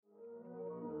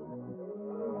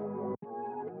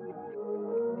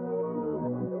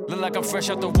like I'm fresh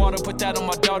out the water. Put that on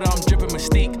my daughter, I'm dripping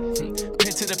Mystique.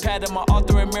 Pin to the pad of my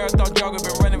author and marathon jogger.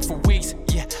 Been running for weeks.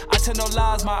 Yeah, I tell no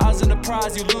lies, my eyes on the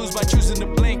prize. You lose by choosing to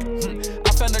blink.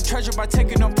 I found a treasure by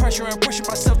taking on pressure and pushing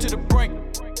myself to the brink.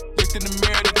 Looked in the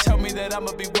mirror to tell me that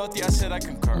I'ma be wealthy. I said I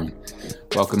concur.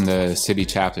 Welcome to City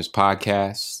Chapters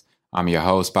Podcast. I'm your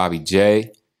host, Bobby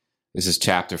J. This is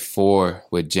Chapter 4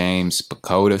 with James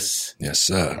Pakootas. Yes,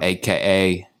 sir.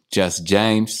 A.K.A. Just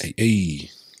James. Hey.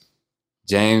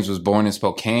 James was born in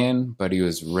Spokane, but he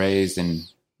was raised in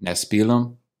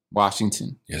Nespelem,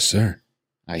 Washington. Yes, sir.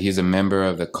 He's a member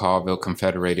of the Colville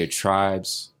Confederated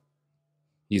Tribes.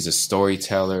 He's a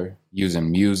storyteller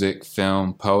using music,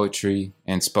 film, poetry,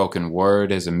 and spoken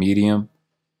word as a medium.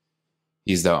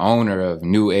 He's the owner of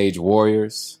New Age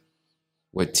Warriors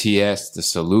with T.S. The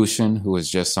Solution, who was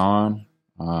just on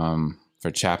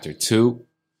for Chapter 2.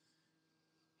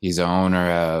 He's the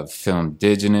owner of Film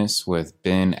Indigenous with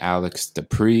Ben Alex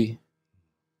Dupree.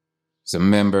 He's a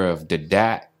member of the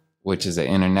DAT, which is an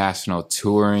international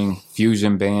touring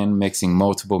fusion band mixing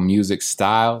multiple music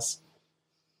styles.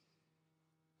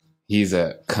 He's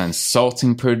a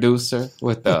consulting producer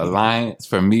with the Alliance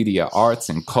for Media Arts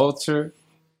and Culture.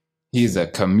 He's a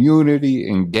community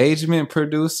engagement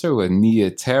producer with Nia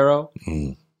Taro.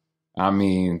 I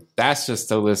mean, that's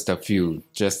just a list of few,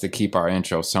 just to keep our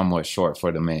intro somewhat short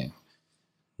for the man.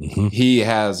 He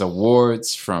has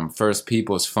awards from First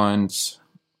People's Fund's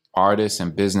Artist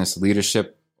and Business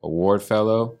Leadership Award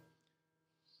Fellow.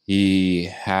 He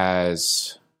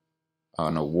has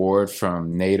an award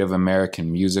from Native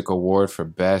American Music Award for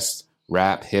Best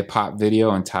Rap Hip Hop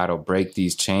Video entitled Break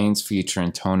These Chains,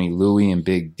 featuring Tony Louie and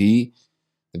Big D.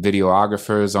 The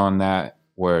videographers on that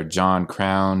were John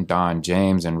Crown, Don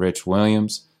James, and Rich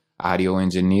Williams. Audio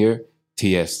engineer,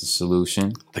 T.S. The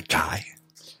Solution. The guy.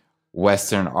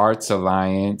 Western Arts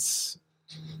Alliance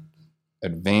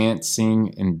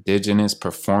Advancing Indigenous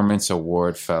Performance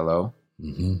Award Fellow.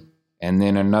 And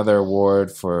then another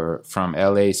award from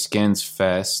LA Skins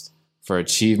Fest for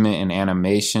achievement in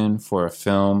animation for a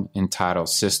film entitled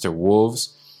Sister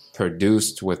Wolves,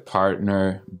 produced with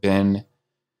partner Ben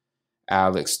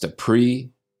Alex Dupree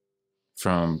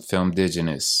from Film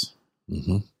Indigenous.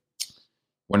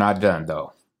 We're not done,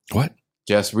 though. What?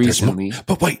 Just recently.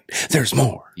 But wait, there's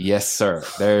more. Yes, sir.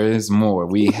 There is more.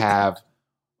 We have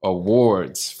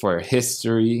awards for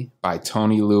History by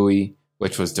Tony Louie,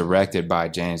 which was directed by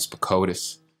James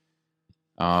Pakootas.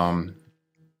 The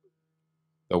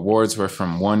awards were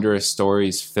from Wondrous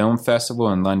Stories Film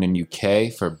Festival in London,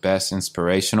 UK for Best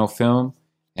Inspirational Film,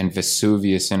 and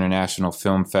Vesuvius International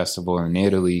Film Festival in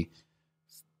Italy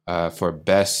for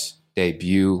Best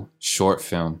Debut Short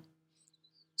Film.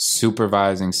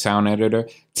 Supervising sound editor,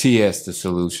 T.S. The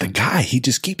Solution. The guy, he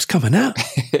just keeps coming up.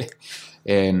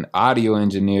 And audio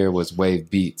engineer was Wave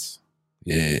Beats.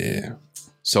 Yeah.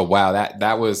 So wow,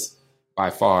 that was by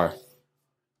far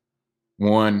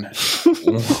one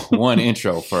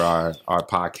intro for our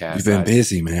podcast. We've been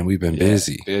busy, man. We've been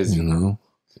busy. You know?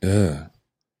 Yeah.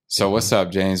 So what's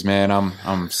up, James, man?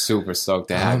 I'm super stoked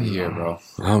to have you here, bro.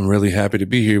 I'm really happy to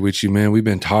be here with you, man. We've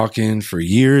been talking for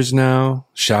years now.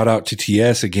 Shout out to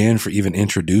TS again for even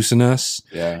introducing us.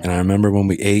 Yeah. And I remember when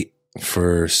we ate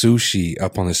for sushi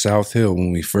up on the South Hill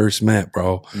when we first met,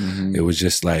 bro. It was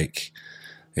just like,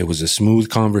 it was a smooth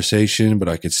conversation, but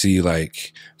I could see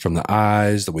like from the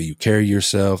eyes, the way you carry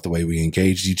yourself, the way we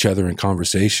engaged each other in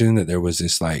conversation, that there was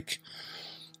this like,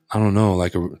 I don't know,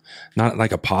 like not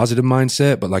like a positive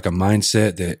mindset, but like a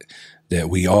mindset that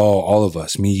we all of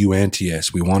us, me, you, and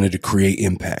TS, we wanted to create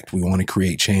impact. We want to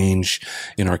create change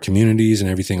in our communities and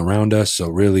everything around us. So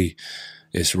really,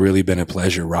 it's really been a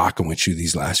pleasure rocking with you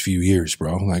these last few years,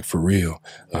 bro. Like for real.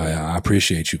 I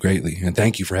appreciate you greatly. And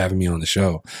thank you for having me on the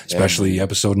show, especially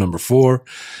episode number 4.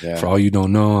 Yeah. For all you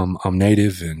don't know, I'm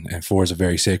Native and 4 is a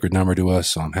very sacred number to us.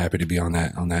 So I'm happy to be on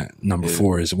that number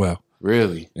 4 as well.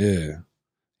 Really? Yeah.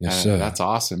 Yes, sir. That's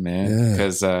awesome, man.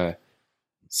 Because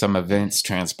some events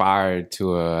transpired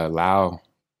to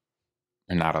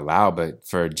but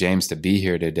for James to be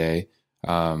here today.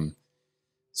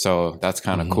 So that's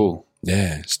kind of cool.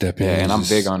 Yeah, step in. Yeah, and I'm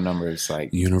big on numbers.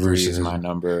 Like universe is my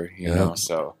number, you know.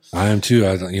 So I am too.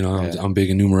 I'm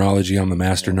big in numerology. I'm a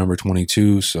master number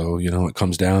 22. So it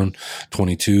comes down.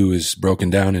 22 is broken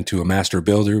down into a master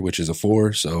builder, which is a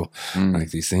 4. So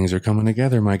like these things are coming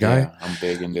together, my guy. Yeah, I'm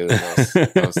big into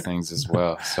those things as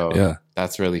well. So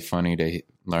that's really funny to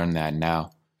learn that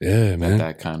now. Yeah, man.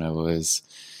 That kind of was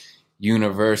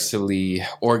universally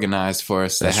organized for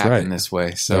us to happen this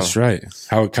way. So that's right.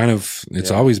 How it kind of, it's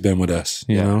always been with us,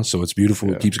 you know? So it's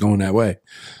beautiful. It keeps going that way.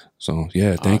 So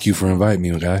thank you for inviting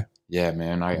me, guy. Yeah,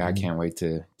 man. I can't wait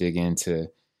to dig into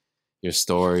your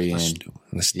story.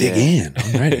 Let's dig in.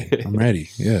 I'm ready. I'm ready.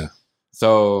 Yeah.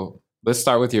 So let's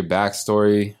start with your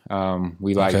backstory.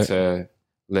 We like to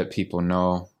let people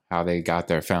know how they got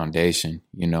their foundation,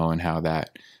 and how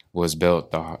that was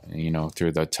built,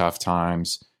 through the tough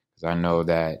times. Because I know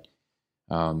that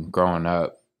growing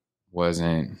up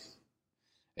wasn't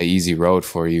an easy road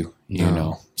for you,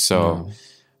 know. So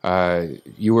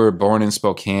you were born in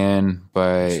Spokane,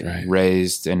 but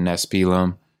raised in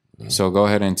Nespelem. So go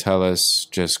ahead and tell us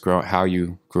just how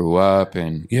you grew up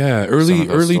and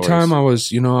early time. I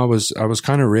was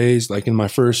kind of raised like in my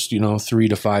first 3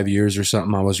 to 5 years or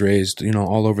something. I was raised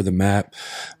all over the map.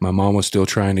 My mom was still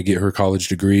trying to get her college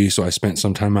degree, so I spent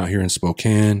some time out here in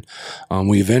Spokane.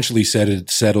 We eventually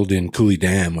settled in Cooley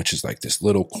Dam, which is like this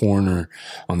little corner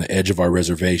on the edge of our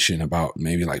reservation, about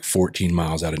maybe like 14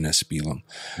 miles out of Nespelem.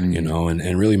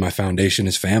 And really my foundation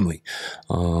is family.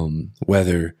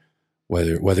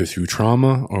 Whether through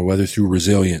trauma or whether through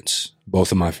resilience,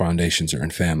 both of my foundations are in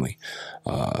family.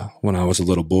 When I was a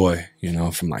little boy,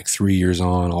 from like 3 years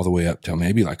on all the way up till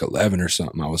maybe like 11 or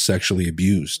something, I was sexually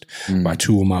abused by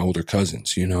 2 of my older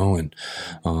cousins, and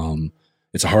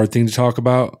it's a hard thing to talk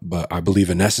about, but I believe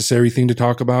a necessary thing to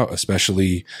talk about,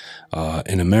 especially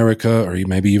in America, or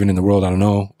maybe even in the world, I don't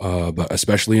know, but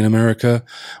especially in America,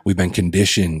 we've been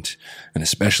conditioned, and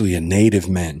especially in Native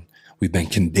men, we've been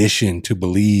conditioned to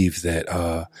believe that,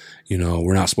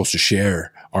 we're not supposed to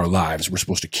share our lives. We're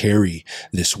supposed to carry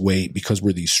this weight because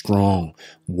we're these strong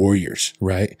warriors,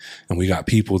 right? And we got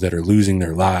people that are losing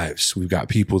their lives. We've got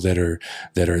people that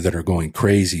are going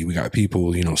crazy. We got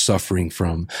people, suffering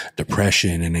from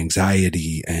depression and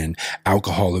anxiety and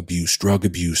alcohol abuse, drug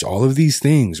abuse, all of these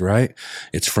things, right?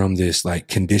 It's from this like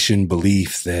conditioned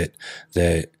belief that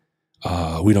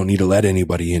we don't need to let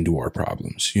anybody into our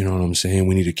problems. You know what I'm saying?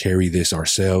 We need to carry this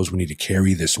ourselves. We need to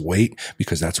carry this weight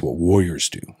because that's what warriors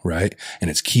do, right?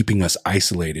 And it's keeping us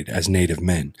isolated as Native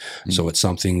men. So it's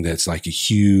something that's like a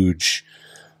huge,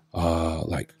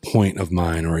 like point of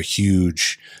mine, or a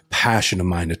huge passion of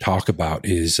mine to talk about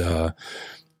is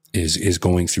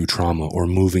going through trauma or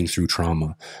moving through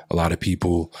trauma. A lot of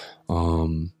people,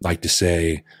 like to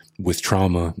say, with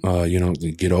trauma,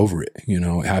 get over it.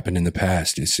 It happened in the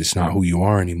past. It's just not who you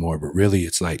are anymore. But really,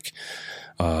 it's like,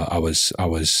 I was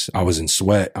in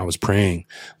sweat. I was praying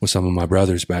with some of my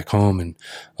brothers back home, and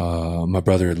my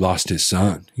brother had lost his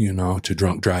son, to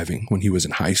drunk driving when he was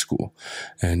in high school.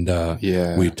 And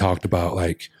we talked about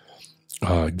like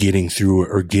getting through it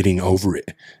or getting over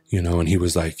it, and he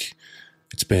was like,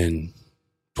 it's been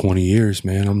 20 years,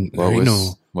 man.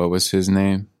 What was his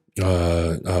name?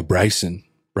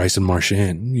 Bryson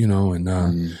Marchand,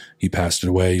 and he passed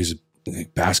away. He's a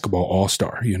basketball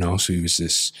all-star, so he was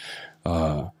this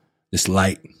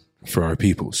light for our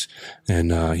peoples.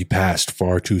 And he passed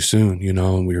far too soon,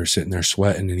 and we were sitting there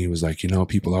sweating, and he was like,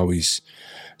 people always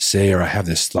say, or I have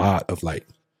this thought of like,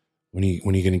 when are you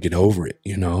going to get over it,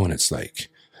 and it's like,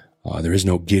 there is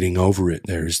no getting over it.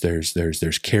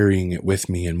 There's carrying it with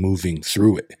me and moving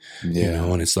through it,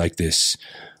 and it's like this,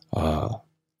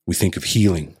 we think of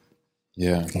healing.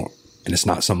 Yeah. And it's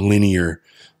not some linear,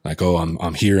 like, oh,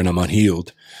 I'm here and I'm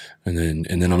unhealed. And then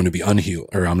I'm going to be unhealed,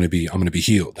 or I'm going to be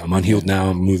healed. I'm unhealed now.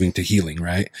 I'm moving to healing.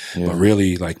 Right. Yeah. But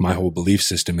really, like, my whole belief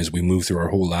system is we move through our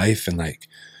whole life, and like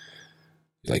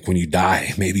when you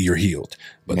die, maybe you're healed,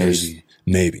 but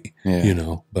maybe,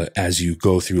 but as you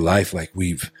go through life, like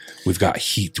we've got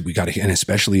heat, and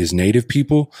especially as Native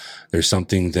people, there's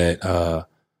something that,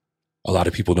 a lot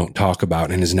of people don't talk about,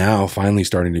 and is now finally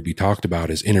starting to be talked about,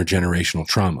 is intergenerational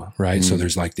trauma, right? So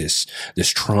there's like this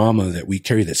trauma that we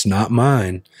carry that's not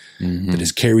mine, that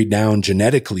is carried down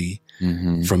genetically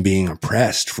from being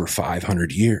oppressed for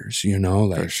 500 years,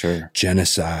 like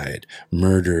genocide,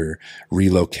 murder,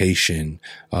 relocation,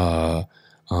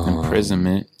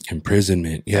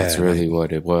 imprisonment. Yeah. That's really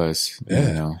what it was.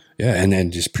 Yeah. Yeah. And then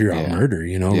just pure out murder,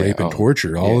 rape and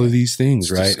torture, all of these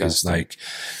things, right? It's like,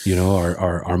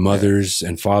 our mothers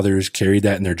and fathers carried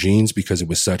that in their genes because it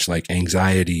was such like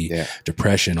anxiety,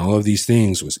 depression, all of these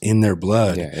things was in their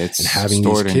blood. Yeah, it's and having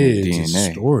these kids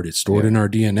is stored in our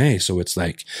DNA. So it's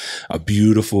like a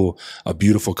beautiful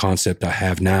concept I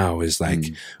have now is like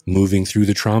moving through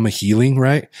the trauma, healing,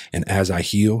 right? And as I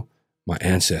heal, my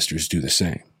ancestors do the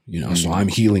same. So I'm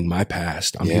healing my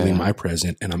past, I'm healing my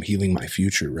present, and I'm healing my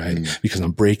future, right? Because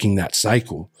I'm breaking that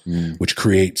cycle, which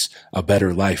creates a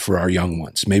better life for our young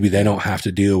ones. Maybe they don't have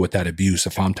to deal with that abuse.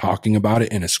 If I'm talking about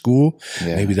it in a school,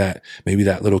 maybe that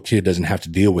little kid doesn't have to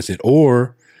deal with it,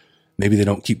 or maybe they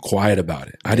don't keep quiet about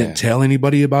it. I didn't tell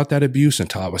anybody about that abuse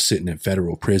until I was sitting in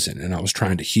federal prison and I was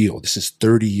trying to heal. This is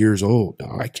 30 years old.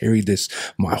 I carried this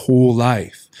my whole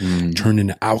life. It turned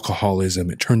into alcoholism.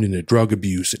 It turned into drug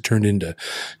abuse. It turned into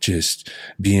just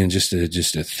being just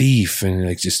a thief and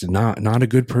like just not a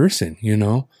good person, you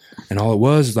know? And all it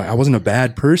was like, I wasn't a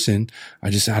bad person. I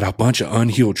just had a bunch of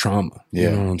unhealed trauma. You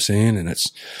know what I'm saying? And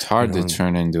it's hard to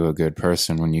turn into a good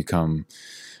person when you come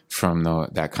from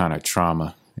that kind of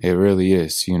trauma. It really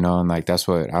is, you know, and like that's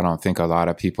what I don't think a lot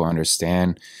of people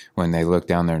understand when they look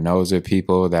down their nose at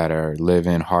people that are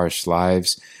living harsh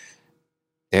lives.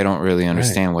 They don't really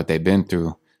understand what they've been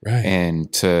through. Right.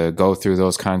 And to go through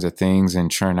those kinds of things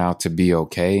and turn out to be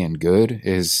okay and good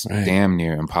is damn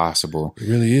near impossible. It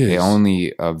really is.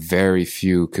 Only a very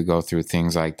few could go through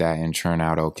things like that and turn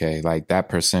out okay. Like that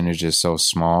percentage is so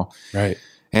small. Right.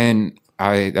 And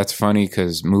that's funny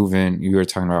because you were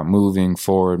talking about moving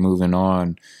forward, moving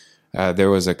on. There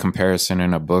was a comparison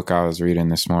in a book I was reading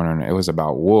this morning. It was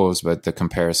about wolves, but the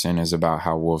comparison is about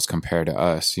how wolves compare to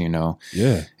us, you know?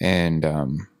 Yeah.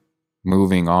 And,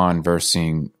 moving on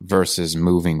versus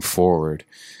moving forward,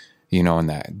 you know,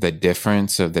 and that the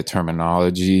difference of the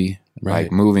terminology,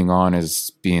 like moving on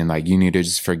is being like, you need to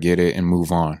just forget it and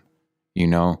move on, you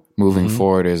know, moving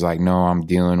forward is like, no, I'm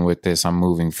dealing with this. I'm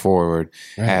moving forward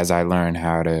as I learn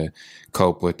how to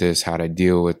cope with this, how to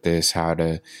deal with this, how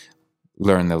to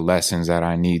learn the lessons that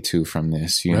I need to from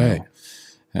this, you know?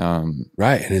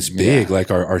 Right. And it's big. Like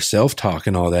our self-talk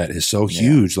and all that is so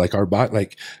huge. Like our body,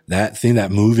 like that thing, that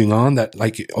moving on, that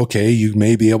like, okay, you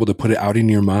may be able to put it out in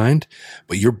your mind,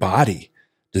 but your body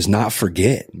does not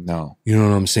forget. No. You know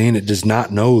what I'm saying? It does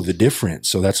not know the difference.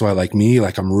 So that's why like me,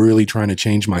 like I'm really trying to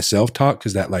change my self-talk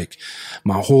because that like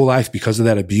my whole life, because of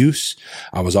that abuse,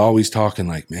 I was always talking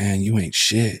like, man, you ain't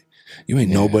shit. You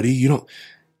ain't nobody. You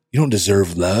don't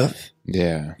deserve love.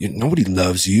 Yeah. Nobody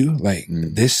loves you. Like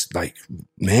this, like,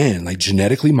 man, like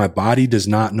genetically, my body does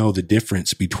not know the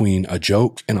difference between a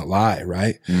joke and a lie.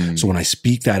 Right. So when I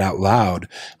speak that out loud,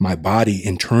 my body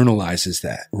internalizes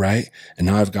that. Right. And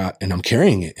now I'm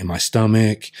carrying it in my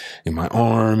stomach, in my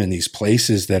arm, in these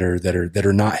places that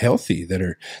are not healthy,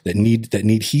 that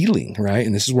need healing. Right.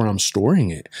 And this is where I'm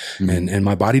storing it. And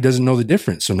my body doesn't know the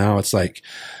difference. So now it's like,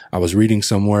 I was reading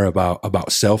somewhere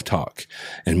about self-talk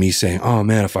and me saying, oh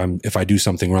man, if I do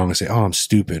something wrong, I say, oh, I'm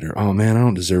stupid, or oh man, I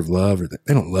don't deserve love, or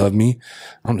they don't love me.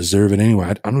 I don't deserve it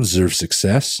anyway. I don't deserve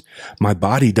success. My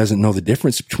body doesn't know the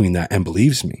difference between that and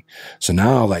believes me. So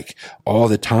now like all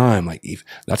the time, like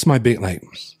that's my big, like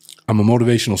I'm a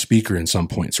motivational speaker in some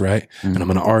points, right? And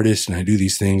I'm an artist and I do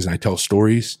these things and I tell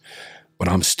stories, but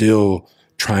I'm still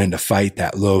trying to fight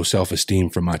that low self-esteem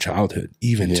from my childhood,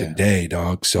 even today,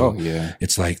 dog. So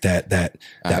it's like that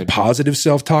positive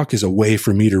self-talk is a way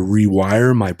for me to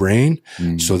rewire my brain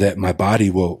so that my body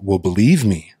will believe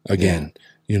me again,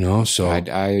 you know? So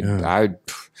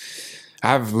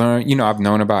I've learned, you know, I've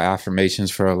known about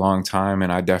affirmations for a long time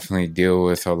and I definitely deal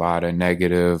with a lot of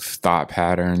negative thought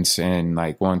patterns. And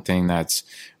like one thing that's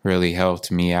really helped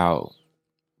me out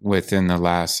within the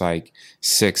last like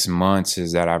 6 months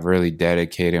is that I've really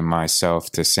dedicated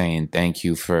myself to saying thank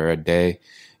you for a day,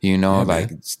 you know,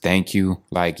 like thank you.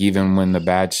 Like even when the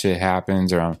bad shit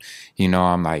happens or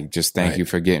I'm like, just thank you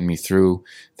for getting me through.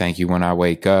 Thank you when I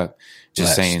wake up.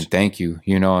 Just saying thank you,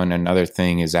 you know. And another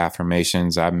thing is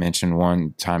affirmations. I mentioned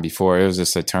one time before, it was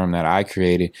just a term that I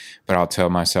created, but I'll tell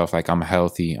myself like I'm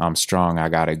healthy, I'm strong, I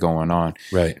got it going on.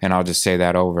 Right. And I'll just say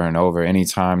that over and over.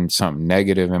 Anytime something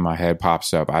negative in my head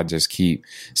pops up, I just keep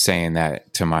saying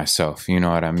that to myself. You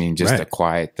know what I mean? Just to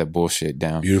quiet the bullshit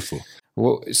down. Beautiful.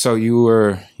 Well, so you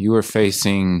were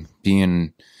facing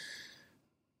being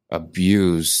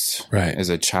abused as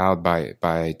a child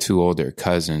by two older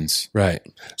cousins. Right.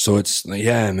 So it's,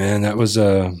 man, it was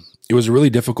a really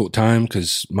difficult time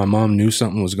because my mom knew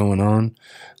something was going on.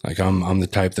 Like I'm the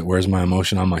type that wears my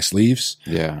emotion on my sleeves.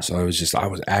 Yeah. So I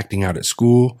was acting out at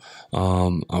school.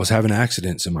 I was having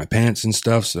accidents in my pants and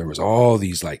stuff. So there was all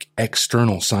these like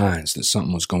external signs that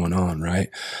something was going on. Right.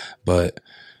 But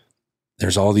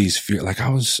there's all these fear, like I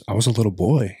was a little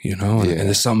boy, you know, and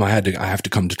it's something I have to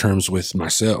come to terms with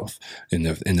myself in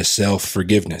the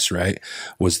self-forgiveness, right?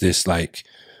 Was this like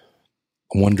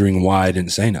wondering why I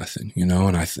didn't say nothing, you know?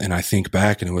 And I think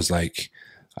back and it was like,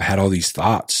 I had all these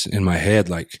thoughts in my head,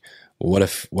 like, well,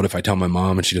 what if I tell my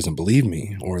mom and she doesn't believe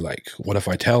me? Or like, what if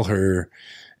I tell her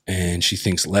and she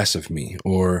thinks less of me?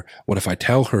 Or what if I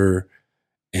tell her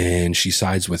and she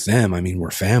sides with them? I mean, we're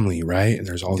family, right? And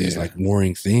there's all these like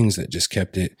warring things that just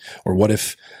kept it. Or what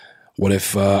if what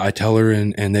if I tell her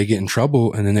and they get in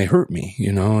trouble and then they hurt me,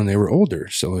 you know, and they were older.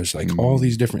 So there's like all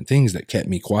these different things that kept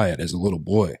me quiet as a little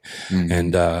boy.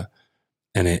 And it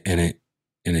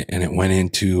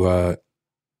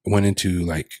went into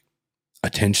like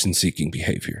attention seeking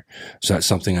behavior. So that's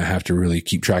something I have to really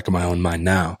keep track of my own mind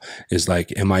now, is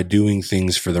like, am I doing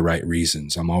things for the right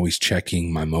reasons? I'm always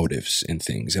checking my motives in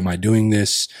things. Am I doing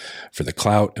this for the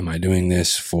clout? Am I doing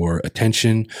this for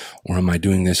attention? Or am I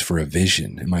doing this for a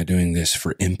vision? Am I doing this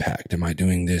for impact? Am I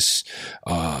doing this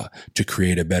to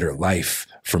create a better life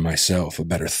for myself, a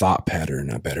better thought pattern,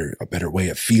 a better way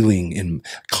of feeling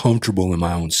comfortable in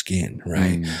my own skin,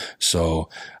 right? So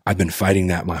I've been fighting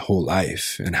that my whole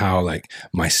life, and how like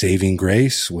my saving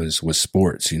grace was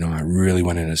sports. You know, I really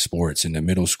went into sports into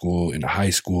middle school, into high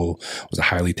school, was a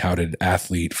highly touted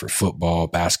athlete for football,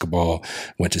 basketball,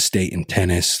 went to state in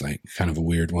tennis, like kind of a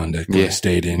weird one to go to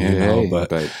state in, you know, but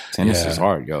tennis is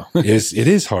hard, yo. It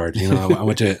is hard. You know, I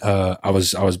went to, I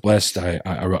was blessed.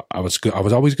 I was good. I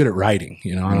was always good at writing,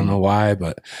 you know, I don't know why,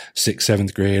 but 6th,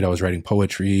 7th grade, I was writing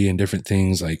poetry and different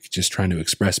things, like just trying to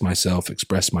express myself,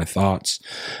 express my thoughts.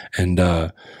 And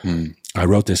I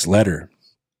wrote this letter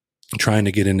trying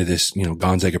to get into this, you know,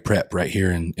 Gonzaga prep right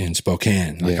here in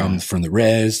Spokane. Like I'm from the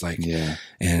res, like,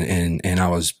 and I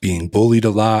was being bullied a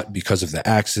lot because of the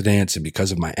accidents and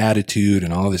because of my attitude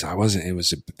and all this. I was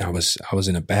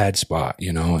in a bad spot,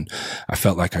 you know, and I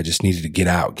felt like I just needed to get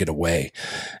out, get away.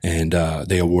 And,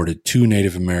 they awarded 2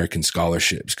 Native American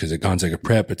scholarships, because at Gonzaga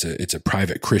prep, it's a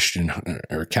private Christian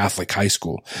or Catholic high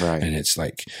school. Right. And it's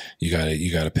like, you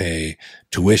gotta pay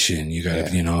tuition. You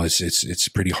gotta, you know, it's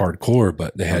pretty hardcore,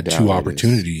 but they had 2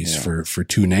 opportunities for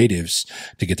 2 natives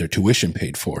to get their tuition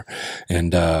paid for.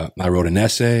 And, I wrote an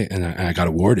essay and I got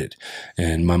awarded,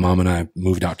 and my mom and I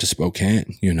moved out to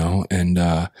Spokane, you know, and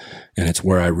it's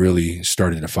where I really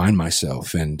started to find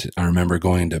myself. And I remember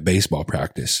going to baseball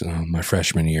practice, my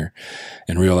freshman year,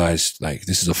 and realized like,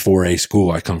 this is a 4A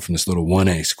school. I come from this little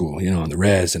 1A school, you know, on the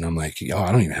res. And I'm like, yo,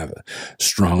 I don't even have a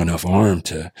strong enough arm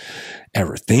to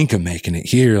ever think of making it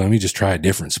here. Let me just try a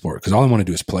different sport, because all I want to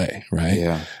do is play, right?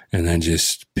 Yeah. And then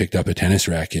just picked up a tennis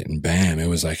racket, and bam, it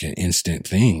was like an instant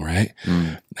thing, right?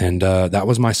 And that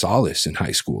was my solace in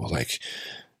high school, like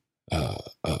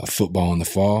football in the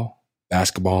fall,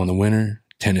 basketball in the winter,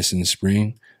 tennis in the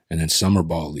spring, and then summer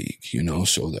ball league, you know?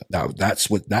 So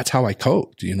that's how I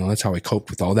coped, you know? That's how I coped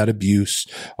with all that abuse,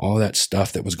 all that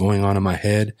stuff that was going on in my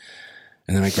head.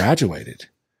 And then I graduated,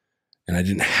 and I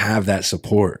didn't have that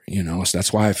support, you know? So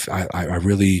that's why I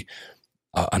really,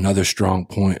 another strong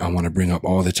point I want to bring up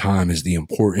all the time is the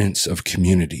importance of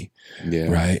community,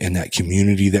 right? And that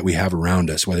community that we have around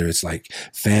us, whether it's like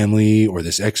family or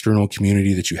this external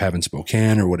community that you have in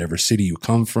Spokane or whatever city you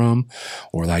come from,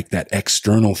 or like that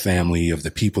external family of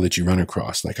the people that you run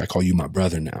across. Like I call you my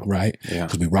brother now, right? Yeah.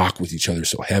 Because we rock with each other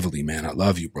so heavily, man. I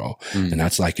love you, bro. And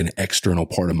that's like an external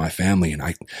part of my family.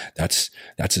 And that's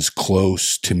as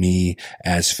close to me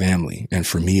as family. And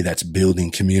for me, that's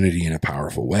building community in a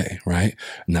powerful way, right?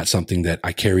 And that's something that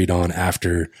I carried on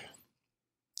after.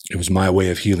 It was my way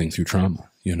of healing through trauma,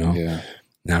 you know? Yeah.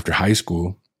 And after high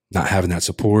school, not having that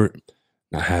support,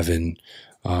 not having,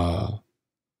 that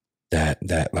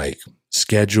like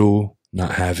schedule,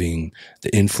 not having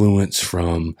the influence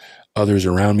from others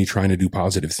around me trying to do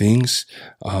positive things.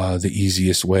 The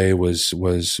easiest way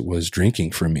was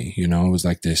drinking for me. You know, it was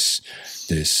like this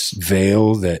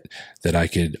veil that I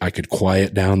could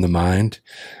quiet down the mind.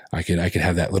 I could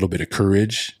have that little bit of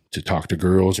courage to talk to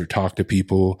girls or talk to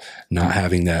people, not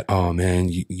having that, oh man,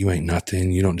 you ain't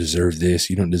nothing. You don't deserve this.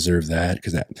 You don't deserve that.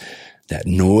 Cause that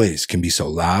noise can be so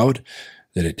loud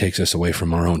that it takes us away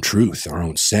from our own truth, our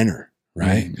own center.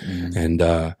 Right. Mm-hmm.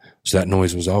 And, so that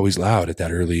noise was always loud at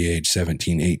that early age,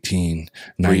 17, 18,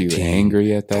 19. Were you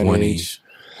angry at that 20. Age?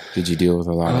 Did you deal with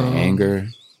a lot of anger?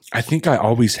 I think I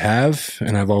always have.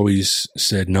 And I've always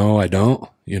said, no, I don't,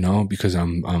 you know, because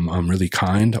I'm really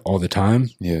kind all the time.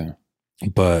 Yeah.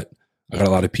 But I got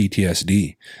a lot of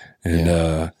PTSD,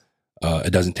 and,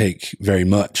 it doesn't take very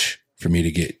much for me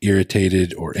to get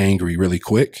irritated or angry really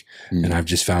quick. And I've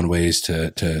just found ways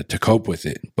to cope with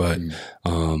it. But,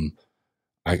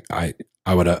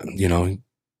 I would, you know,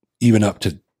 even up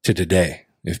to today,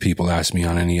 if people ask me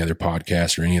on any other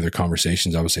podcast or any other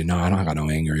conversations, I would say, no, I don't got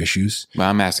no anger issues. But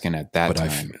I'm asking at that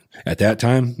time. At that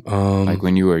time, like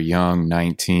when you were young,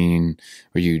 19,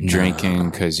 were you drinking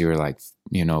because you were like,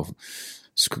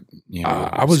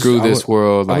 screw this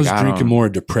world? I was drinking more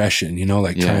depression,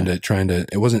 like trying to.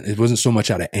 It wasn't so much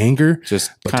out of anger,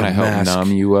 just kind of help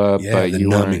numb you up. Yeah, but you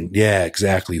numbing. Yeah,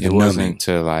 exactly. It wasn't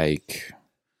to like.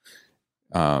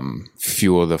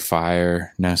 fuel the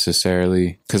fire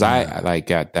necessarily. Cause I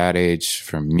like at that age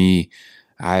for me,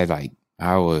 I had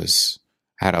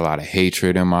a lot of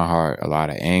hatred in my heart, a lot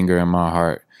of anger in my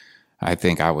heart. I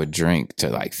think I would drink to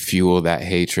like fuel that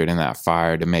hatred and that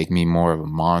fire to make me more of a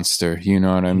monster. You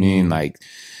know what I mean? Like,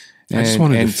 I just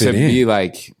wanted to fit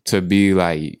in. to be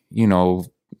like, you know,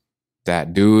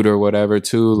 that dude or whatever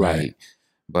too. Like,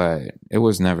 but it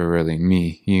was never really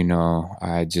me, you know.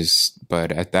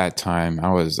 But at that time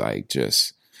I was like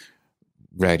just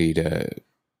ready to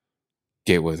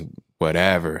get with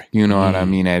whatever, you know what I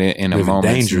mean? In a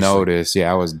moment's notice.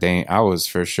 Yeah, I was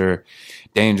for sure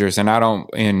dangerous,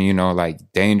 and you know,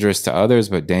 like dangerous to others,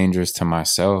 but dangerous to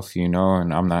myself, you know.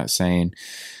 And I'm not saying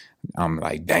I'm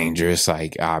like dangerous,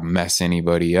 like I mess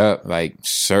anybody up. Like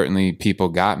certainly people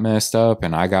got messed up,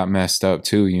 and I got messed up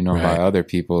too, you know, by other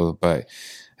people. But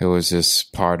it was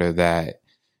just part of that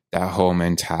whole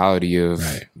mentality of,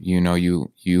 you know,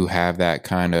 you have that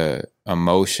kind of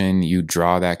emotion, you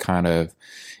draw that kind of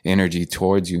energy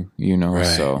towards you, you know.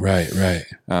 Anyway,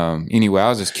 I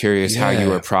was just curious how you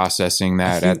were processing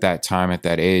that at that time, at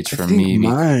that age. For me,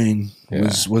 mine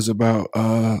was about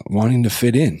wanting to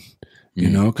fit in, you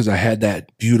know, because I had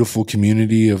that beautiful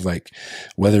community of like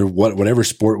whatever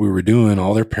sport we were doing,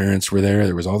 all their parents were there.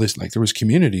 There was all this, like there was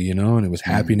community, you know, and it was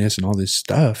happiness and all this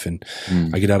stuff. And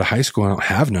I get out of high school, I don't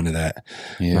have none of that.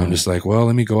 And I'm just like, well,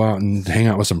 let me go out and hang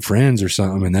out with some friends or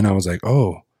something. And then I was like,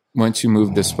 oh. Once you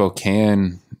moved to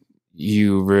Spokane,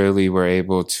 you really were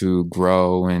able to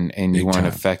grow and you weren't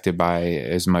affected by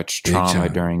as much trauma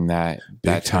during that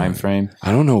time frame.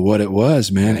 I don't know what it was,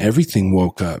 man. Everything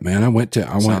woke up, man.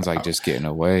 Sounds like just getting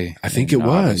away. I think it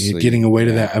was getting away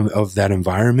to that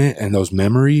environment and those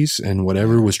memories and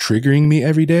whatever was triggering me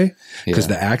every day. Because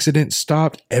the accident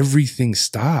stopped, everything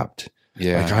stopped.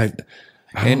 Yeah. Like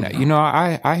and you know,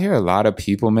 I hear a lot of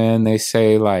people, man, they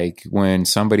say like when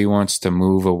somebody wants to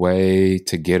move away,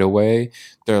 to get away,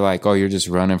 they're like, oh, you're just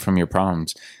running from your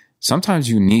problems. Sometimes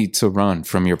you need to run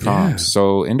from your problems.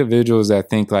 So individuals that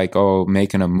think like, oh,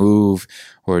 making a move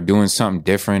or doing something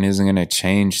different isn't going to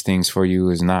change things for you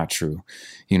is not true.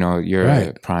 You know, you're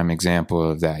a prime example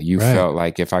of that. You felt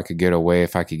like if I could get away,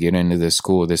 if I could get into this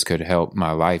school, this could help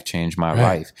my life, change my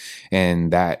life.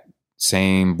 And that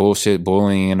same bullshit,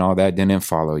 bullying and all that didn't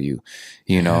follow you,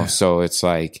 you know? So it's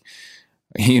like,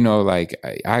 you know, like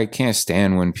I can't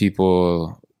stand when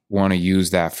people want to use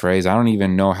that phrase. I don't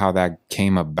even know how that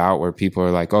came about where people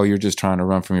are like, oh, you're just trying to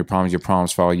run from your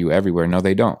problems follow you everywhere. No,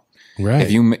 they don't. Right.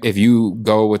 If you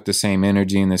go with the same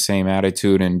energy and the same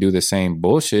attitude and do the same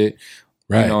bullshit,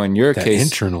 you know, in your case,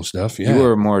 internal stuff, you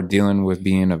were more dealing with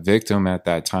being a victim at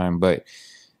that time, but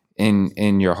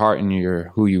in your heart and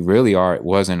who you really are, it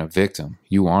wasn't a victim.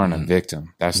 You aren't a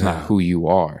victim. That's not who you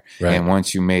are. And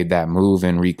once you made that move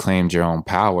and reclaimed your own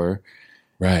power,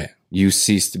 you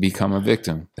cease to become a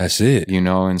victim. That's it. You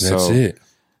know, and that's it.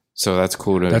 So that's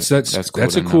cool to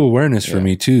that's a cool awareness for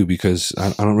me too, because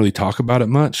I don't really talk about it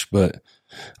much, but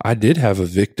I did have a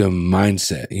victim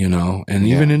mindset, you know, and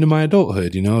even into my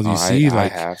adulthood, you know,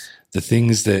 the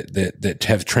things that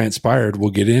have transpired. We'll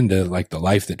get into like the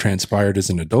life that transpired as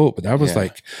an adult, but that was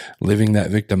like living that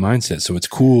victim mindset. So it's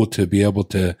cool to be able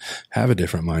to have a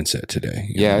different mindset today.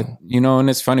 You know? You know, and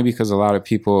it's funny because a lot of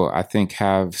people, I think,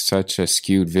 have such a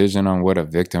skewed vision on what a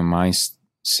victim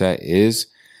mindset is.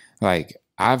 Like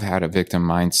I've had a victim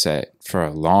mindset for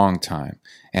a long time.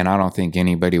 And I don't think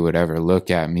anybody would ever look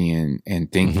at me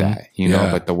and think that, you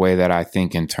know, but the way that I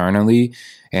think internally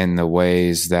and the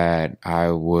ways that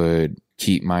I would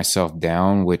keep myself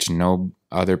down, which no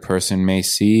other person may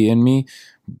see in me,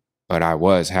 but I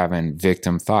was having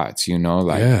victim thoughts, you know,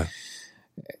 like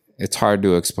it's hard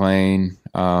to explain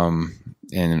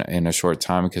in a short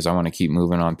time because I want to keep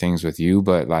moving on things with you.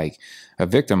 But like a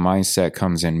victim mindset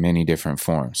comes in many different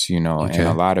forms, you know, and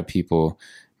a lot of people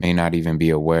may not even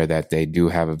be aware that they do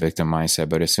have a victim mindset.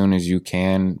 But as soon as you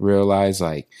can realize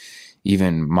like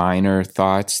even minor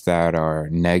thoughts that are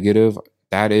negative,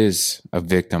 that is a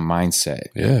victim mindset.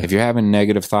 If you're having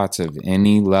negative thoughts of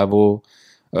any level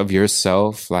of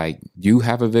yourself, like you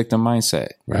have a victim mindset.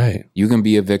 You can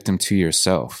be a victim to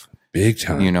yourself. Big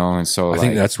time. You know, and so I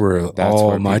think that's where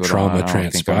all my trauma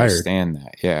transpired. Understand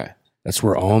that. That's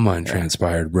where all mine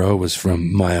transpired, bro, was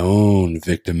from my own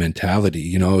victim mentality.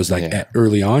 You know, it was like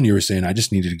early on, you were saying, I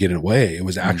just needed to get it away. It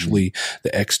was actually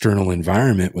the external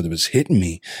environment that was hitting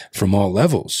me from all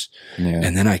levels.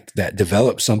 And then that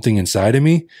developed something inside of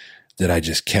me that I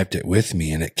just kept it with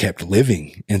me and it kept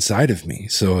living inside of me.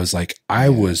 So it was like, I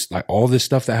was like all this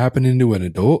stuff that happened into an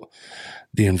adult,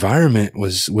 the environment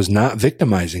was not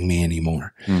victimizing me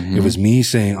anymore. Mm-hmm. It was me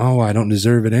saying, oh, I don't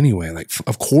deserve it anyway. Like,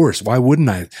 of course, why wouldn't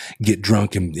I get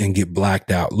drunk and get blacked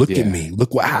out? Look at me.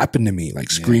 Look what happened to me.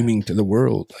 Like screaming to the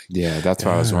world. Like, that's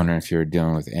why I was wondering if you were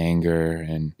dealing with anger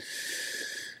and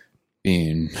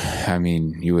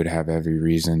you would have every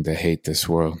reason to hate this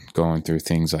world going through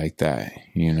things like that,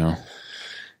 Yeah.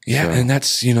 So, and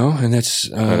that's,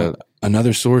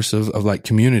 another source of like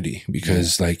community,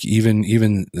 because like even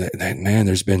man,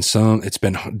 it's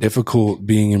been difficult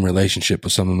being in relationship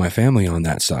with some of my family on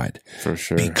that side, for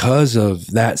sure, because of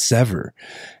that sever.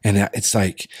 And it's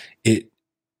like, it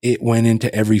went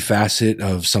into every facet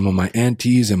of some of my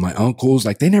aunties and my uncles.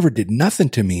 Like, they never did nothing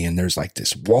to me. And there's like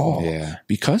this wall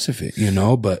because of it,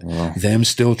 but them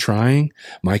still trying,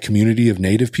 my community of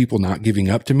Native people not giving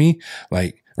up to me,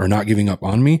 or not giving up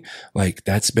on me. Like,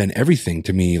 that's been everything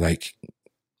to me, like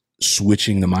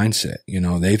switching the mindset,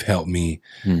 they've helped me,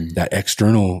 that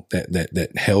external, that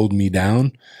held me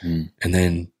down. And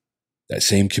then that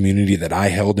same community that I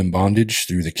held in bondage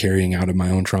through the carrying out of my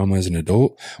own trauma as an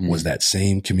adult was that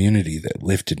same community that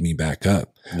lifted me back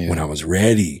up when I was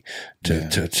ready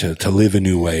to live a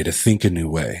new way, to think a new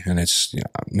way. And it's,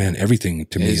 man, everything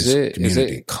to me is community. Is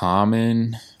it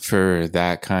common for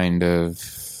that kind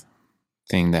of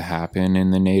thing to happen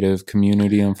in the Native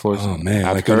community, unfortunately? Oh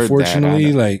man,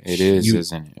 unfortunately, it is,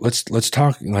 isn't it? Let's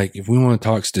talk, like, if we want to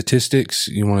talk statistics,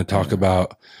 you want to talk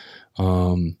about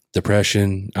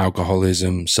depression,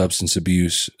 alcoholism, substance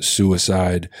abuse,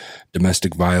 suicide,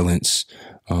 domestic violence,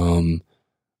 all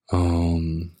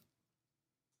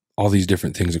these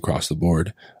different things across the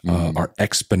board are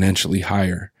exponentially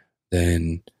higher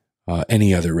than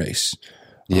any other race.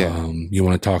 You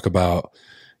want to talk about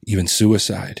even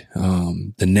suicide.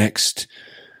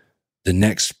 The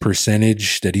next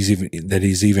percentage that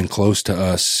is even close to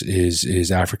us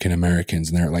is African Americans,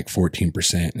 and they're at like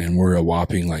 14%, and we're a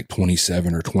whopping like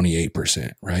 27 or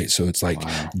 28%, right? So it's like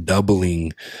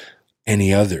doubling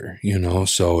any other,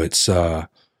 so it's,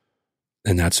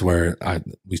 and that's where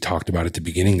we talked about at the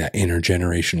beginning, that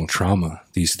intergenerational trauma.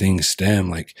 These things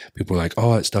stem, like, people are like,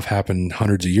 oh, that stuff happened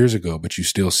hundreds of years ago, but you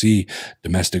still see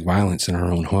domestic violence in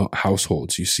our own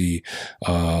households. You see,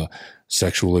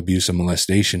 sexual abuse and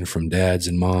molestation from dads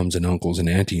and moms and uncles and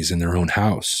aunties in their own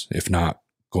house, if not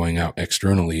going out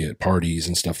externally at parties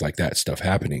and stuff like that, stuff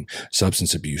happening.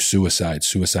 Substance abuse,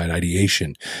 suicide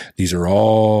ideation. These are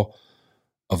all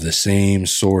of the same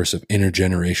source of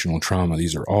intergenerational trauma.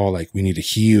 These are all like, we need to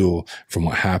heal from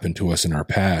what happened to us in our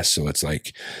past. So it's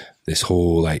like this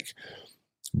whole, like,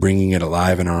 bringing it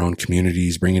alive in our own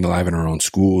communities, bringing it alive in our own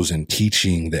schools, and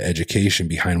teaching the education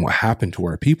behind what happened to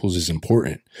our peoples is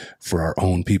important for our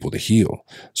own people to heal.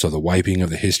 So the wiping of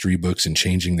the history books and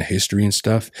changing the history and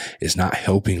stuff is not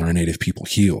helping our Native people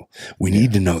heal. We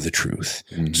need to know the truth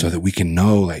so that we can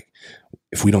know, like,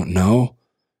 if we don't know,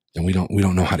 then we don't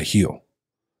know how to heal.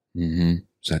 So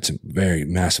that's very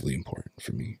massively important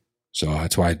for me. So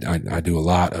that's why I do a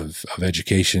lot of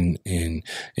education in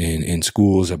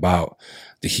schools about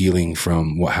the healing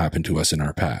from what happened to us in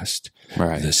our past,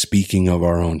 the speaking of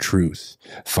our own truth,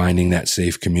 finding that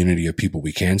safe community of people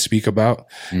we can speak about,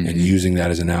 and using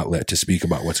that as an outlet to speak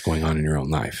about what's going on in your own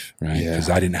life, right? Because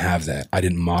I didn't have that. I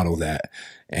didn't model that.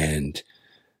 And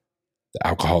the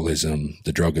alcoholism,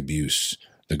 the drug abuse,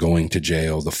 the going to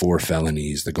jail, the 4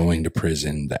 felonies, the going to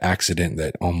prison, the accident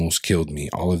that almost killed me,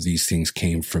 all of these things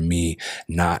came from me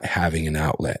not having an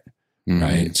outlet,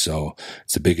 right? So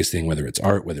it's the biggest thing, whether it's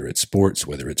art, whether it's sports,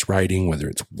 whether it's writing, whether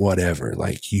it's whatever,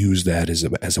 like, use that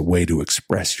as a way to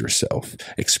express yourself,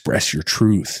 express your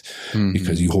truth,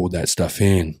 because you hold that stuff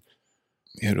in.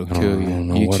 It'll kill you. I don't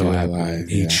know what'll happen.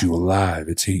 Eat you alive.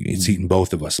 It's eating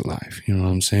both of us alive. You know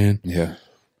what I'm saying? Yeah.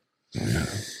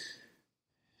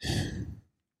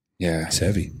 It's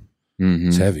heavy.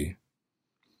 It's heavy.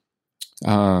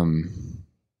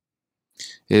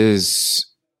 Is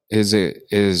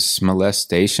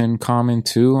molestation common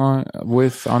too on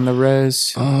the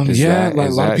res? A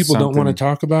lot of people don't want to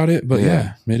talk about it, but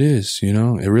yeah, it is. It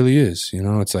really is.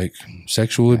 It's like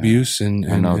sexual abuse,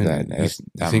 and I know that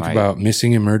think about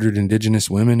missing and murdered Indigenous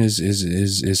women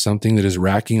is something that is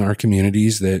racking our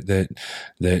communities. That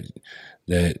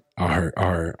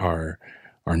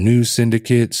our news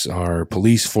syndicates, our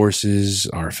police forces,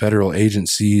 our federal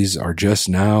agencies are just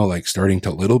now like starting to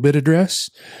a little bit address,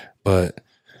 but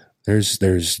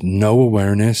there's no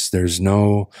awareness. There's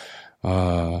no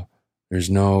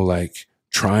like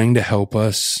trying to help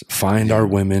us find our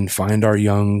women, find our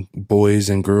young boys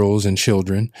and girls and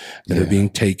children that are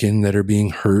being taken, that are being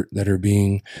hurt, that are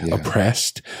being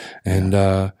oppressed.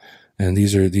 And And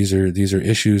these are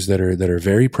issues that are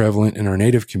very prevalent in our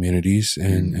Native communities,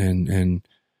 and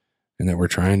that we're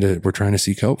trying to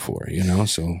seek help for,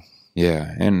 so.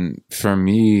 Yeah. And for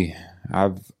me,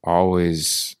 I've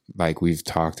always, like we've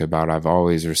talked about, I've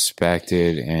always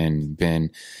respected and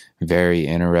been very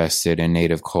interested in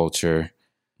Native culture.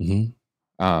 And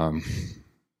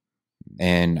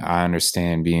I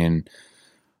understand, being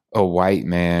a white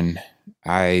man,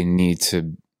 I need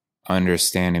to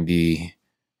understand and be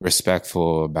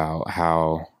respectful about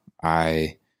how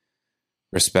I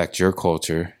respect your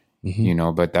culture,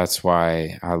 but that's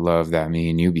why I love that me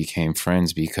and you became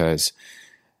friends, because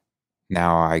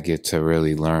now I get to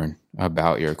really learn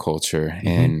about your culture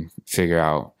and figure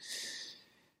out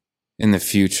in the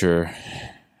future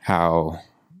how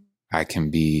I can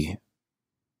be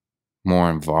more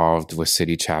involved with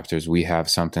city chapters. We have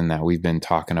something that we've been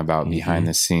talking about behind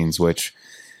the scenes, which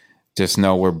just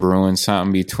know we're brewing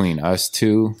something between us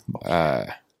two, but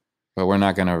we're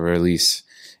not going to release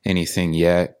anything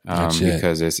yet,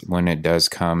 because when it does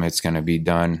come, it's going to be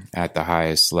done at the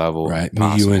highest level. Right.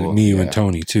 Possible. Me, you and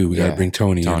Tony too. We got to bring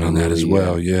Tony in on that as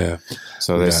well. Yeah.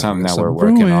 So there's something that we're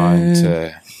working on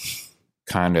to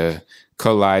kind of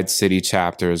collide city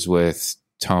chapters with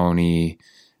Tony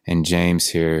and James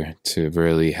here to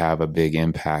really have a big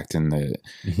impact in the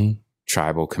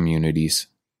tribal communities.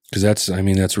 Because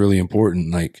that's really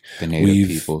important. Like the Native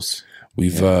peoples.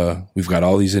 We've got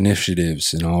all these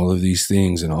initiatives and all of these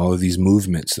things and all of these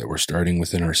movements that we're starting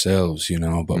within ourselves,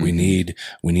 but we need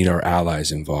our allies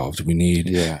involved. We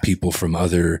need people from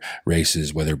other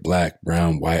races, whether black,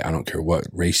 brown, white, I don't care what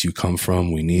race you come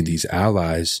from. We need these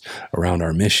allies around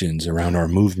our missions, around our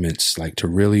movements, like to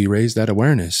really raise that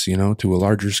awareness, to a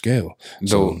larger scale.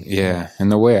 So, and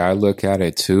the way I look at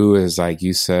it too is, like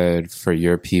you said, for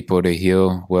your people to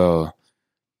heal, well,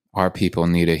 our people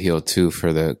need to heal too,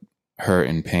 for the hurt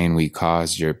and pain we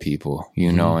caused your people,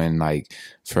 and like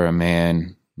for a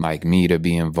man like me to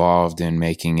be involved in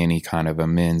making any kind of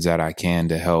amends that I can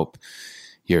to help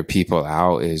your people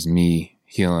out is me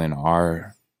healing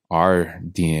our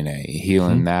DNA,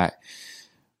 healing that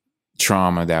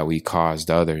trauma that we caused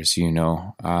others,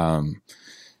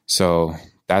 so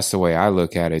that's the way I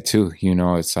look at it too.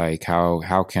 It's like,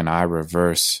 how can I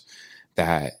reverse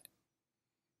that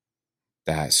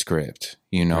script?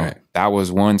 That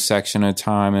was one section of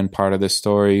time and part of the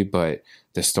story, but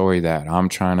the story that I'm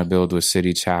trying to build with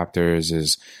city chapters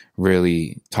is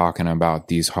really talking about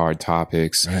these hard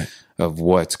topics of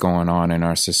what's going on in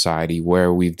our society,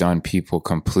 where we've done people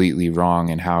completely wrong,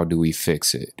 and how do we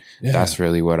fix it. That's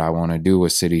really what I want to do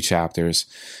with city chapters.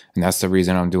 And that's the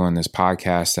reason I'm doing this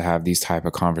podcast, to have these type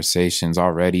of conversations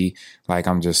already. Like,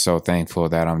 I'm just so thankful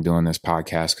that I'm doing this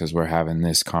podcast, because we're having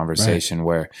this conversation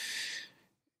where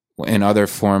in other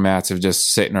formats of just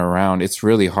sitting around, it's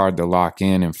really hard to lock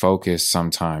in and focus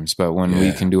sometimes. But when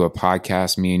we can do a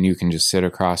podcast, me and you can just sit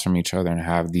across from each other and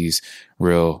have these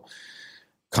real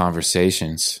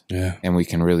conversations, and we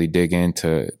can really dig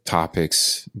into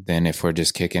topics than if we're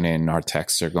just kicking it and our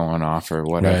texts are going off or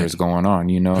whatever's going on,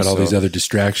 But all these other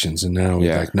distractions, and now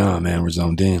we're like, nah, man, we're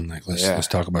zoned in. Like, let's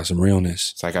talk about some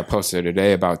realness. It's like I posted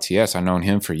today about TS. I've known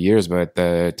him for years, but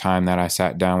the time that I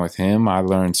sat down with him, I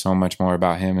learned so much more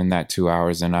about him in that 2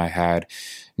 hours than I had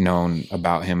known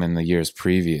about him in the years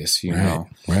previous, know?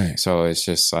 Right. So it's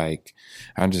just like,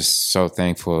 I'm just so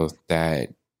thankful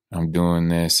that I'm doing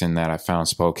this, and that I found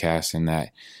Spokecast, and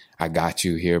that I got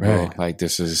you here, bro. Like,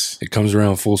 it comes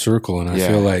around full circle. And I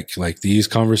feel like these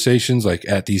conversations, like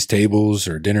at these tables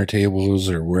or dinner tables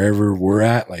or wherever we're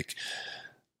at, like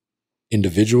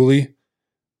individually,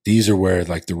 these are where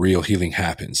like the real healing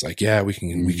happens. Like, we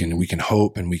can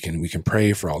hope, and we can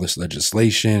pray for all this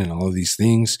legislation and all of these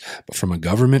things. But from a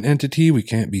government entity, we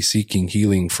can't be seeking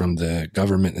healing from the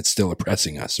government that's still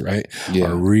oppressing us, right?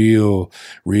 Our real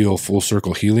full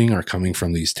circle healing are coming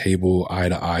from these table, eye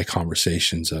to eye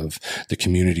conversations of the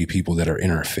community people that are in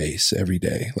our face every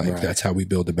day. Like, that's how we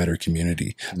build a better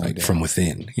community, from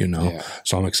within,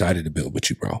 So I'm excited to build with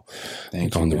you, bro.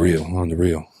 Thank you, on the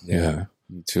real. Yeah.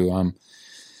 Me too.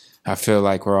 I feel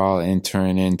like we're all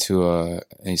entering into a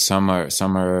some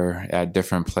are at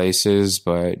different places,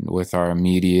 but with our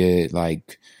immediate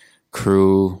like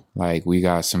crew, like we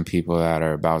got some people that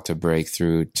are about to break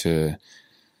through to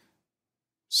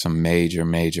some major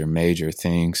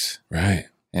things. Right.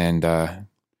 And,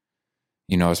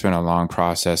 it's been a long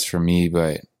process for me,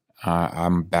 but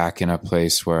I'm back in a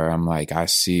place where I'm like, I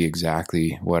see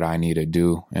exactly what I need to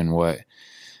do and what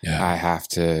I have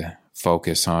to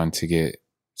focus on to get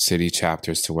city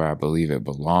chapters to where I believe it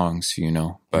belongs,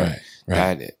 but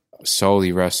that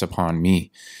solely rests upon me,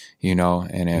 you know,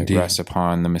 and it Indeed. rests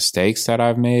upon the mistakes that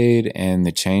I've made and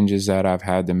the changes that I've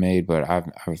had to make. But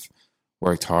I've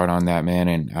worked hard on that, man.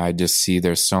 And I just see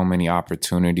there's so many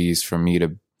opportunities for me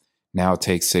to now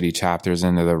take city chapters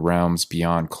into the realms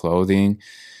beyond clothing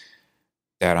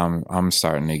that I'm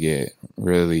starting to get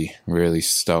really, really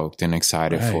stoked and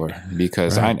excited for,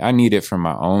 because I need it for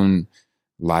my own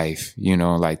life. You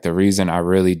know, like the reason I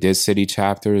really did city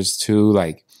chapters too,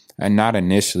 like, and not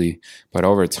initially, but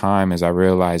over time, as I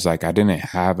realized, like, I didn't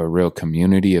have a real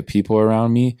community of people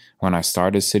around me when I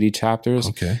started city chapters.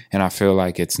 Okay. And I feel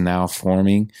like it's now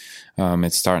forming.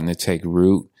 It's starting to take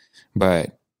root.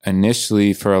 But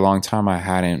initially, for a long time, I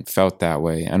hadn't felt that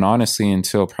way. And honestly,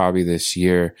 until probably this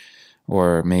year,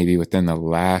 or maybe within the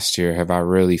last year, have I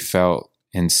really felt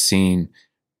and seen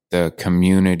the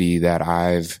community that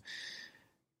I've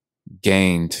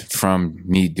gained from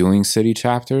me doing city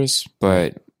chapters.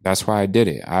 But that's why I did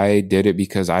it. I did it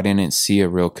because I didn't see a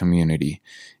real community.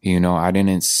 You know,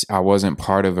 I wasn't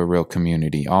part of a real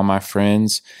community. All my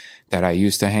friends that I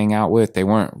used to hang out with, they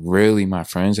weren't really my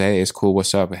friends. Hey, it's cool.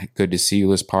 What's up? Good to see you.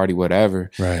 Let's party, whatever.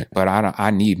 Right. But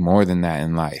I need more than that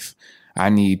in life. I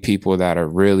need people that are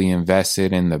really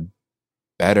invested in the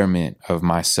betterment of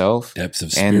myself, depth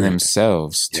of spirit, and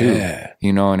themselves too. Yeah.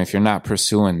 You know, and if you're not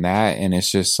pursuing that, and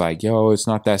it's just like, yo, it's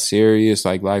not that serious,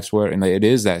 like life's work, and it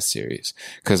is that serious,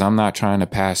 because I'm not trying to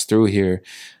pass through here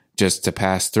just to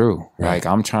pass through. Right. Like,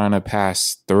 I'm trying to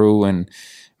pass through and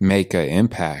make an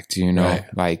impact, you know,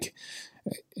 Right. like,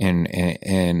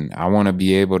 and I want to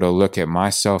be able to look at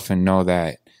myself and know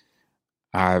that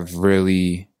I've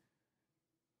really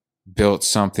built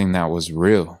something that was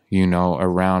real, you know,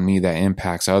 around me, that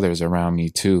impacts others around me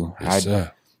too. Yes,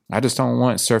 I just don't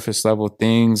want surface level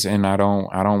things, and I don't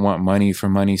want money for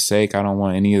money's sake. I don't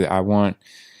want any of that. I want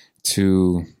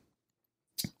to,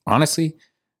 honestly,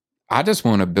 I just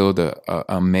want to build a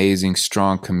amazing,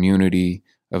 strong community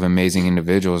of amazing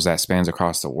individuals that spans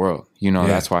across the world. You know,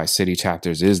 that's why city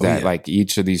chapters is that. Like,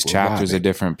 each of these chapters are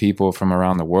different people from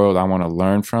around the world I want to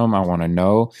learn from, I want to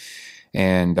know.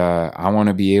 And I want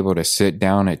to be able to sit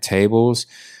down at tables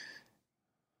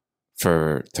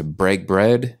to break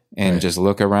bread and just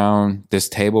look around this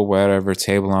table, whatever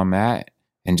table I'm at,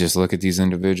 and just look at these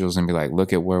individuals and be like,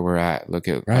 look at where we're at. Look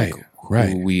at like,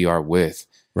 who we are with.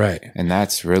 Right. And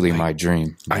that's really my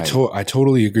dream. I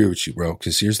totally agree with you, bro.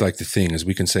 Because here's like the thing is,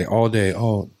 we can say all day,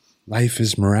 oh, life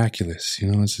is miraculous.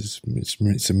 You know,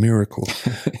 it's a miracle.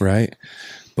 Right.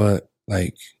 But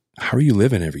like, how are you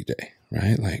living every day?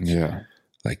 Right. Like,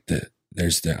 like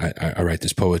I write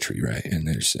this poetry, right? And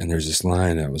there's this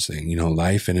line that was saying, you know,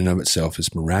 life in and of itself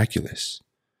is miraculous,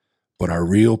 but our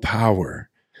real power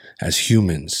as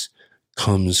humans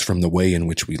comes from the way in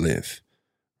which we live,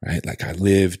 right? Like, I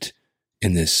lived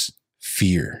in this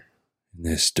fear, in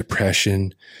this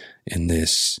depression, in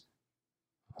this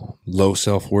low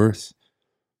self-worth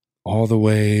all the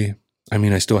way. I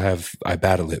mean, I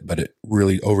battle it, but it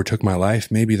really overtook my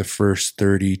life. Maybe the first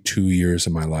 32 years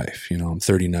of my life. You know, I'm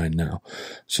 39 now.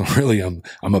 So really I'm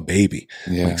a baby,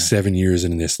 like 7 years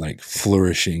in this, like,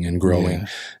 flourishing and growing.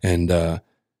 And,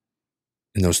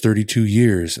 in those 32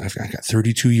 years, I got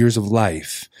 32 years of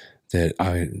life that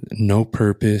no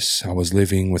purpose. I was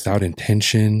living without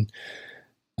intention,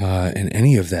 and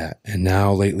any of that. And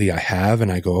now lately I have,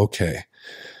 and I go, okay,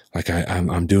 like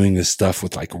I'm doing this stuff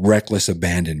with like reckless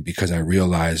abandon, because I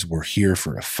realize we're here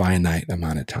for a finite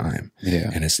amount of time. Yeah.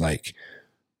 And it's like,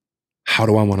 how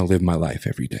do I want to live my life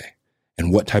every day?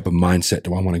 And what type of mindset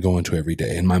do I want to go into every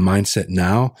day? And my mindset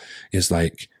now is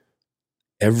like,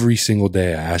 every single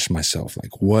day I ask myself,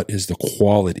 like, what is the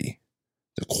quality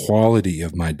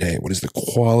of my day? What is the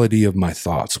quality of my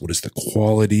thoughts? What is the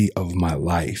quality of my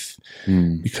life?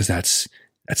 Because that's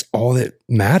all that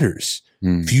matters.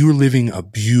 If you're living a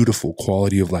beautiful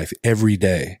quality of life every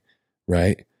day,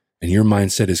 right? And your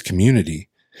mindset is community,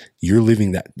 you're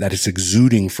living that is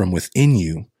exuding from within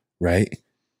you, right?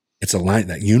 It's a line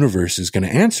that universe is going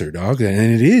to answer, dog.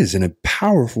 And it is in a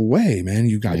powerful way, man.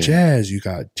 You got Jazz, you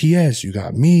got TS, you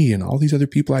got me, and all these other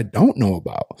people I don't know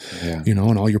about, you know,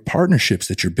 and all your partnerships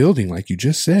that you're building. Like you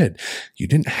just said, you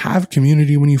didn't have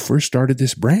community when you first started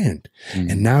this brand.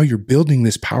 And now you're building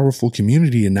this powerful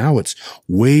community. And now it's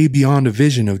way beyond a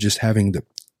vision of just having the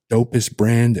dopest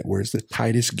brand that wears the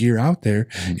tightest gear out there.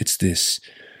 It's this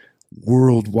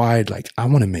worldwide, like, I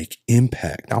want to make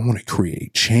impact. I want to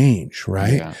create change,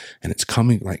 right? Yeah. And it's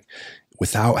coming, like,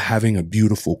 without having a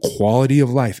beautiful quality of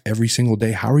life every single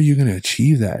day. How are you going to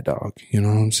achieve that, dog? You know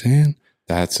what I'm saying?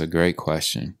 That's a great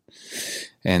question.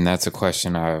 And that's a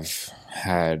question I've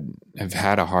had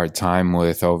a hard time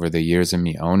with over the years of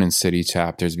me owning city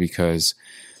chapters, because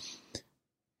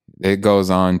it goes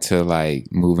on to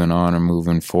like moving on or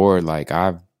moving forward. Like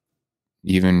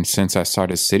even since I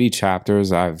started city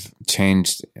chapters, I've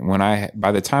changed.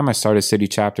 By the time I started city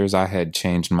chapters, I had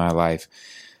changed my life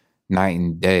night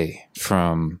and day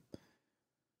from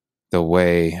the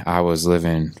way I was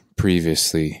living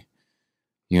previously,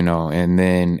 and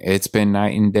then it's been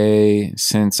night and day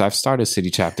since I've started city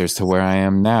chapters to where I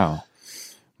am now.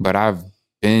 But I've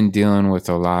been dealing with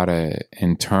a lot of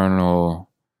internal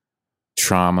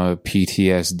trauma,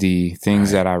 PTSD,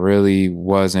 things that I really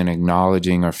wasn't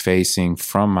acknowledging or facing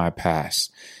from my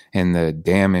past, and the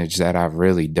damage that I've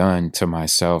really done to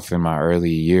myself in my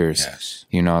early years. Yes.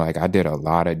 Like I did a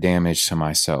lot of damage to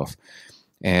myself,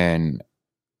 and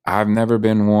I've never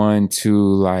been one to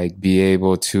like be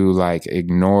able to like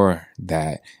ignore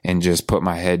that and just put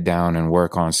my head down and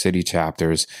work on city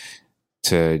chapters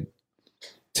to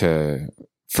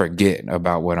forget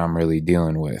about what I'm really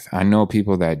dealing with. I know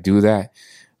people that do that,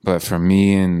 but for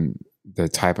me and the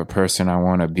type of person I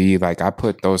want to be, like I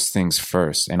put those things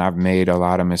first, and I've made a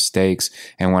lot of mistakes.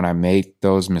 And when I make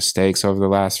those mistakes over the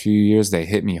last few years, they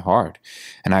hit me hard,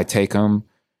 and I take them.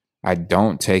 I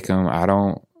don't take them.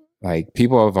 Like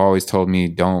people have always told me,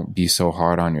 don't be so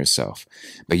hard on yourself,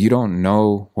 but you don't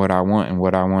know what I want and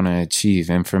what I want to achieve.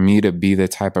 And for me to be the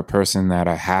type of person that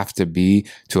I have to be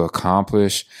to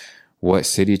accomplish what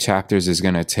city chapters is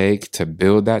going to take to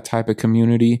build that type of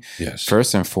community. Yes.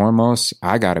 First and foremost,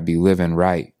 I got to be living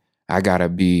right. I got to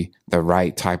be the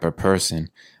right type of person.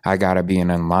 I got to be in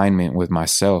alignment with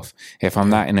myself. If I'm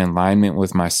not in alignment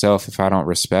with myself, if I don't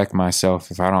respect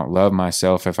myself, if I don't love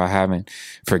myself, if I haven't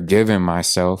forgiven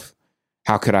myself,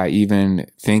 how could I even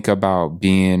think about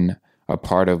being a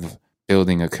part of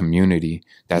building a community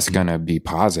that's going to be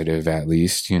positive, at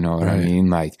least, you know what I mean?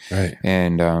 Like,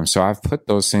 and so I've put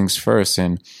those things first.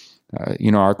 And,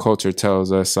 our culture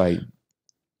tells us like,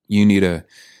 you need to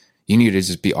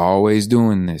just be always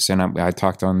doing this. And I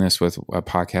talked on this with a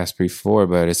podcast before,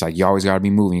 but it's like, you always got to be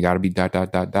moving. You got to be ...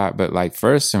 But like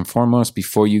first and foremost,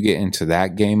 before you get into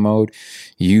that game mode,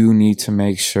 you need to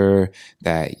make sure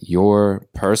that your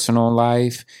personal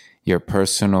life, your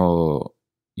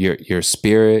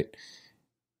spirit,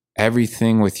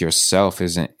 everything with yourself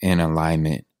is in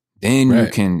alignment. Then you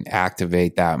can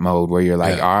activate that mode where you're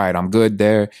like, all right, I'm good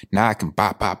there. Now I can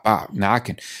bop. Now I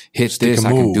can hit this.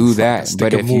 I can do that.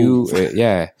 But if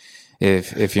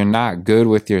if you're not good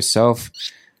with yourself,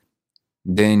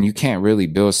 then you can't really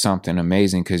build something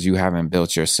amazing because you haven't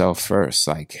built yourself first.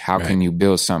 Like, how can you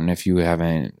build something if you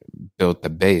haven't built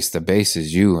the base? The base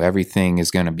is you. Everything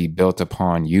is going to be built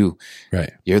upon you.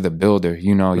 Right. You're the builder.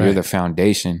 You're the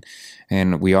foundation.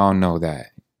 And we all know that.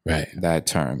 That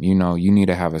term, you need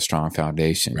to have a strong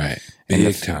foundation.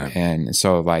 Big time. And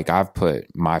so like I've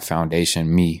put my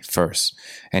foundation, me first.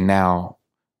 And now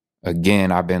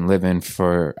again, I've been living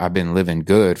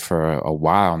good for a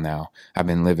while now. I've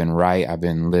been living right. I've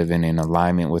been living in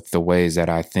alignment with the ways that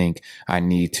I think I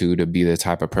need to be the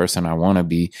type of person I want to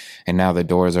be. And now the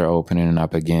doors are opening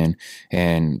up again.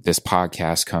 And this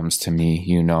podcast comes to me,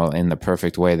 in the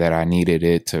perfect way that I needed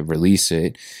it to release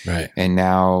it. Right. And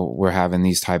now we're having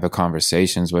these type of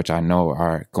conversations, which I know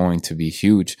are going to be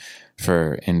huge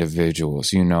for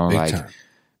individuals, Big like time.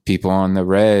 People on the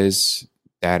res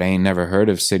that ain't never heard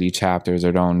of city chapters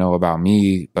or don't know about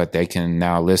me, but they can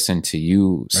now listen to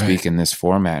you speak in this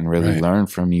format and really learn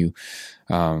from you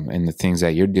and the things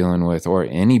that you're dealing with, or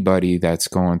anybody that's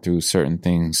going through certain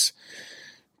things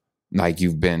like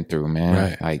you've been through,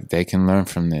 man. Like they can learn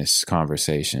from this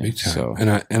conversation. So,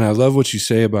 and I love what you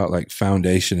say about like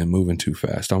foundation and moving too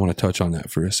fast. I want to touch on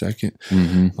that for a second.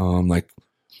 Like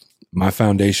my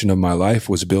foundation of my life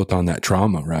was built on that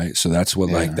trauma, right? So that's what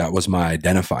that was my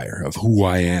identifier of who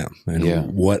I am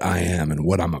and what I am and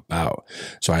what I'm about.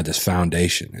 So I had this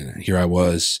foundation, and here I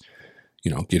was,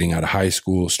 getting out of high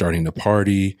school, starting to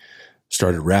party,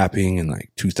 started rapping in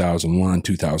like 2001,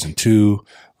 2002.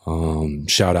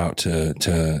 Shout out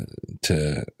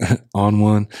to On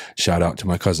One. Shout out to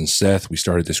my cousin Seth. We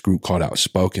started this group called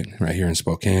Outspoken right here in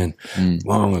Spokane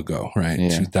long ago, right?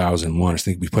 2001. I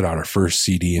think we put out our first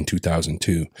CD in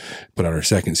 2002, put out our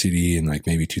second CD in like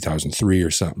maybe 2003 or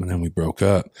something. And then we broke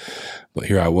up. But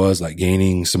here I was like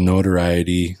gaining some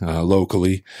notoriety,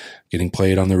 locally, getting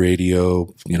played on the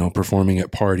radio, performing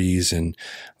at parties and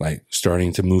like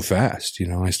starting to move fast.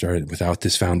 I started without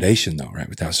this foundation though, right?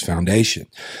 Without this foundation.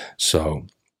 So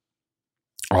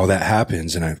all that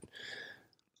happens and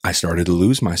I started to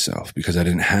lose myself because I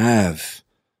didn't have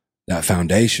that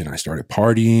foundation. I started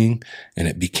partying and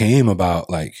it became about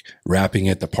like rapping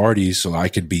at the parties so I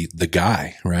could be the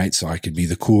guy, right? So I could be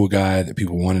the cool guy that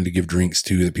people wanted to give drinks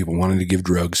to, that people wanted to give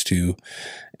drugs to.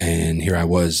 And here I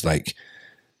was like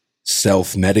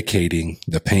self-medicating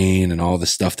the pain and all the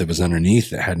stuff that was underneath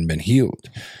that hadn't been healed.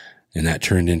 And that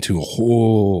turned into a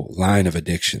whole line of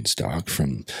addictions, dog,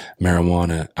 from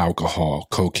marijuana, alcohol,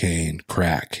 cocaine,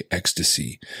 crack,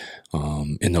 ecstasy,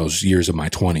 in those years of my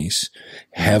 20s.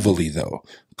 Heavily, though,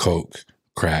 coke,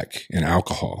 crack, and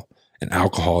alcohol. And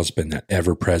alcohol has been that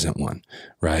ever-present one,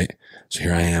 right? So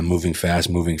here I am moving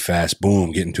fast,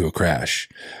 boom, get into a crash.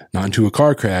 Not into a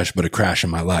car crash, but a crash in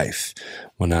my life.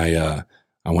 When I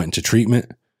went into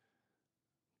treatment,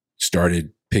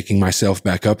 started picking myself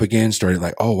back up again, started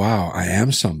like, oh, wow, I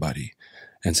am somebody.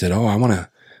 And said, oh, I want to.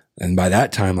 And by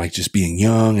that time, like just being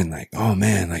young and like, oh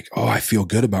man, like, oh, I feel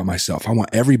good about myself. I want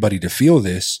everybody to feel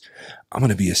this. I'm going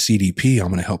to be a CDP. I'm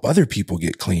going to help other people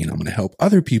get clean. I'm going to help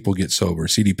other people get sober.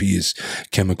 CDP is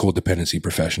chemical dependency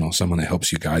professional, someone that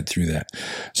helps you guide through that.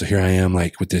 So here I am,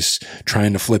 like with this,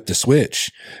 trying to flip the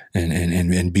switch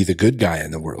and be the good guy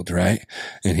in the world. Right.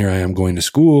 And here I am going to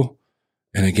school.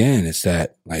 And again, it's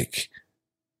that like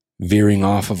veering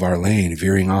off of our lane,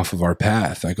 veering off of our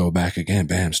path. I go back again,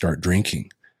 bam, start drinking.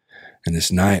 And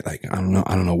this night, like, I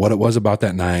don't know what it was about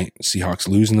that night. Seahawks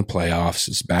losing the playoffs.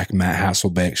 It's back Matt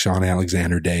Hasselbeck, Sean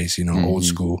Alexander days, old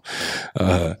school.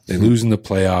 They lose in the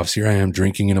playoffs. Here I am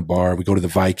drinking in a bar. We go to the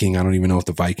Viking. I don't even know if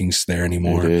the Viking's there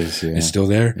anymore. It is, yeah. It's still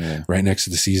there, yeah. Right next to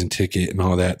the season ticket and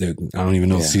all that. I don't even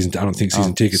know if I don't think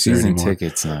season ticket's there anymore. Season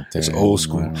ticket's not there. It's old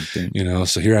school,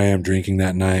 so here I am drinking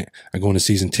that night. I go into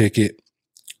season ticket.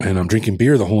 And I'm drinking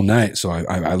beer the whole night. So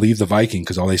I leave the Viking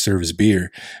because all they serve is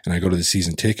beer. And I go to the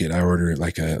season ticket. I order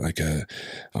like a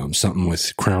something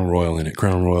with Crown Royal in it.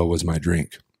 Crown Royal was my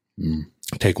drink.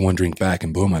 I take one drink back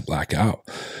and boom, I black out,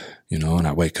 and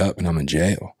I wake up and I'm in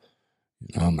jail.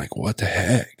 I'm like, what the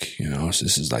heck? So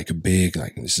this is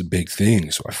a big thing.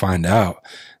 So I find out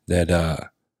that,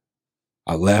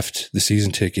 I left the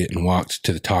season ticket and walked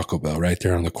to the Taco Bell right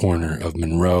there on the corner of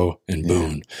Monroe and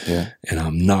Boone. Yeah. And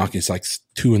I'm knocking, it's like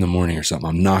 2 a.m. or something.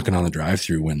 I'm knocking on the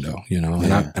drive-through window, and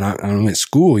I'm at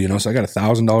school, so I got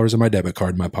 $1,000 in my debit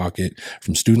card in my pocket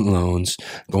from student loans,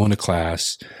 going to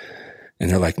class. And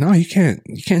they're like, no, you can't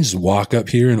just walk up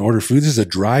here and order food. This is a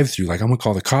drive-through. Like, I'm going to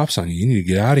call the cops on you. You need to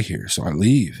get out of here. So I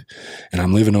leave. And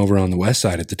I'm living over on the west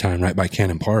side at the time, right by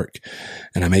Cannon Park.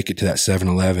 And I make it to that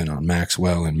 7-Eleven on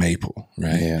Maxwell and Maple,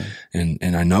 right? Yeah.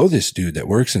 And I know this dude that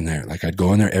works in there. Like, I'd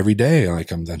go in there every day.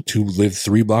 Like, live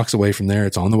 3 blocks away from there.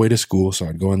 It's on the way to school. So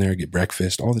I'd go in there, get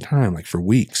breakfast all the time, like for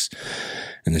weeks.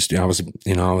 And this dude, I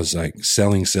was like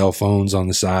selling cell phones on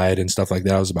the side and stuff like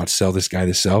that. I was about to sell this guy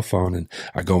the cell phone, and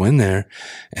I go in there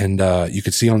and, you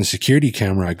could see on the security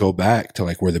camera, I go back to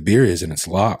like where the beer is and it's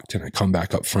locked, and I come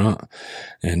back up front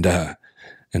and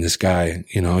this guy,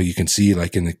 you can see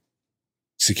like in the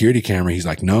security camera, he's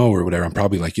like, no, or whatever. I'm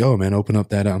probably like, yo, man, open up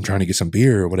that. I'm trying to get some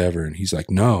beer or whatever. And he's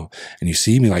like, no. And you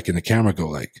see me like in the camera go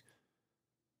like,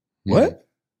 what?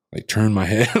 Like turn my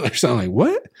head or something like,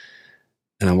 what?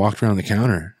 And I walked around the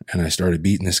counter and I started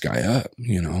beating this guy up,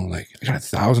 like I got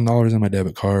 $1,000 on my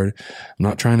debit card. I'm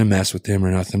not trying to mess with him or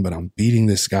nothing, but I'm beating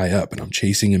this guy up and I'm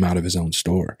chasing him out of his own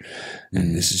store.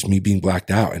 And this is me being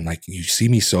blacked out. And like, you see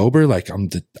me sober, like I'm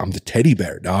the teddy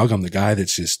bear, dog. I'm the guy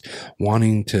that's just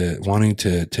wanting to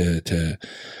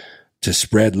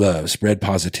spread love, spread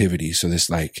positivity. So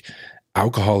this like,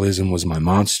 alcoholism was my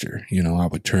monster. I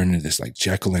would turn into this like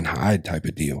Jekyll and Hyde type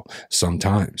of deal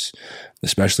sometimes,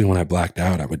 especially when I blacked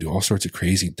out. I would do all sorts of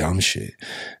crazy, dumb shit.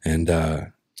 And,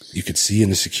 you could see in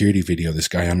the security video, this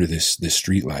guy under this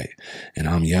street light, and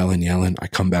I'm yelling. I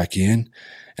come back in,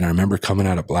 and I remember coming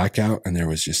out of blackout, and there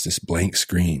was just this blank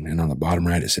screen. And on the bottom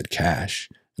right, it said cash.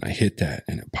 And I hit that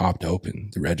and it popped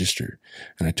open the register,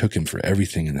 and I took him for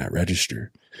everything in that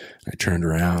register. I turned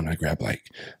around, I grabbed like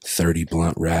 30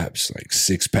 blunt wraps, like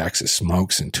 6 packs of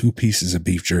smokes and 2 pieces of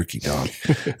beef jerky, dog.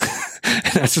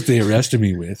 And that's what they arrested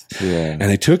me with. Yeah. And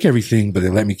they took everything, but they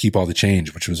let me keep all the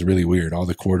change, which was really weird. All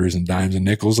the quarters and dimes and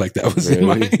nickels, like that was in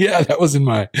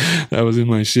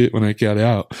my shit when I got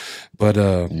out. But,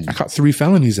 I caught 3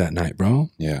 felonies that night, bro.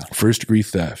 Yeah. 1st degree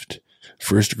theft.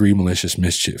 1st degree malicious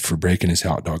mischief for breaking his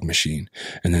hot dog machine,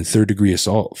 and then 3rd degree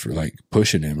assault for like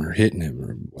pushing him or hitting him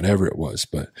or whatever it was.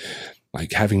 But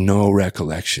like having no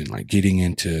recollection, like getting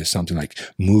into something like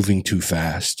moving too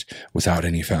fast without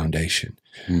any foundation.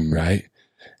 Right.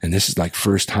 And this is like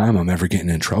first time I'm ever getting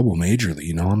in trouble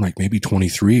majorly, I'm like maybe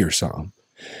 23 or something.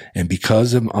 And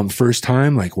because I'm first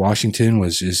time, like Washington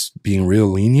was just being real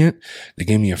lenient, they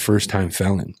gave me a first time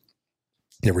felon.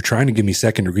 They were trying to give me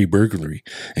 2nd degree burglary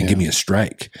and give me a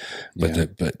strike,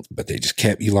 but but they just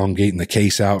kept elongating the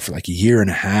case out for like a year and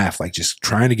a half, like just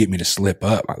trying to get me to slip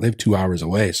up. I live 2 hours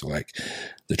away. So like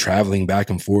the traveling back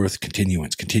and forth,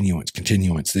 continuance,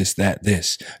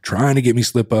 this, trying to get me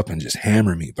slip up and just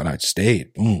hammer me. But I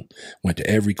stayed, boom, went to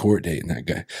every court date. And that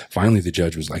guy, finally the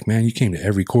judge was like, man, you came to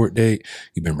every court date.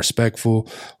 You've been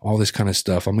respectful, all this kind of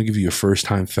stuff. I'm going to give you a first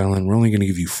time felon. We're only going to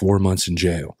give you 4 months in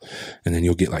jail. And then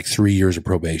you'll get like 3 years of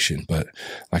probation. But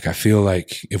like, I feel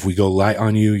like if we go light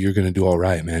on you, you're going to do all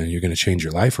right, man. You're going to change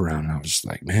your life around. And I was just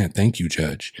like, man, thank you,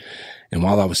 judge. And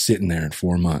while I was sitting there in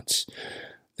 4 months,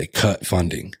 they cut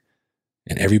funding,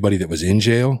 and everybody that was in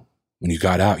jail, when you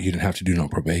got out, you didn't have to do no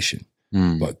probation.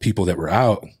 But people that were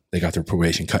out, they got their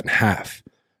probation cut in half.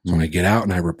 So when I get out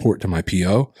and I report to my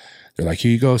PO, they're like,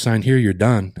 here you go, sign here, you're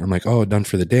done. I'm like, oh, done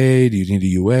for the day. Do you need a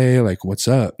UA? Like, what's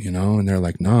up? You know? And they're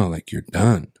like, no, like, you're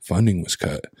done. Funding was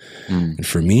cut. And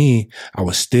for me, I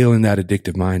was still in that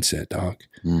addictive mindset, dog.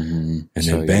 And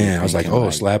so then bam, I was like,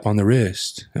 oh, slap on the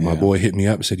wrist. And my boy hit me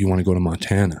up and said, you want to go to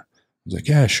Montana? I was like,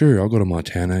 yeah, sure, I'll go to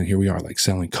Montana. And here we are, like,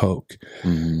 selling coke.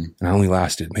 And I only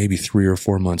lasted maybe 3 or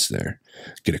 4 months there.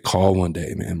 Get a call one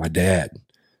day, man. My dad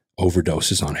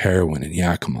overdoses on heroin in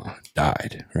Yakima,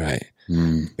 died, right?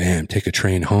 Bam, take a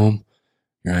train home.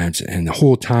 Right? And the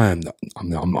whole time,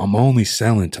 I'm only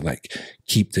selling to, like,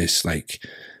 keep this, like,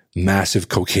 massive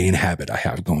cocaine habit I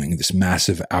have going, this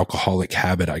massive alcoholic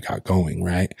habit I got going,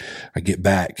 right? I get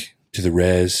back to the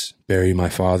res, bury my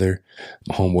father.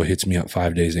 My homeboy hits me up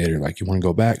 5 days later, like, you want to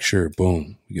go back? Sure.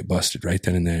 Boom. We get busted right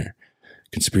then and there.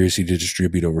 Conspiracy to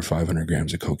distribute over 500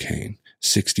 grams of cocaine,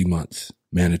 60 months,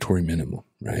 mandatory minimum,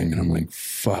 right? And I'm like,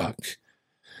 fuck.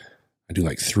 I do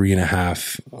like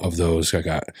 3.5 of those. I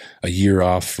got a year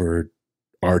off for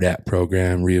RDAP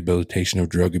program, rehabilitation of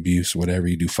drug abuse, whatever.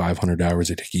 You do 500 hours,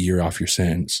 they take a year off your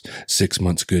sentence, 6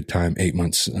 months good time, 8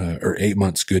 months, or 8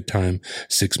 months good time,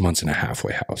 6 months in a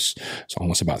halfway house. So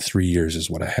almost about 3 years is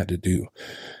what I had to do.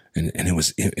 And it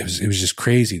was just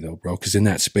crazy though, bro. Cause in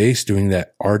that space doing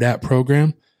that RDAP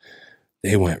program,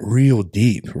 they went real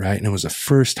deep, right? And it was the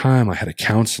first time I had a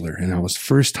counselor, and it was the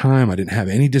first time I didn't have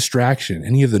any distraction,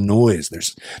 any of the noise.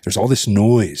 There's all this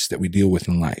noise that we deal with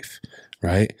in life.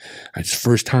 Right? It's the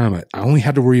first time I only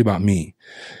had to worry about me.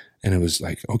 And it was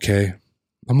like, okay,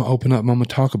 I'm going to open up. I'm going to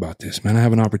talk about this, man. I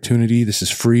have an opportunity. This is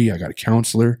free. I got a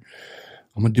counselor.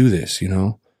 I'm going to do this, you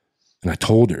know? And I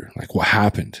told her, like, what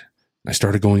happened. I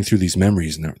started going through these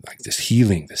memories, and like this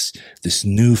healing, this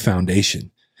new foundation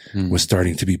was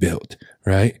starting to be built.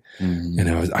 Right. And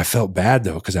I felt bad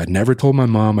though, because I'd never told my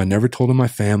mom. I never told my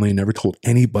family, never told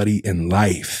anybody in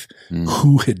life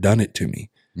who had done it to me.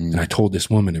 And I told this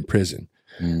woman in prison.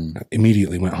 I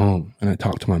immediately went home and I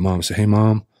talked to my mom and said, hey,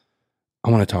 Mom,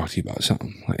 I want to talk to you about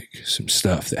something, like some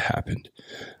stuff that happened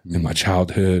in my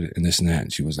childhood and this and that.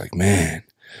 And she was like, man,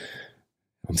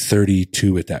 I'm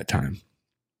 32 at that time.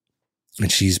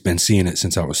 And she's been seeing it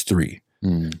since I was 3.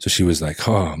 So she was like,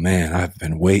 oh, man, I've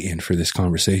been waiting for this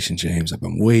conversation, James. I've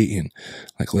been waiting.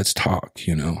 Like, let's talk,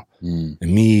 you know. And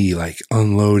me, like,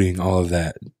 unloading all of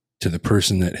that to the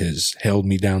person that has held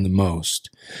me down the most.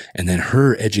 And then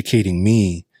her educating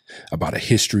me about a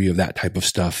history of that type of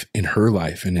stuff in her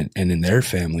life and in their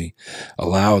family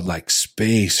allowed like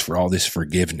space for all this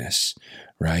forgiveness,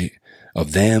 right?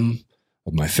 Of them,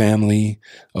 of my family,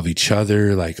 of each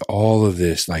other, like all of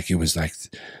this. Like it was like,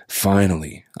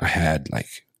 finally I had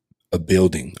like a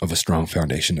building of a strong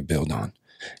foundation to build on.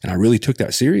 And I really took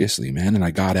that seriously, man. And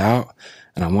I got out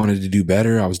and I wanted to do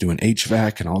better. I was doing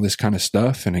HVAC and all this kind of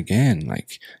stuff. And again,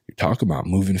 like you're talking about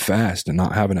moving fast and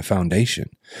not having a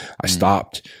foundation. I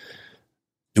stopped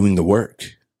doing the work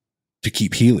to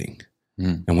keep healing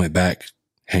and went back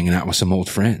hanging out with some old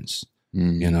friends.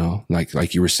 You know,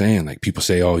 like you were saying, like people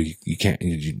say, oh, you can't,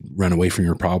 you run away from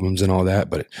your problems and all that.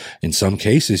 But in some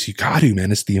cases you got to,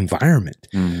 man, it's the environment.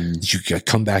 You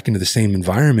come back into the same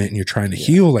environment and you're trying to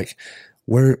heal. Like,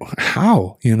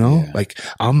 how, you know, like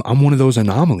I'm one of those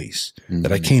anomalies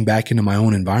that I came back into my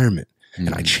own environment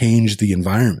and I changed the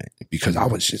environment because I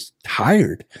was just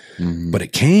tired, but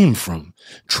it came from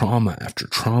trauma after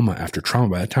trauma after trauma.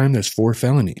 By the time there's 4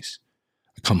 felonies,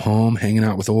 I come home, hanging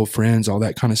out with old friends, all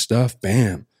that kind of stuff.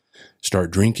 Bam,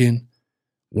 start drinking.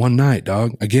 One night,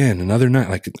 dog, again, another night,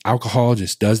 like alcohol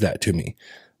just does that to me.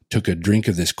 Took a drink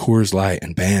of this Coors Light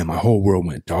and bam, my whole world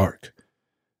went dark.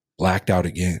 Blacked out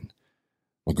again.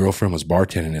 My girlfriend was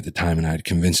bartending at the time and I had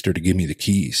convinced her to give me the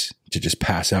keys to just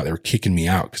pass out. They were kicking me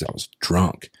out because I was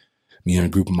drunk. Me and a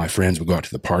group of my friends would go out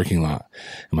to the parking lot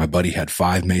and my buddy had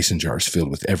 5 mason jars filled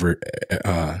with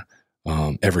Everclear,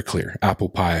 apple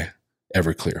pie,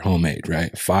 Everclear, homemade,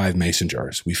 right? 5 mason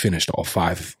jars. We finished all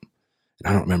 5 of them. And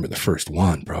I don't remember the first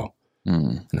one, bro.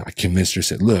 And I convinced her,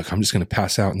 said, look, I'm just going to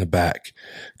pass out in the back.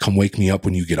 Come wake me up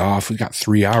when you get off. We got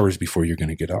 3 hours before you're going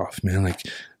to get off, man. Like,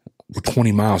 we're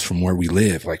 20 miles from where we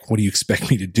live. Like, what do you expect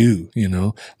me to do? You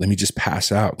know, let me just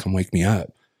pass out. Come wake me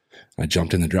up. I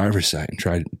jumped in the driver's seat and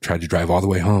tried to drive all the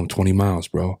way home, 20 miles,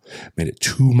 bro. Made it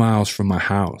 2 miles from my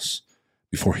house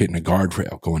before hitting a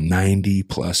guardrail, going 90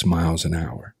 plus miles an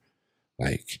hour.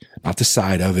 Like, not the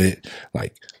side of it,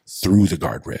 like through the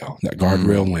guardrail. That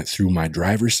guardrail went through my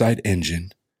driver's side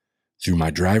engine, through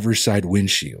my driver's side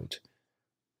windshield,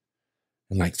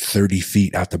 and like 30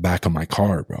 feet out the back of my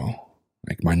car, bro.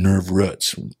 Like, my nerve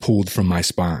roots pulled from my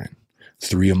spine.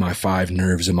 3 of my 5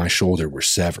 nerves in my shoulder were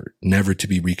severed, never to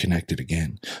be reconnected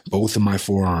again. Both of my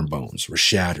forearm bones were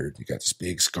shattered. You got this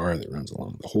big scar that runs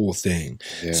along the whole thing.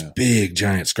 Yeah. This big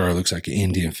giant scar looks like an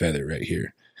Indian feather right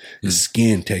here. The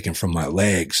skin taken from my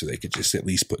leg so they could just at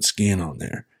least put skin on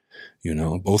there. You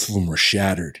know, both of them were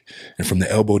shattered. And from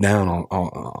the elbow down,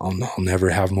 I'll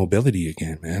never have mobility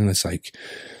again, man. It's like,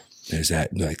 there's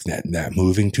that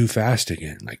moving too fast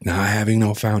again, like not having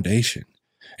no foundation.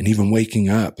 And even waking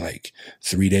up like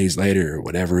 3 days later or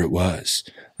whatever it was,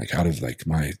 like out of like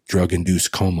my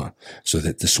drug-induced coma, so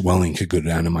that the swelling could go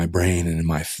down to my brain and in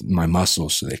my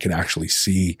muscles so they could actually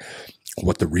see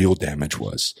what the real damage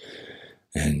was.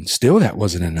 And still that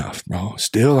wasn't enough, bro.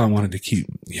 Still I wanted to keep,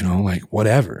 you know, like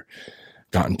whatever.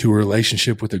 Got into a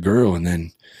relationship with a girl and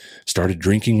then started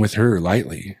drinking with her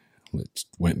lightly.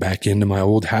 Went back into my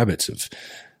old habits of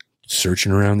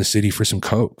searching around the city for some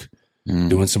coke.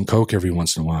 Doing some coke every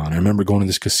once in a while. And I remember going to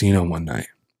this casino one night.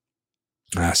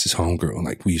 I asked this homegirl,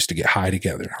 like, we used to get high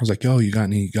together. I was like, yo, you got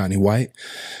any white?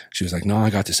 She was like, no, I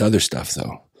got this other stuff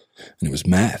though. And it was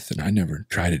meth. And I never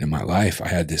tried it in my life. I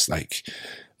had this like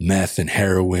meth and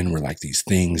heroin were like these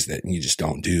things that you just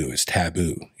don't do. It's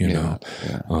taboo, you know,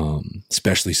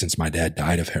 especially since my dad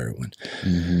died of heroin.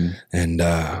 And,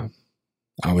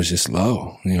 I was just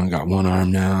low, you know, I got one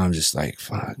arm now. I'm just like,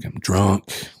 fuck, I'm drunk.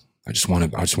 I just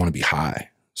want to be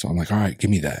high. So I'm like, all right, give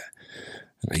me that.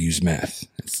 And I used meth.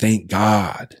 And thank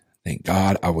God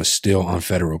I was still on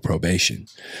federal probation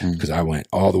because I went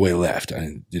all the way left.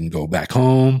 I didn't go back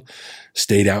home,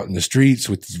 stayed out in the streets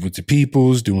with the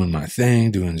peoples, doing my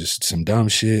thing, doing just some dumb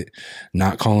shit,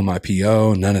 not calling my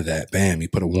PO, none of that. Bam, he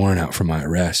put a warrant out for my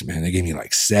arrest, man. They gave me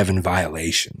like 7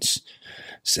 violations.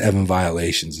 7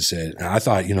 violations. It said, and I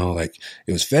thought, you know, like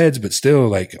it was feds, but still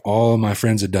like all of my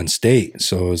friends had done state.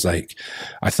 So it was like,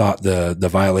 I thought the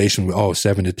violation was,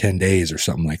 7 to 10 days or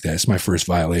something like that. It's my first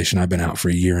violation. I've been out for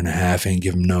a year and a half. Ain't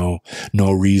give them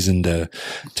no reason to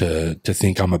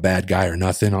think I'm a bad guy or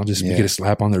nothing. I'll just get a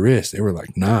slap on the wrist. They were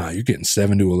like, nah, you're getting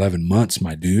 7 to 11 months,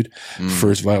 my dude.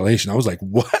 First violation. I was like,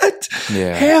 what?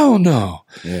 Yeah. Hell no.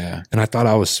 Yeah. And I thought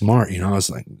I was smart. You know, I was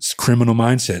like, it's criminal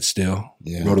mindset still.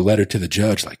 Yeah. Wrote a letter to the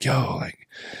judge like, yo, like,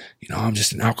 you know, I'm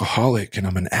just an alcoholic and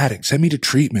I'm an addict. Send me to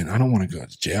treatment. I don't want to go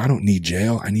to jail. I don't need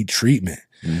jail. I need treatment.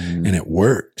 And it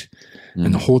worked.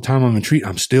 And the whole time I'm in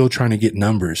treatment, I'm still trying to get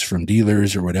numbers from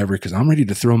dealers or whatever because I'm ready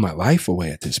to throw my life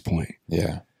away at this point.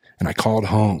 Yeah. And I called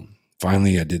home.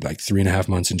 Finally, I did like 3.5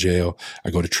 months in jail.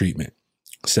 I go to treatment.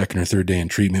 2nd or 3rd day in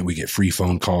treatment, we get free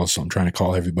phone calls. So I'm trying to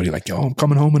call everybody like, yo, I'm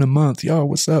coming home in a month. Yo,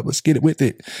 what's up? Let's get it with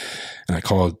it. And I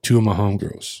called 2 of my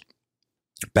homegirls,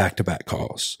 back-to-back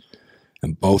calls.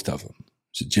 And both of them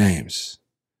said, James,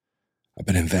 I've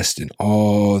been investing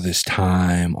all this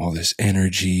time, all this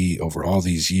energy over all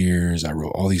these years. I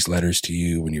wrote all these letters to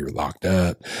you when you were locked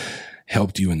up,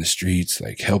 helped you in the streets,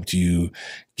 like helped you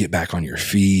get back on your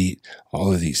feet,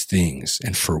 all of these things.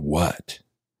 And for what?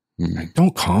 Like,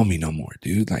 don't call me no more,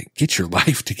 dude. Like, get your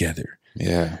life together.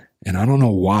 Yeah. And I don't know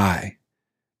why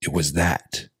it was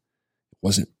that. It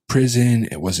wasn't prison.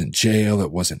 It wasn't jail.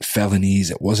 It wasn't felonies.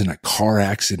 It wasn't a car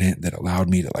accident that allowed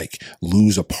me to like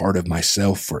lose a part of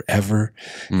myself forever.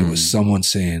 It was someone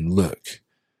saying, look,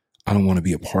 I don't want to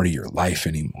be a part of your life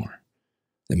anymore.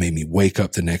 That made me wake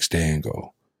up the next day and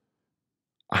go,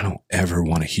 I don't ever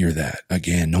want to hear that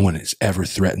again. No one has ever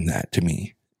threatened that to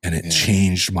me. And it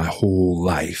changed my whole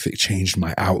life. It changed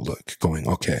my outlook going,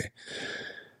 okay,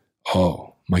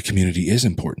 my community is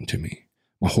important to me.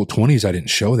 My whole 20s, I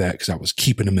didn't show that because I was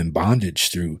keeping them in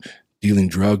bondage through dealing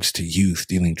drugs to youth,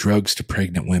 dealing drugs to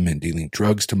pregnant women, dealing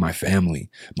drugs to my family,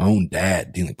 my own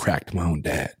dad, dealing crack to my own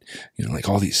dad, you know, like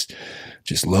all these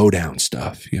just low down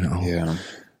stuff, you know? Yeah.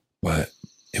 But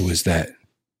it was that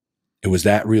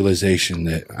realization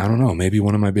that, I don't know, maybe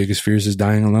one of my biggest fears is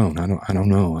dying alone. I don't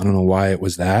know. I don't know why it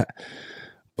was that,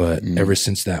 but ever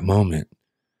since that moment,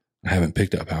 I haven't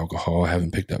picked up alcohol. I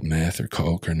haven't picked up meth or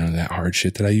coke or none of that hard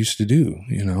shit that I used to do,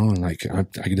 you know, and like, I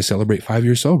get to celebrate 5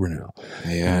 years sober now.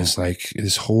 Yeah. And it's like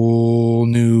this whole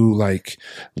new like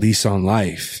lease on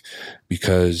life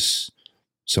because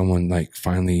someone like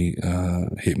finally,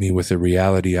 hit me with a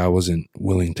reality I wasn't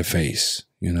willing to face.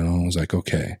 You know, I was like,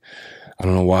 okay, I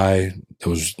don't know why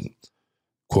those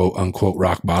quote unquote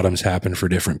rock bottoms happen for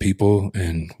different people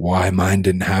and why mine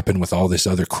didn't happen with all this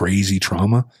other crazy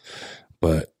trauma.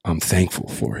 But I'm thankful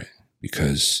for it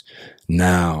because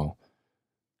now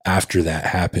after that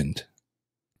happened,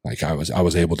 like I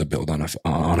was able to build on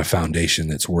a foundation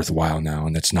that's worthwhile now,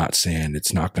 and that's not sand.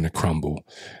 It's not going to crumble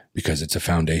because it's a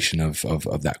foundation of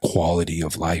that quality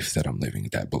of life that I'm living,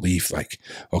 that belief. Like,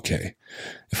 okay,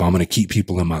 if I'm going to keep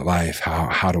people in my life,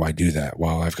 how do I do that?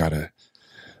 Well, I've got to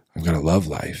love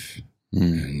life.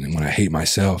 And when I hate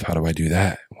myself, how do I do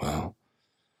that? Well,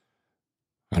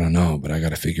 I don't know, but I got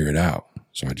to figure it out.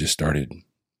 So I just started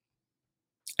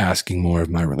asking more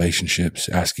of my relationships,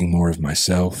 asking more of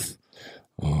myself,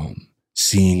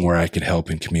 seeing where I could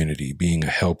help in community, being a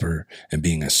helper and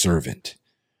being a servant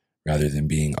rather than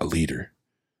being a leader.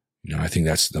 You know, I think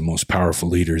that's the most powerful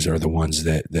leaders are the ones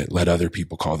that let other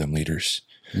people call them leaders.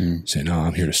 Say, no,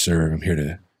 I'm here to serve. I'm here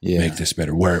to make this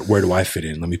better. Where do I fit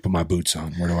in? Let me put my boots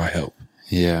on. Where do I help?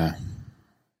 Yeah.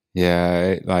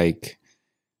 Yeah. Like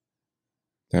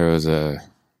there was a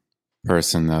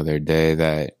person the other day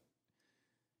that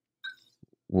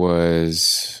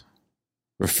was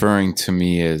referring to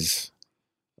me as,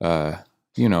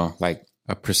 you know, like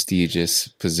a prestigious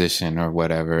position or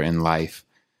whatever in life.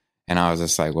 And I was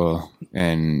just like, well,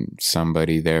 and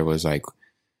somebody there was like,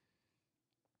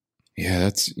 yeah,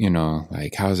 that's, you know,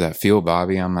 like, how does that feel,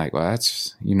 Bobby? I'm like, well,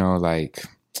 that's, you know, like,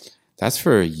 that's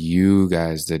for you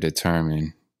guys to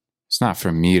determine. It's not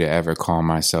for me to ever call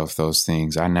myself those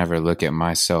things. I never look at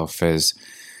myself as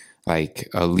like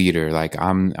a leader. Like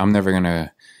I'm never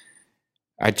gonna,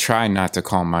 I try not to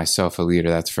call myself a leader.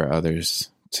 That's for others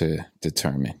to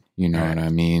determine, you know what I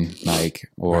mean?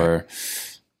 Like, or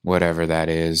whatever that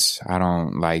is. I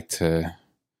don't like to,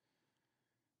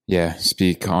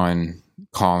 speak on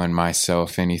calling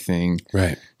myself anything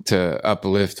to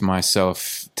uplift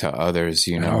myself to others,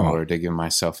 you know, or to give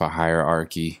myself a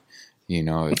hierarchy, you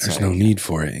know. It's There's like, no need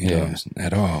for it, you know,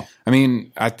 at all. I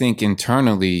mean, I think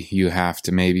internally you have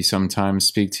to maybe sometimes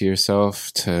speak to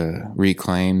yourself to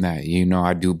reclaim that, you know,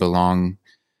 I do belong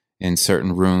in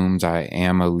certain rooms. I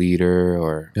am a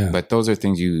leader but those are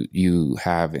things you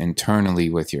have internally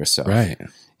with yourself. Right.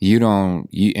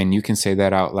 And you can say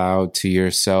that out loud to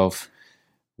yourself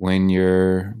when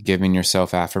you're giving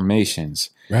yourself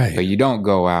affirmations. Right. But you don't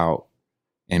go out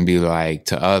and be like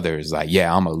to others, like,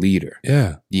 yeah, I'm a leader.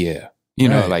 Yeah. Yeah. You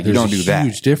know, like you don't do that. There's a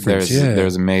huge difference.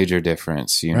 There's a major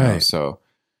difference, you know? So,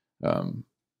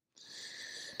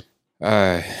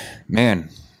 man,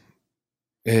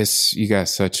 you got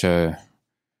such a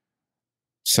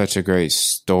great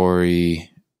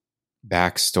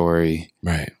backstory.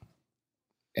 Right.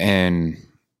 And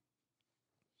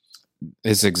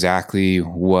it's exactly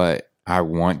what I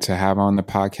want to have on the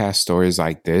podcast, stories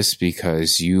like this,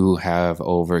 because you have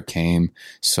overcame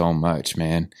so much,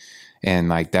 man. And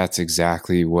like, that's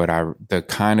exactly what the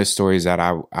kind of stories that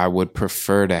I would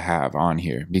prefer to have on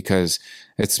here, because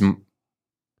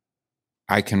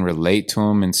I can relate to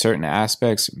them in certain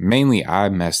aspects. Mainly, I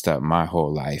messed up my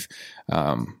whole life.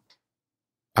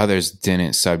 Others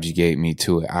didn't subjugate me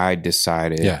to it. I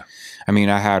decided. Yeah. I mean,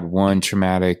 I had one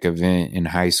traumatic event in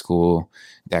high school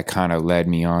that kind of led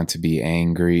me on to be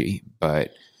angry,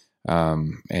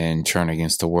 and turn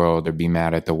against the world or be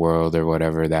mad at the world or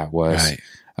whatever that was. Right.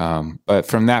 But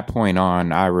from that point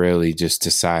on, I really just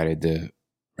decided to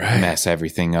mess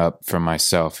everything up for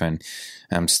myself, and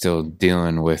I'm still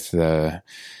dealing with the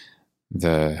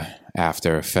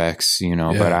after effects, you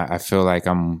know. But I feel like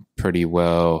I'm pretty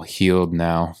well healed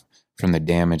now from the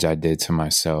damage I did to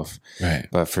myself. Right.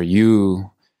 But for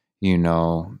you, you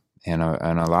know, and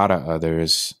a lot of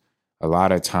others, a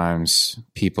lot of times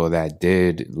people that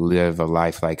did live a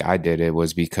life like I did, it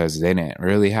was because they didn't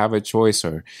really have a choice,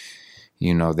 or,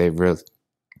 you know, they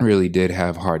really did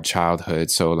have hard childhood.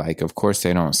 So like, of course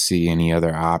they don't see any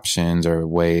other options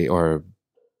or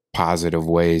positive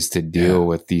ways to deal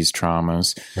with these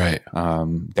traumas. Right.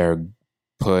 They're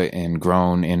put and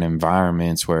grown in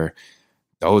environments where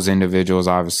those individuals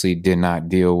obviously did not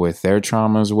deal with their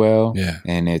traumas well. Yeah.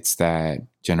 And it's that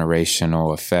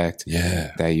generational effect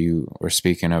that you were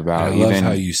speaking about. I love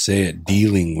how you say it,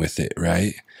 dealing with it,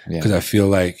 right? Because I feel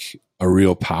like a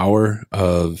real power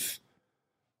of,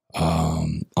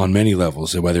 on many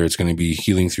levels, whether it's going to be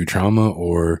healing through trauma,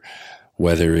 or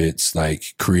whether it's like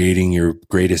creating your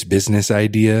greatest business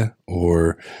idea,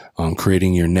 or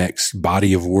creating your next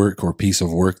body of work or piece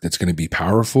of work that's going to be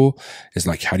powerful, is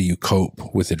like, how do you cope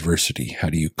with adversity? How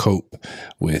do you cope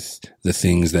with the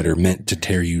things that are meant to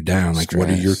tear you down? Like, what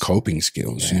are your coping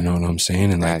skills? You know what I'm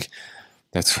saying? And like,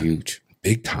 that's huge.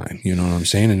 big time. You know what I'm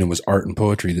saying? And it was art and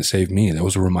poetry that saved me.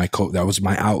 Those were that was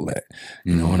my outlet,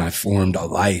 you know, and I formed a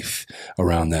life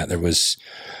around that. There was,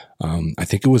 I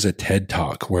think it was a TED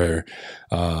Talk where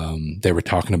they were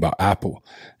talking about Apple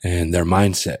and their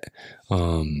mindset.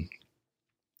 And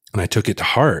I took it to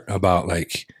heart about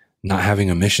like not having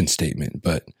a mission statement,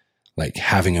 but like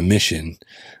having a mission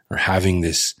or having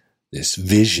this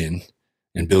vision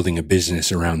and building a business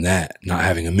around that, not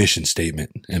having a mission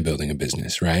statement and building a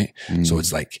business. Right. So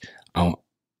it's like, and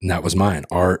that was mine,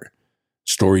 art,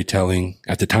 storytelling.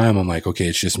 At the time, I'm like, okay,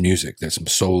 it's just music. That's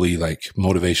solely like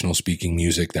motivational speaking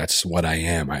music. That's what I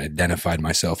am. I identified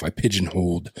myself. I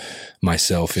pigeonholed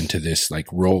myself into this like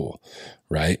role,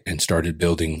 right? And started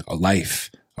building a life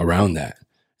around that.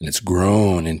 And it's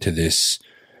grown into this,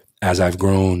 as I've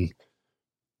grown,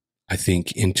 I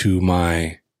think, into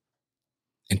my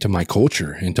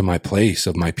culture, into my place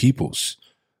of my peoples,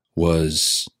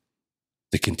 was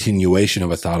the continuation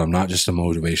of a thought. I'm not just a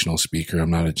motivational speaker.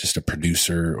 I'm not just a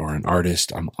producer or an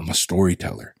artist. I'm a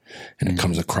storyteller, and it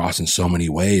comes across in so many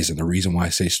ways. And the reason why I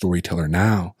say storyteller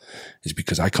now is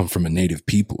because I come from a native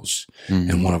peoples,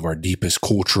 and one of our deepest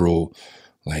cultural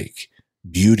like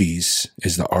beauties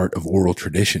is the art of oral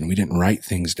tradition. We didn't write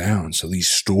things down. So these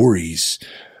stories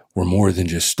were more than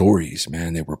just stories,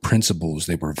 man. They were principles.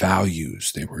 They were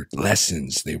values. They were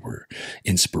lessons. They were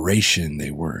inspiration. They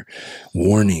were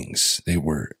warnings. They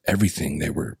were everything. They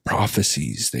were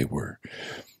prophecies. They were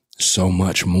so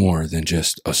much more than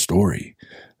just a story.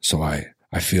 So I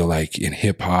feel like in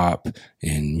hip hop,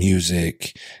 in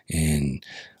music, in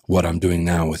what I'm doing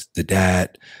now with the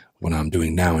dad, what I'm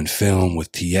doing now in film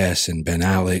with TS and Ben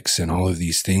Alex, and all of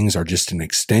these things are just an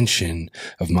extension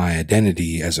of my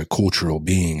identity as a cultural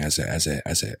being, as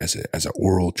a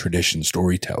oral tradition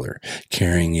storyteller,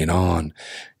 carrying it on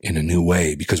in a new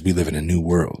way, because we live in a new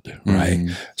world,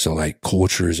 right? So like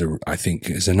cultures are, I think,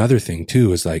 is another thing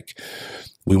too, is like,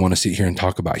 we want to sit here and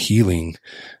talk about healing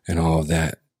and all of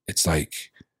that. It's like,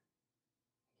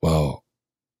 well,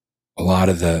 a lot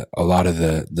of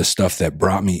the stuff that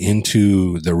brought me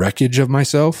into the wreckage of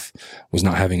myself was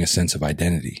not having a sense of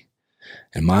identity.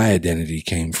 And my identity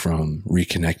came from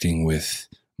reconnecting with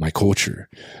my culture.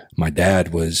 My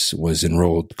dad was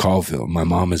enrolled Colville. My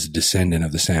mom is a descendant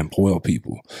of the Sampoil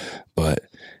people, but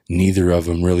neither of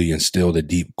them really instilled a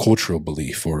deep cultural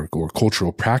belief or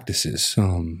cultural practices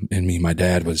in me. My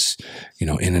dad was,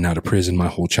 in and out of prison my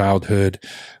whole childhood,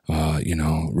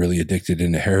 really addicted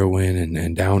into heroin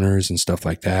and downers and stuff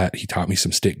like that. He taught me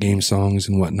some stick game songs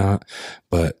and whatnot,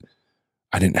 but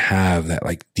I didn't have that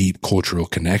like deep cultural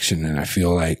connection. And I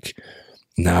feel like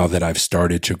now that I've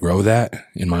started to grow that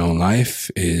in my own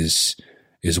life is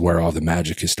where all the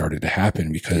magic has started to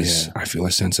happen, because I feel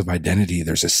a sense of identity.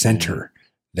 There's a center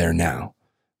there now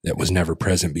that was never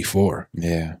present before.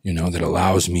 That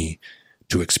allows me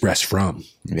to express from.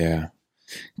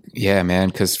 Yeah, man.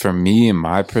 Because for me, in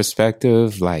my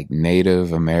perspective, like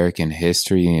Native American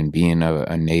history and being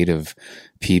a Native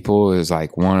people is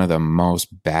like one of the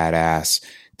most badass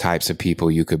types of people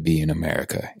you could be in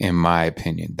America, in my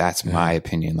opinion. That's my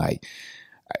opinion. Like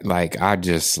I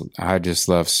just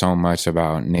love so much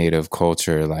about Native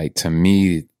culture. Like, to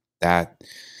me, that,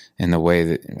 in the way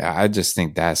that I just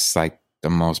think that's like the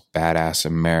most badass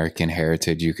American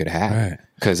heritage you could have,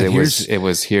 because it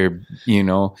was here,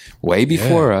 way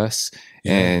before us.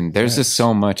 And there's just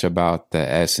so much about the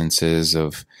essences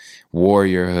of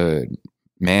warriorhood,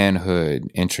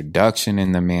 manhood, introduction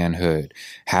in the manhood,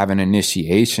 having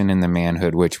initiation in the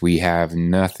manhood, which we have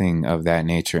nothing of that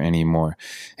nature anymore.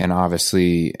 And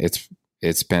obviously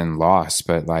it's been lost,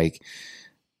 but like,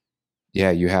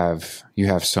 you have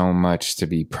so much to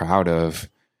be proud of.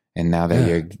 And now that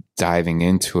you're diving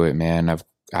into it, man,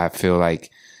 I feel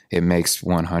like it makes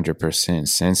 100%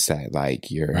 sense that like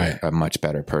you're a much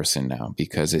better person now,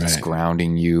 because it's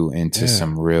grounding you into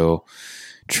some real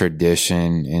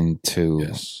tradition, into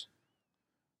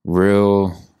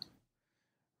real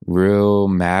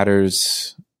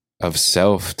matters of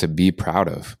self to be proud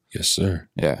of. Yes, sir.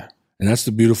 Yeah. And that's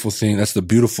the beautiful thing. That's the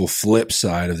beautiful flip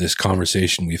side of this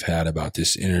conversation we've had about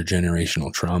this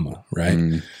intergenerational trauma,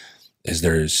 right? Is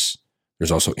there's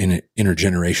also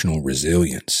intergenerational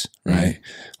resilience, right?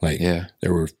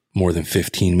 There were more than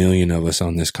 15 million of us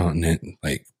on this continent,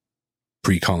 like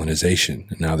pre-colonization.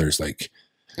 And now there's like,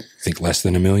 I think less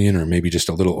than 1 million, or maybe just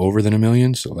a little over than 1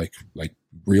 million. So like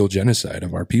real genocide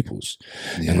of our peoples.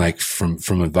 And like from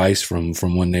advice from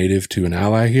one native to an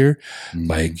ally here,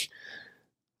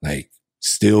 like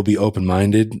still be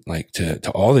open-minded, like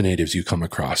to all the natives you come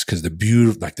across. Cause the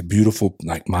beautiful,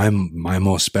 like my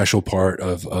most special part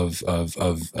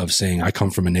of saying I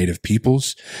come from a native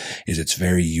peoples is it's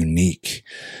very unique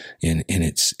in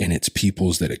its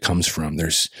peoples that it comes from.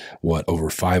 There's over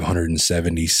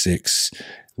 576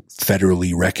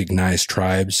 federally recognized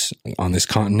tribes on this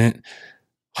continent,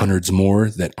 hundreds more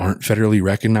that aren't federally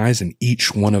recognized. And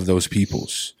each one of those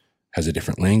peoples has a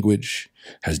different language,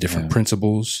 has different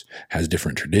principles, has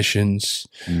different traditions,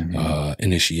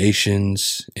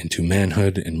 initiations into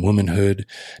manhood and womanhood,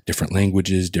 different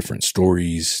languages, different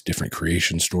stories, different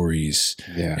creation stories.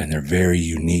 Yeah. And they're very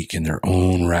unique in their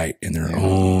own right, in their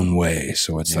own way.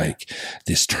 So it's like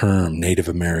this term Native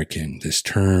American, this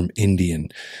term Indian,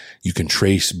 you can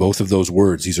trace both of those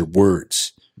words. These are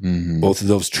words. Both of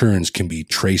those terms can be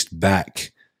traced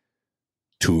back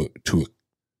to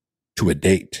a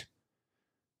date.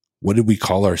 What did we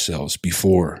call ourselves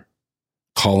before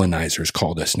colonizers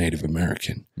called us Native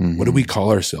American? What did we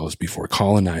call ourselves before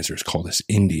colonizers called us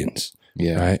Indians?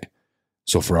 Yeah. Right.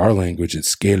 So for our language, it's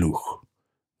Skeluch,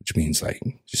 which means like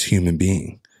just human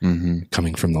being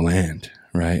coming from the land.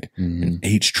 Right. And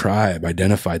each tribe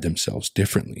identified themselves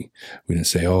differently. We didn't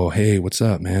say, oh, hey, what's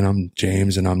up, man? I'm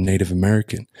James and I'm Native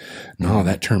American. No,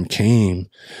 that term came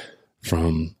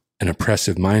from an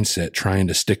oppressive mindset trying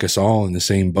to stick us all in the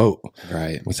same boat.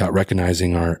 Right. Without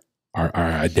recognizing our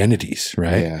identities.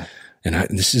 Right. Yeah. And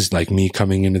this is like me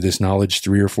coming into this knowledge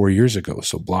 3 or 4 years ago.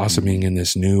 So blossoming in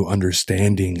this new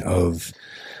understanding of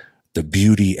the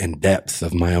beauty and depth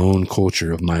of my own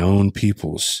culture, of my own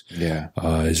peoples,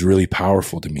 is really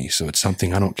powerful to me. So it's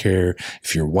something I don't care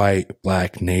if you're white,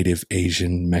 black, native,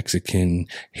 Asian, Mexican,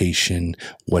 Haitian,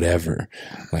 whatever.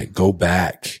 Like go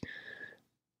back,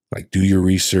 like do your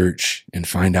research and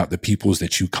find out the peoples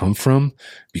that you come from,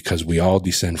 because we all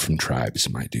descend from tribes,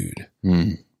 my dude.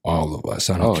 All of us.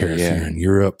 I don't care if you're in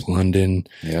Europe, London,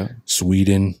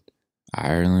 Sweden,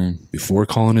 Ireland. Before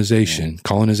colonization,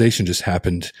 colonization just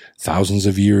happened thousands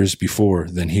of years before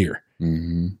than here.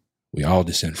 We all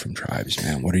descend from tribes,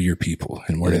 man. What are your people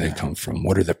and where do they come from?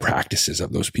 What are the practices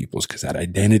of those peoples? Because that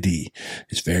identity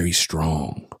is very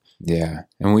strong. Yeah.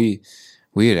 And we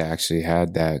had actually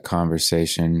had that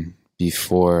conversation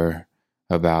before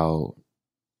about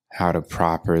how to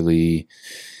properly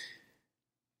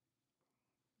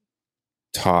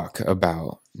talk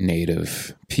about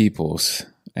Native peoples.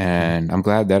 And I'm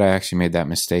glad that I actually made that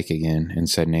mistake again and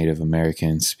said Native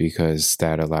Americans, because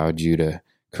that allowed you to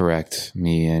correct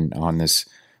me and on this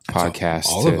podcast.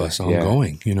 All of us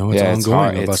ongoing, you know, it's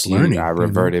ongoing of us learning. I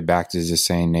reverted back to just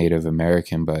saying Native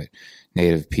American, but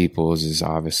Native peoples is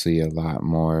obviously a lot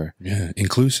more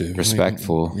inclusive,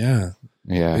 respectful.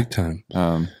 Big time.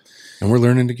 And we're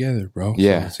learning together, bro.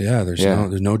 Yeah. So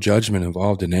there's no judgment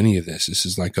involved in any of this. This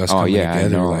is like us coming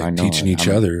together, teaching each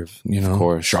other,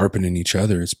 sharpening each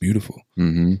other. It's beautiful.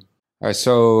 All right.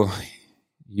 So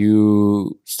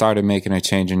you started making a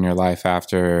change in your life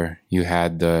after you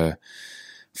had the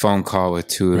phone call with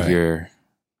two of your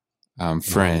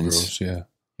friends, homegirls,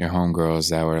 your homegirls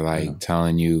that were like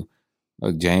telling you,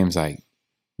 look, James, like,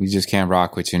 we just can't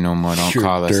rock with you no more. Don't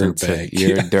call us into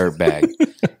you're a dirtbag.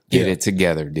 Get it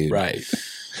together, dude. Right.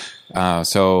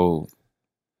 So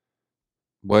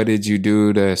what did you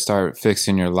do to start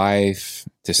fixing your life,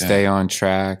 to stay on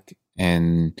track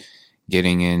and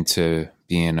getting into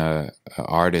being a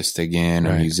artist again,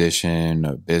 a musician,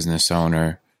 a business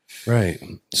owner? Right.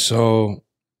 So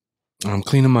I'm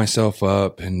cleaning myself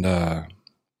up, and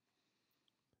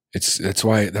that's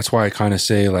why I kind of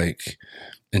say, like,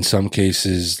 in some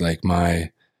cases, like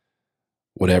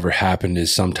whatever happened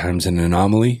is sometimes an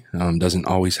anomaly. Doesn't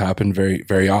always happen very,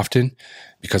 very often,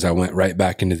 because I went right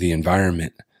back into the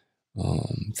environment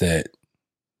that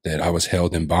I was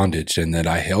held in bondage, and that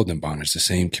I held in bondage, the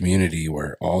same community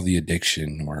where all the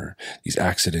addiction or these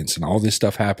accidents and all this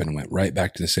stuff happened, went right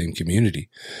back to the same community.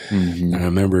 And I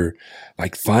remember,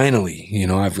 like, finally, you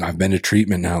know, I've been to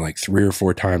treatment now like 3 or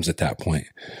 4 times at that point.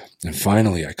 And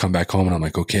finally I come back home and I'm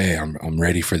like, okay, I'm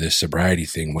ready for this sobriety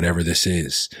thing, whatever this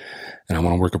is. And I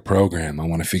want to work a program. I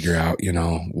want to figure out, you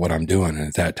know, what I'm doing. And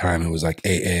at that time it was like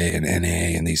AA and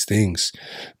NA and these things.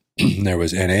 There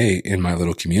was NA in my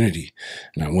little community.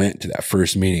 And I went to that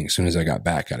first meeting as soon as I got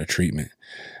back out of treatment.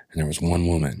 And there was one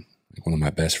woman, like one of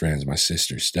my best friends, my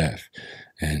sister, Steph,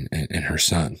 and her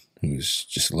son, who was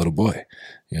just a little boy,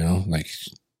 you know, like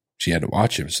she had to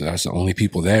watch him. So that's the only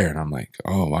people there. And I'm like,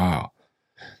 oh, wow.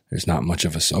 There's not much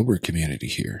of a sober community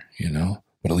here, you know?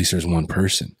 but at least there's one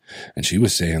person. And she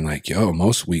was saying like, yo,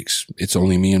 most weeks it's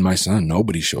only me and my son.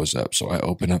 Nobody shows up. So I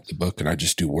open up the book and I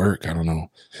just do work. I don't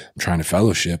know. I'm trying to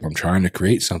fellowship. I'm trying to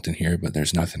create something here, but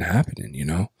there's nothing happening, you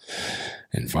know?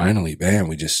 And finally,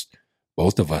 bam,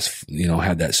 both of us, you know,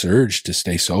 had that surge to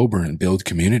stay sober and build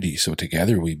community. So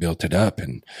together we built it up.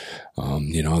 And,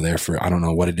 you know, therefore, I don't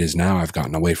know what it is now. I've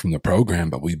gotten away from the program,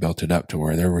 but we built it up to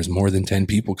where there was more than 10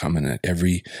 people coming at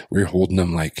we were holding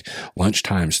them like lunch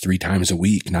times 3 times a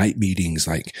week, night meetings.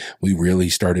 Like we really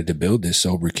started to build this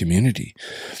sober community.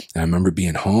 And I remember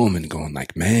being home and going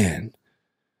like, man,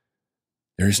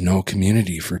 there's no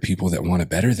community for people that want to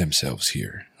better themselves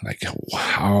here. Like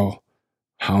how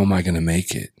am I going to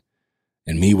make it?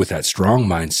 And me with that strong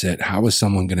mindset, how is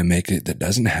someone going to make it that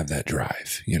doesn't have that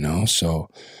drive, you know?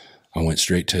 So I went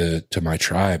straight to my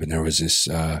tribe, and there was this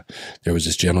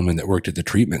gentleman that worked at the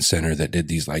treatment center that did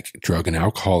these like drug and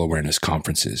alcohol awareness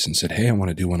conferences and said, hey, I want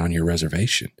to do one on your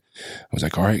reservation. I was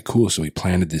like, all right, cool. So he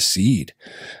planted this seed.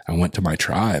 I went to my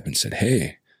tribe and said,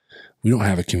 hey, we don't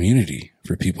have a community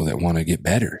for people that want to get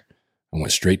better. I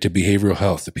went straight to behavioral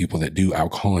health, the people that do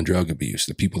alcohol and drug abuse,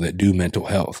 the people that do mental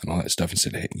health and all that stuff, and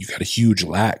said, hey, you got a huge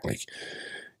lack. Like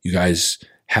you guys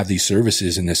have these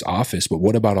services in this office, but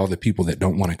what about all the people that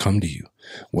don't want to come to you?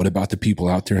 What about the people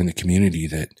out there in the community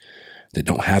that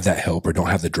don't have that help or don't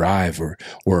have the drive or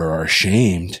are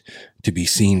ashamed to be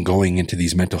seen going into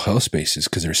these mental health spaces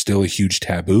because there's still a huge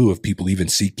taboo of people even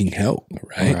seeking help,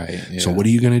 right? Yeah. So what are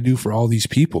you going to do for all these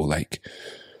people? Like,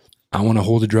 I want to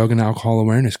hold a drug and alcohol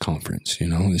awareness conference. You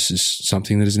know, this is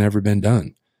something that has never been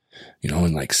done, you know,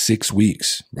 in like 6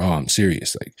 weeks, bro, I'm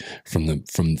serious. Like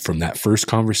from that first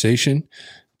conversation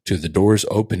to the doors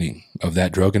opening of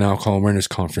that drug and alcohol awareness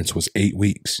conference was 8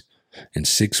 weeks. In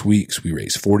 6 weeks, we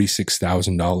raised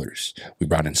 $46,000. We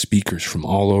brought in speakers from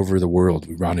all over the world.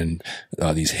 We brought in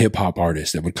these hip hop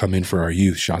artists that would come in for our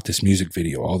youth, shot this music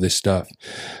video, all this stuff.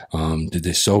 Did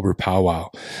this sober powwow.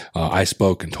 I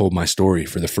spoke and told my story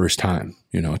for the first time,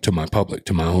 you know, to my public,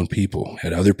 to my own people.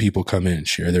 Had other people come in and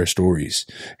share their stories.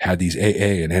 Had these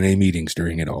AA and NA meetings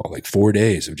during it all, like 4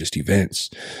 days of just events.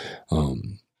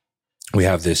 We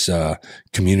have this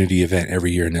community event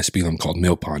every year in Nespelem called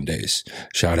Mill Pond Days.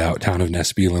 Shout out town of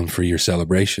Nespelem for your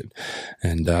celebration.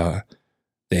 And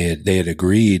they had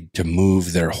agreed to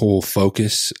move their whole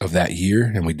focus of that year,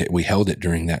 and we held it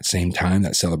during that same time,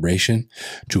 that celebration,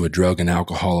 to a drug and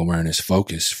alcohol awareness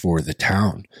focus for the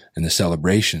town and the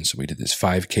celebration. So we did this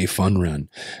 5K fun run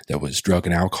that was drug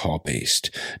and alcohol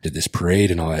based, did this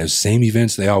parade and all that. Same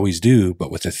events they always do,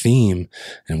 but with a theme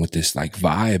and with this like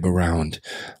vibe around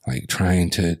like trying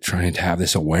to have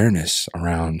this awareness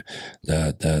around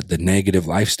the negative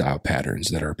lifestyle patterns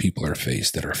that our people are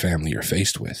faced, that our family are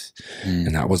faced with.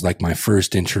 And that was like my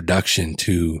first introduction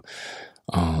to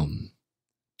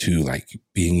like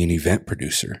being an event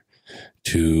producer,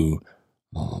 to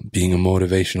being a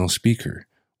motivational speaker,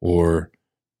 or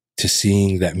to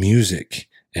seeing that music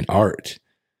and art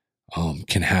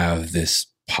can have this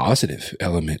positive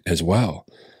element as well.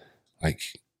 Like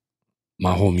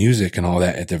my whole music and all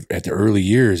that at the early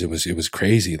years, it was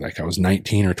crazy. Like I was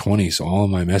 19 or 20. So all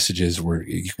of my messages were,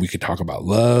 we could talk about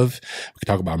love, we could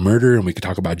talk about murder, and we could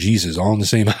talk about Jesus all in the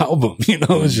same album. You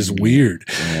know, it was just weird.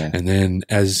 Yeah. And then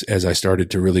as I started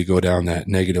to really go down that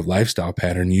negative lifestyle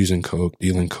pattern, using coke,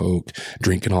 dealing coke,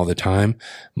 drinking all the time,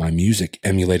 my music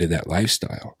emulated that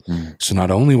lifestyle. So not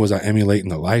only was I emulating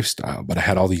the lifestyle, but I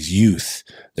had all these youth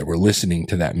that were listening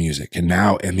to that music and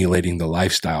now emulating the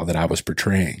lifestyle that I was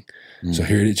portraying. So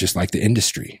here it is, just like the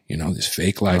industry, you know, this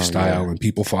fake lifestyle and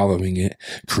people following it,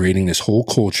 creating this whole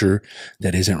culture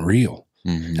that isn't real.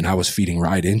 And I was feeding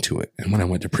right into it. And when I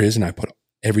went to prison, I put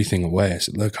everything away. I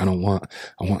said, look, I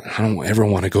don't ever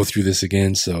want to go through this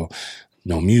again. So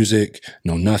no music,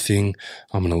 no nothing.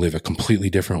 I'm going to live a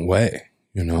completely different way,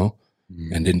 you know,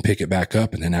 and didn't pick it back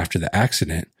up. And then after the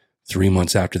accident, 3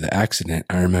 months after the accident,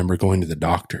 I remember going to the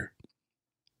doctor,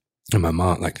 and my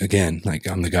mom, like, again, like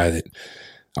I'm the guy that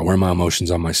I wear my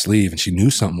emotions on my sleeve, and she knew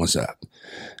something was up.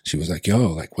 She was like, yo,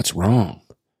 like, what's wrong?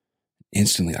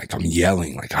 Instantly, like, I'm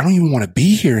yelling, like, I don't even want to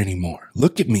be here anymore.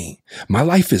 Look at me. My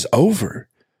life is over.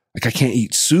 Like, I can't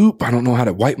eat soup. I don't know how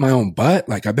to wipe my own butt.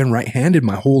 Like, I've been right-handed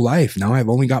my whole life. Now I've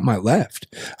only got my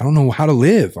left. I don't know how to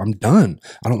live. I'm done.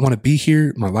 I don't want to be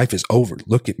here. My life is over.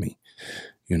 Look at me.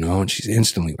 You know, and she's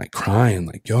instantly like crying,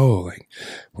 like, yo, like,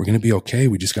 we're going to be okay.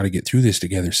 We just got to get through this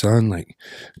together, son. Like,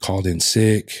 called in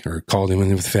sick or called in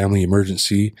with family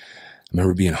emergency. I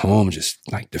remember being home just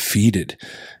like defeated.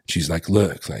 She's like,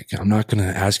 look, like, I'm not going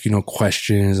to ask you no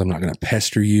questions. I'm not going to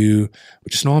pester you,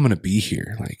 but just know I'm going to be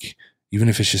here. Like, even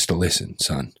if it's just to listen,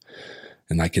 son.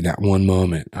 And like in that one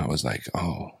moment, I was like,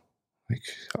 oh,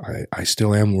 Like I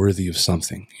still am worthy of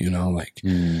something, you know, like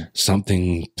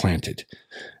something planted.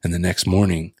 And the next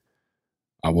morning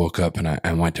I woke up and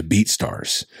I went to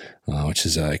BeatStars, which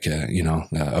is like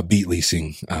a beat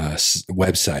leasing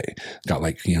website. Got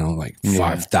like, you know, like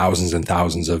thousands and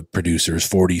thousands of producers,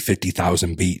 40,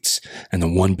 50,000 beats. And the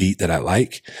one beat that I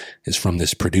like is from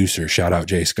this producer. Shout out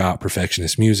Jay Scott,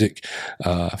 Perfectionist Music,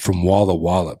 from Walla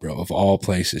Walla, bro, of all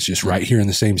places, just right here in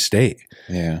the same state.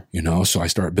 Yeah. You know, so I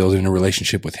started building a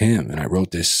relationship with him, and I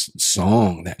wrote this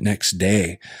song that next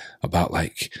day about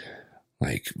like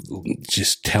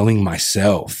just telling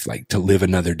myself like to live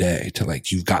another day, to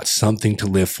like, you've got something to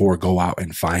live for, go out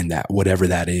and find that, whatever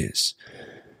that is.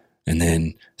 And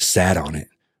then sat on it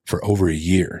for over a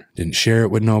year, didn't share it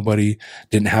with nobody,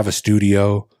 didn't have a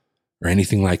studio or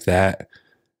anything like that.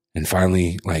 And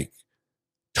finally, like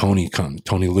Tony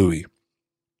Louie,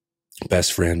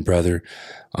 best friend, brother,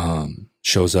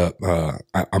 shows up.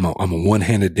 I'm a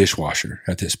one-handed dishwasher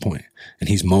at this point, and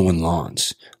he's mowing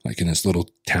lawns, like in this little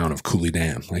town of Cooley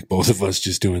Dam. Like both of us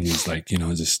just doing these, like, you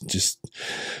know, just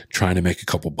trying to make a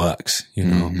couple bucks, you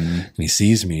know. And he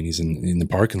sees me, and he's in the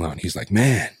parking lot, and he's like,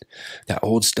 "Man, that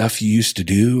old stuff you used to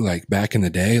do, like back in the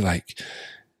day, like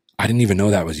I didn't even know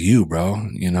that was you, bro.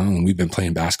 You know, and we've been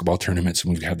playing basketball tournaments,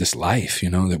 and we've had this life, you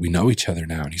know, that we know each other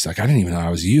now." And he's like, "I didn't even know I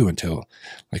was you until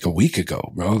like a week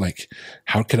ago, bro. Like,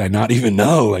 how could I not even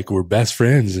know? Like, we're best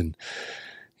friends." And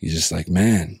he's just like,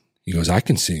 "Man," he goes, "I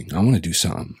can sing. I want to do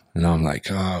something." And I'm like,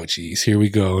 "Oh, geez, here we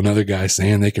go. Another guy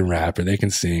saying they can rap or they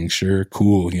can sing. Sure,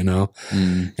 cool, you know."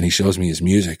 And he shows me his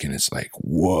music, and it's like,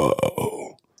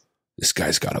 whoa, this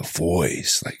guy's got a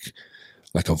voice, like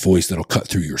a voice that'll cut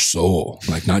through your soul.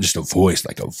 Like not just a voice,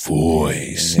 like a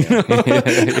voice.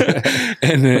 Yeah.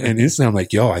 and instantly I'm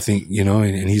like, "Yo, I think," you know,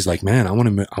 and he's like, "Man, I want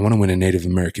to win a Native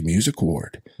American Music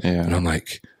Award." Yeah. And I'm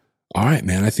like, "All right,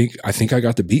 man, I think I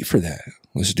got the beat for that.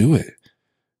 Let's do it."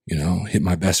 You know, hit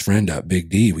my best friend up, Big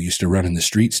D. We used to run in the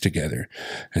streets together.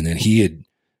 And then he had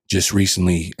just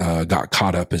recently got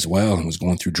caught up as well and was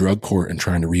going through drug court and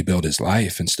trying to rebuild his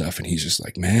life and stuff. And he's just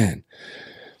like, "Man,"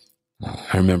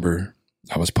 I remember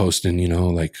I was posting, you know,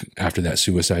 like after that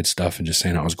suicide stuff and just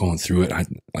saying I was going through it.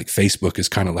 Like Facebook is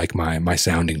kind of like my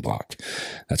sounding block.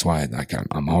 That's why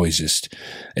I'm always just,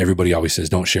 everybody always says,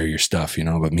 "Don't share your stuff," you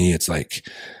know, but me, it's like,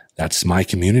 that's my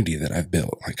community that I've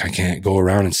built. Like I can't go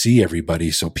around and see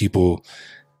everybody. So people,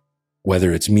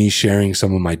 whether it's me sharing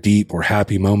some of my deep or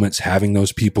happy moments, having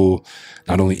those people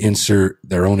not only insert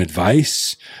their own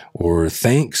advice or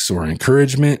thanks or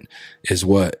encouragement is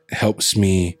what helps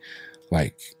me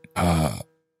like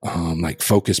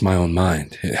focus my own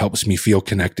mind. It helps me feel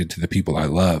connected to the people I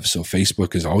love. So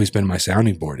Facebook has always been my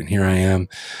sounding board. And here I am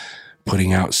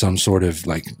putting out some sort of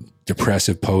like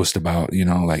depressive post about, you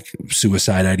know, like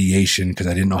suicide ideation because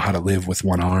I didn't know how to live with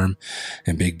one arm.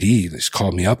 And Big D just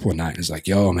called me up one night and was like,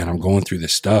 "Yo, man, I'm going through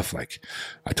this stuff. Like,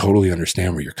 I totally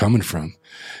understand where you're coming from."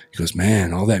 He goes,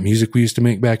 "Man, all that music we used to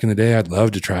make back in the day, I'd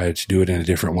love to try to do it in a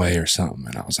different way or something."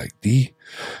 And I was like, "D,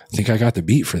 I think I got the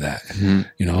beat for that."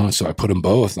 You know, and so I put them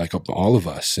both, like all of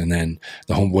us. And then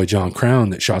the homeboy John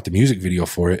Crown that shot the music video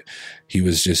for it, he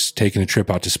was just taking a trip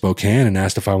out to Spokane and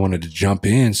asked if I wanted to jump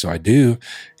in. So I do.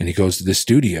 And he goes to this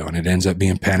studio, and it ends up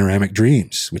being Panoramic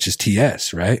Dreams, which is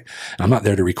TS, right? I'm not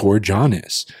there to record. John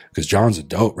is, because John's a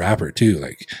dope rapper too.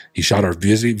 Like he shot our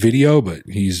video, but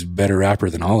he's a better rapper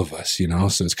than all of us, you know?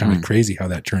 So it's kind of crazy how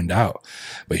that turned out.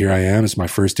 But here I am. It's my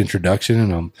first introduction,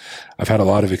 and I've had a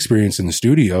lot of experience in the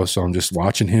studio. So I'm just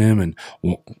watching him, and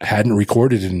hadn't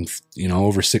recorded in, you know,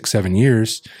 over 6-7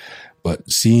 years.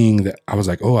 But seeing that, I was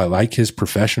like, "Oh, I like his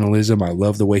professionalism. I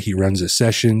love the way he runs his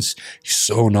sessions. He's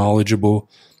so knowledgeable.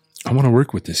 I want to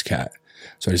work with this cat."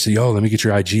 So I just said, "Yo, let me get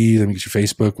your IG, let me get your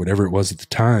Facebook," whatever it was at the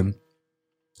time.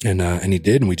 And he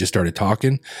did, and we just started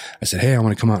talking. I said, "Hey, I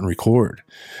want to come out and record."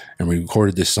 And we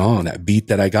recorded this song, that beat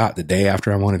that I got the day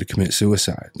after I wanted to commit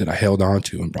suicide, that I held on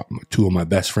to and brought two of my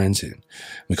best friends in.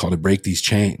 We called it Break These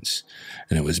Chains.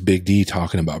 And it was Big D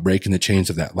talking about breaking the chains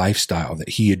of that lifestyle that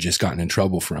he had just gotten in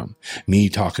trouble from. Me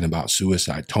talking about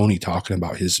suicide. Tony talking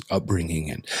about his upbringing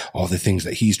and all the things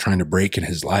that he's trying to break in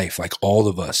his life. Like all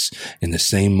of us in the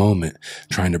same moment,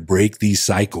 trying to break these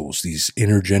cycles, these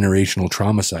intergenerational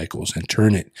trauma cycles, and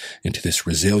turn it into this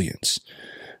resilience.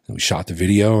 And we shot the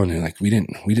video, and like we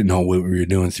didn't know what we were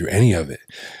doing through any of it.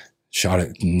 shot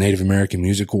at Native American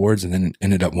Music Awards, and then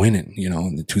ended up winning,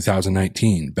 in the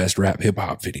 2019 Best Rap Hip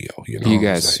Hop Video. You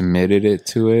guys submitted it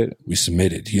to it? We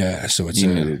submitted, yeah. So it's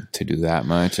needed to do that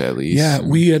much at least. Yeah,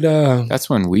 we had. That's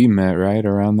when we met, right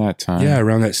around that time. Yeah,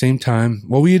 around that same time.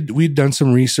 Well, we'd done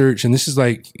some research, and this is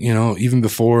like even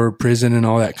before prison and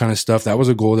all that kind of stuff. That was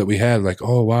a goal that we had. Like,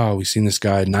 oh wow, we seen this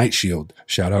guy Night Shield.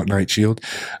 Shout out Night Shield,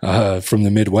 from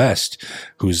the Midwest,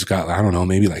 who's got, I don't know,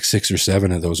 maybe like 6 or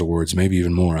 7 of those awards, maybe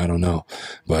even more. I don't know.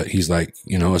 But he's like,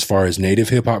 as far as native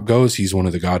hip hop goes, he's one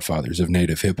of the godfathers of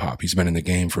native hip hop. He's been in the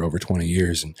game for over 20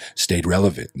 years and stayed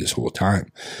relevant this whole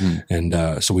time.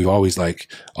 And, so we've always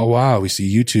like, oh wow, we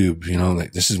see YouTube,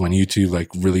 like this is when YouTube like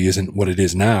really isn't what it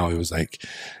is now. It was like,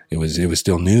 it was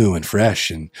still new and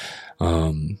fresh. And,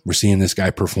 we're seeing this guy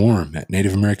perform at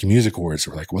Native American Music Awards.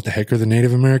 We're like, what the heck are the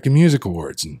Native American Music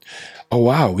Awards? And oh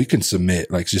wow, we can submit.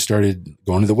 Like, just started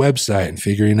going to the website and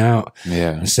figuring out.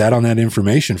 Yeah. And sat on that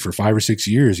information for 5 or 6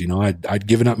 years. I'd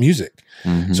given up music.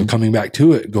 So coming back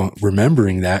to it,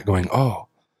 remembering that, going, oh,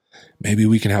 maybe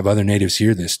we can have other natives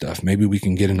hear this stuff. Maybe we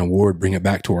can get an award, bring it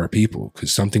back to our people.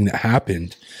 Because something that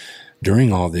happened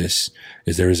during all this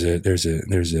is there's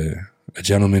a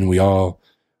gentleman we all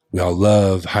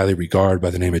love, highly regard, by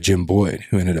the name of Jim Boyd,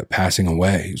 who ended up passing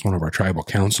away. He was one of our tribal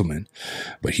councilmen,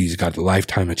 but he's got the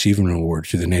Lifetime Achievement Award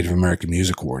through the Native American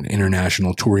Music Award, an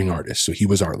international touring artist. So he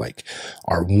was our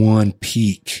one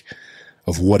peak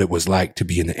of what it was like to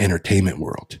be in the entertainment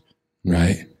world.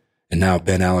 Right. And now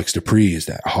Ben Alex Dupree is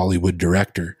that Hollywood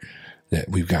director that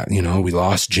we've got, we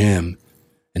lost Jim.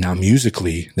 And now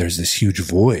musically, there's this huge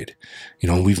void.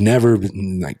 We've never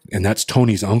been like, and that's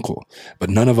Tony's uncle, but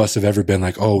none of us have ever been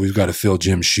like, oh, we've got to fill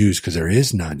Jim's shoes, because there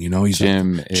is none. He's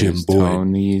Jim Boyd.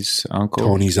 Tony's uncle.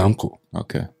 Tony's uncle.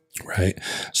 Okay. Right.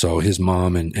 So his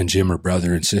mom and Jim are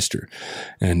brother and sister.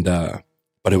 And,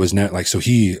 but it was not like, so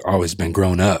he always been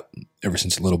grown up ever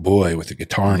since a little boy with a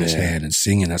guitar in his hand and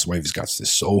singing. That's why he's got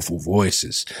this soulful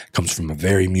voice. Comes from a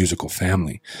very musical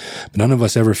family. But none of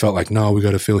us ever felt like, no, we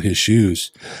got to fill his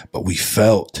shoes. But we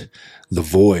felt the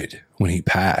void when he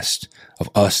passed, of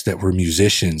us that were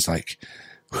musicians. Like,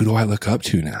 who do I look up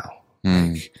to now?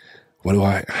 Like,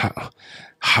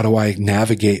 how do I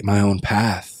navigate my own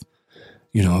path,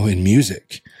 in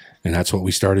music? And that's what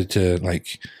we started to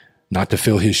like, not to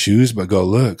fill his shoes, but go,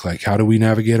 look, like, how do we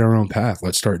navigate our own path?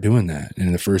 Let's start doing that.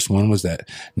 And the first one was that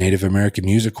Native American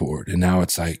Music Award. And now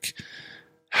it's like,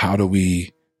 how do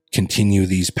we continue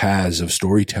these paths of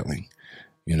storytelling?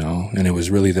 And it was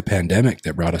really the pandemic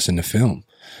that brought us into film.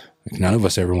 Like, none of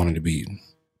us ever wanted to be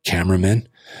cameramen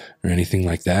or anything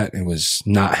like that. It was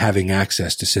not having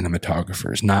access to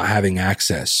cinematographers, not having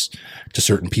access to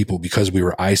certain people because we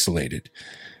were isolated.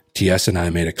 TS and I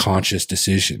made a conscious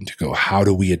decision to go, how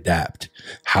do we adapt?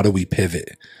 How do we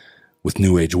pivot with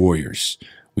New Age warriors?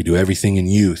 We do everything in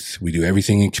youth. We do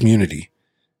everything in community.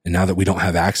 And now that we don't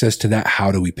have access to that,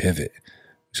 how do we pivot?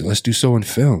 So let's do so in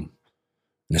film.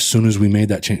 And as soon as we made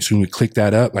that change, soon we clicked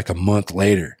that up, like a month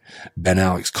later, Ben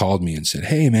Alex called me and said,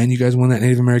 hey man, you guys won that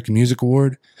Native American Music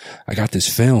Award? I got this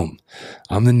film.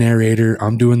 I'm the narrator.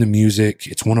 I'm doing the music.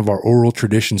 It's one of our oral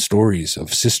tradition stories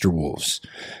of sister wolves.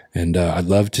 And I'd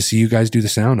love to see you guys do the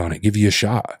sound on it, give you a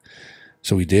shot.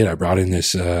 So we did. I brought in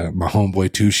this, my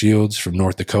homeboy Two Shields from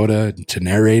North Dakota to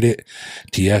narrate it.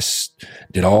 TS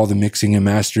did all the mixing and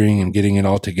mastering and getting it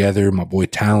all together. My boy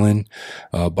Talon,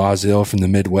 Basil from the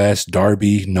Midwest,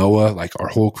 Darby, Noah, like our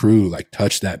whole crew, like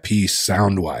touched that piece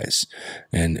sound wise.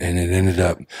 And it ended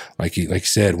up, like you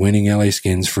said, winning LA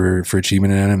Skins for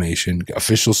achievement in animation,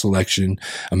 official selection,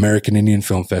 American Indian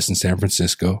Film Fest in San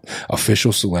Francisco,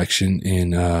 official selection in,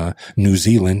 New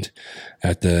Zealand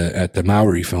at the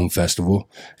Maori Film Festival.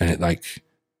 And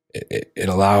it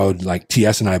allowed like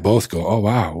TS and I both go, oh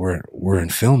wow, we're in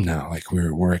film now. Like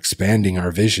we're expanding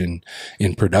our vision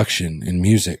in production, in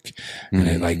music. And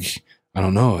it like, I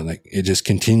don't know, like it just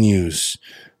continues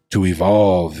to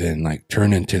evolve and like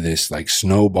turn into this like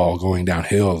snowball going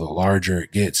downhill the larger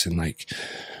it gets. And like,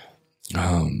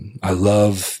 I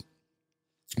love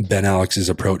Ben Alex's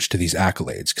approach to these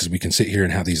accolades, because we can sit here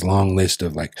and have these long list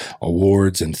of like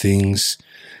awards and things.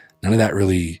 None of that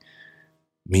really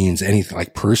means anything.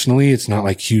 Like personally, it's not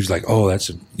like huge, like, oh,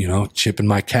 that's, chip in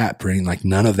my cap or anything. Like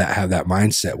none of that have that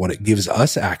mindset. What it gives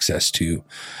us access to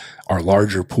are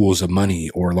larger pools of money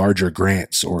or larger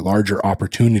grants or larger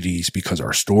opportunities, because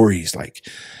our stories, like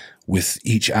with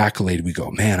each accolade, we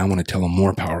go, man, I want to tell a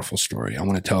more powerful story. I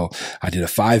did a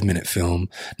 5-minute film.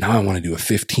 Now I want to do a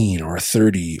 15 or a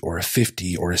 30 or a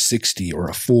 50 or a 60 or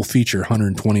a full feature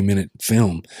 120-minute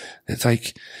film. It's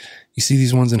like, you see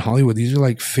these ones in Hollywood, these are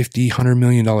like $50-100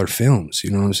 million films.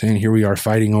 You know what I'm saying? Here we are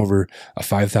fighting over a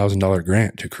 $5,000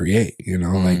 grant to create, you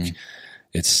know, like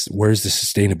where's the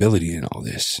sustainability in all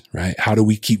this, right? How do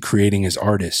we keep creating as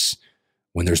artists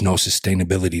when there's no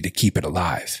sustainability to keep it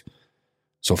alive?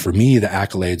 So for me, the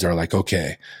accolades are like,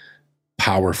 okay,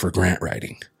 power for grant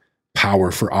writing,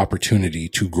 power for opportunity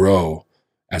to grow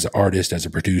as an artist, as a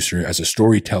producer, as a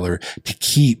storyteller, to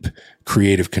keep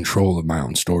creative control of my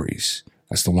own stories.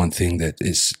 That's the one thing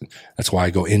that's why I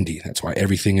go indie. That's why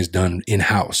everything is done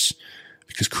in-house,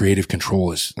 because creative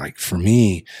control is like, for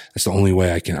me, that's the only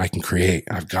way I can create.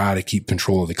 I've got to keep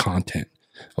control of the content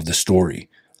of the story.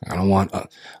 I don't want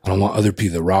other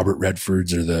people, the Robert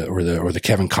Redfords or the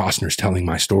Kevin Costners telling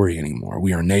my story anymore.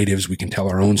 We are natives. We can tell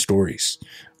our own stories.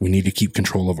 We need to keep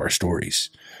control of our stories.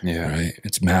 Yeah. Right.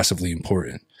 It's massively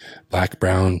important. Black,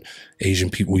 brown, Asian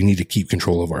people, we need to keep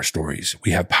control of our stories. We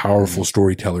have powerful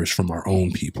storytellers from our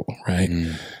own people. Right.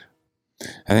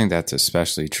 I think that's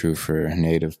especially true for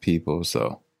Native people.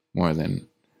 So more than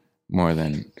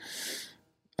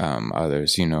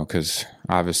others, you know, because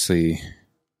obviously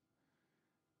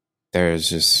there's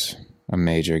just a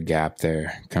major gap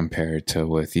there compared to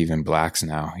with even blacks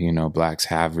now. You know, blacks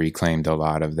have reclaimed a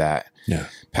lot of that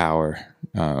power.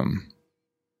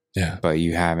 But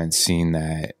you haven't seen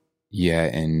that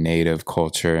yet in Native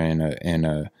culture in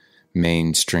a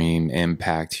mainstream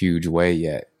impact huge way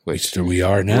yet. Which we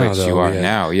are now, which you are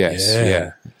now, yes.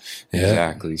 Yeah.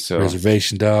 Exactly. So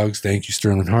Reservation Dogs, thank you,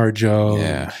 Sterling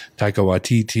Harjo, Taika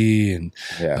Waititi,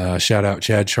 and shout out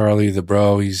Chad Charlie, the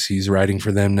bro. He's writing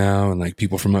for them now, and like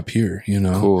people from up here, you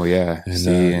know. Cool, yeah. And,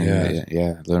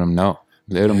 let them know.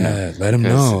 Let them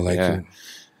know. Like,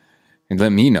 and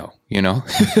let me know, you know.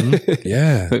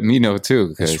 Yeah. Let me know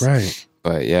too. That's right.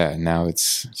 But yeah, now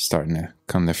it's starting to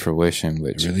come to fruition,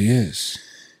 which it really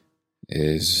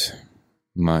is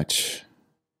much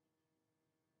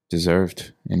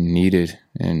deserved and needed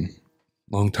and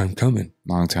long time coming.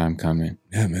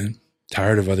 Yeah, man.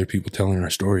 Tired of other people telling our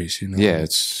stories, you know. Yeah,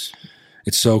 it's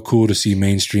so cool to see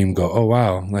mainstream go, oh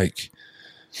wow, like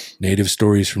Native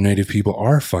stories from Native people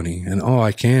are funny, and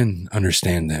I can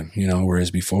understand them, you know,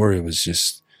 whereas before it was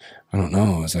just, I don't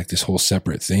know, it was like this whole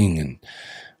separate thing, and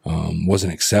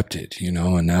wasn't accepted, you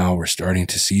know, and now we're starting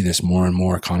to see this more and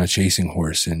more. Kana Chasing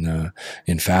Horse in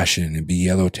fashion, and B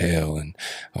Yellowtail, and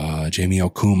Jamie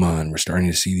Okuma, and we're starting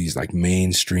to see these like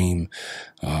mainstream,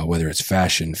 whether it's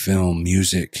fashion, film,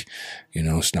 music, you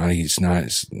know, the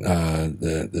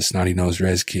Snotty Nose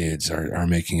Rez kids are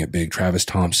making it big. Travis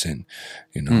Thompson,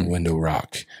 you know, Window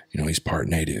Rock, you know, he's part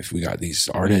Native. We got these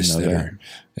artists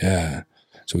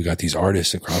So we got these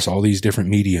artists across all these different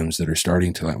mediums that are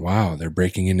starting to like, wow, they're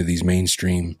breaking into these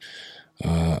mainstream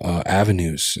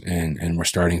avenues, and we're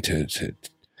starting to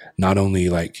not only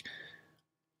like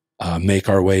make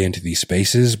our way into these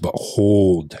spaces, but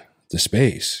hold the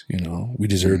space. You know, we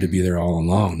deserve to be there all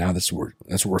along. Now that's what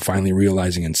we're finally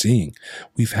realizing and seeing.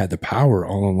 We've had the power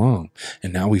all along,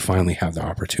 and now we finally have the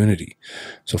opportunity.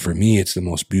 So for me, it's the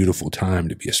most beautiful time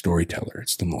to be a storyteller.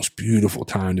 It's the most beautiful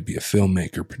time to be a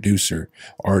filmmaker, producer,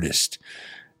 artist,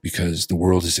 because the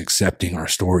world is accepting our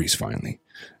stories finally.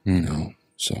 You know,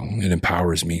 so it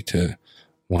empowers me to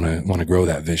want to grow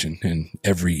that vision in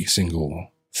every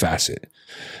single facet,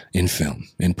 in film,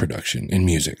 in production, in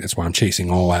music. That's why I'm chasing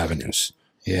all avenues.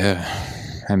 Yeah.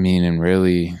 I mean, and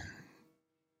really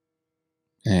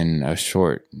in a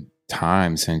short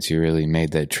time since you really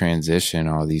made that transition,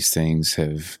 all these things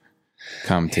have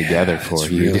come together for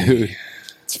you, dude.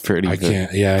 It's pretty wild. I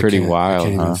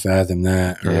can't even fathom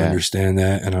that or understand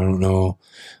that. And I don't know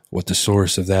what the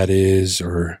source of that is,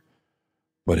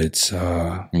 but it's,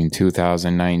 I mean,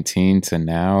 2019 to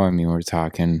now, I mean, we're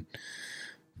talking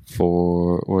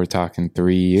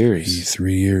 3 years.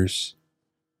 3 years.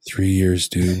 3 years,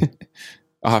 dude.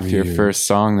 Off your first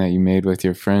song that you made with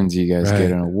your friends, you guys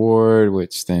get an award,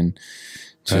 which then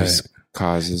just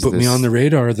causes put me on the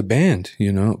radar of the band,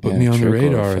 you know, put me on the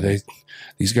radar.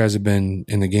 These guys have been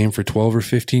in the game for 12 or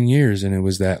 15 years, and it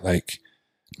was that like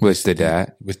with the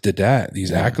DAT,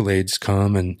 these accolades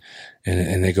come and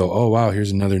they go, oh wow,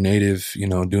 here's another Native, you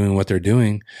know, doing what they're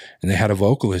doing. And they had a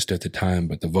vocalist at the time,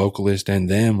 but the vocalist and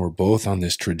them were both on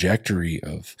this trajectory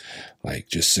of like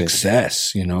just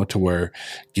success, you know, to where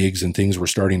gigs and things were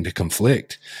starting to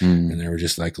conflict. And they were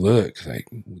just like, look, like,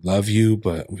 we love you,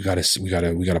 but we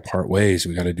gotta part ways.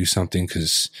 We gotta do something,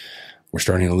 because we're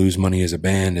starting to lose money as a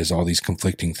band, as all these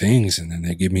conflicting things. And then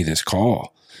they give me this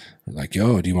call. They're like,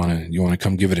 yo, do you want to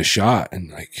come give it a shot? And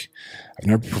like, I've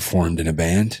never performed in a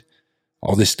band.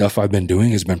 All this stuff I've been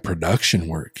doing has been production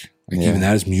work. Like even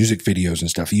that is music videos and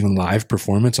stuff. Even live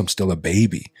performance, I'm still a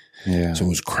baby. Yeah. So it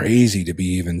was crazy to be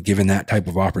even given that type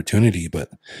of opportunity, but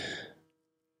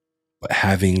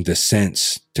having the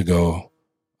sense to go,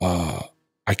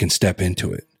 I can step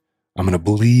into it. I'm going to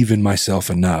believe in myself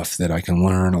enough that I can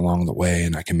learn along the way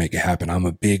and I can make it happen. I'm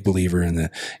a big believer in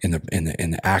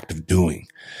the act of doing,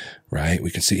 right?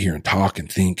 We can sit here and talk and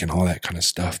think and all that kind of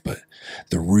stuff, but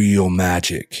the real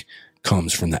magic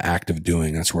comes from the act of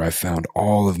doing. That's where I found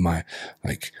all of my,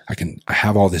 like, I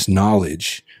have all this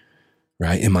knowledge,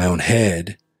 right, in my own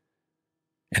head.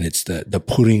 And it's the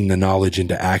putting the knowledge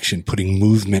into action, putting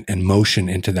movement and motion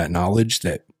into that knowledge,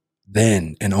 that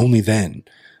then and only then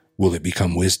will it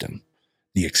become wisdom,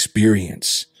 the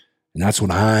experience. And that's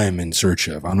what I'm in search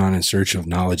of. I'm not in search of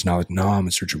knowledge. No, I'm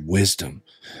in search of wisdom.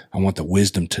 I want the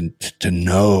wisdom to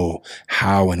know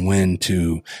how and when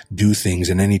to do things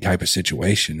in any type of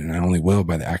situation. And I only will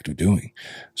by the act of doing.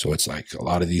 So it's like a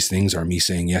lot of these things are me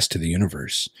saying yes to the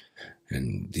universe,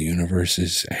 and the universe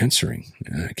is answering.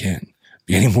 And I can't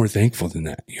be any more thankful than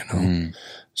that, you know?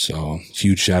 So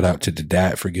huge shout out to the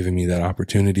DAT for giving me that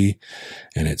opportunity.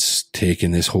 And it's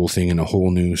taken this whole thing in a whole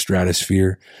new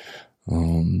stratosphere.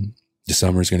 The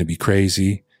summer is going to be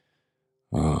crazy.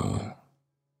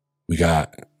 We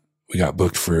got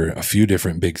booked for a few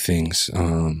different big things.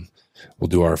 We'll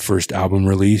do our first album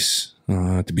release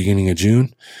at the beginning of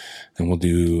June, and we'll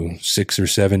do 6 or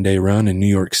 7 day run in New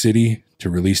York City to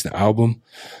release the album.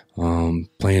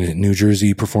 Playing at New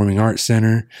Jersey Performing Arts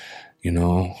Center,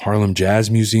 Harlem Jazz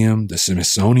Museum, the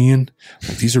Smithsonian.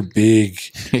 Like, these are big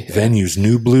venues.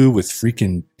 New Blue with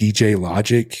freaking DJ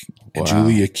Logic and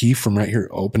Julia Keefe from right here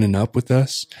opening up with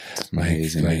us.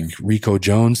 Amazing, like Rico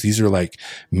Jones. These are like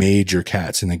major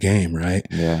cats in the game, right?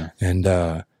 Yeah. And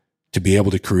to be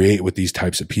able to create with these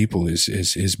types of people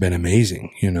is been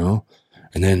amazing,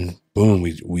 And then boom,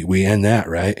 we end that,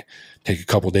 right? Take a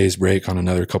couple days break on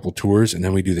another couple tours. And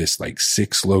then we do this like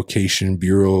 6 location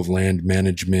Bureau of Land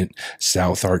Management,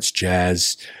 South Arts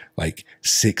Jazz, like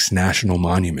 6 national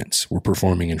monuments we're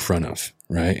performing in front of,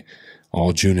 right?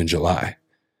 All June and July.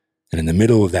 And in the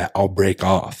middle of that, I'll break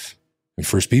off. And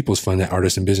First Peoples Fund, that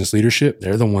Artist and Business Leadership,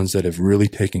 they're the ones that have really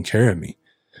taken care of me.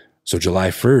 So July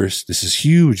 1st, this is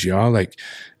huge, y'all. Like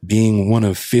being one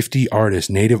of 50 artists,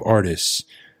 native artists,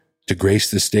 to grace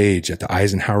the stage at the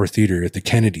Eisenhower Theater at the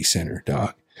Kennedy Center,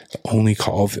 dog. The only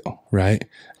Colville, right?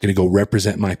 I'm going to go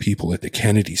represent my people at the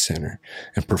Kennedy Center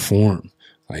and perform.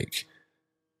 Like,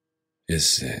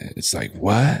 it's like,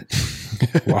 what?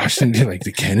 Washington, like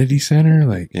the Kennedy Center?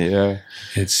 Like, yeah.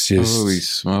 It's just, holy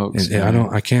smokes.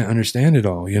 I can't understand it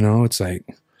all, It's like,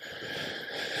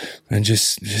 and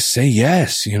just say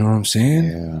yes, you know what I'm saying?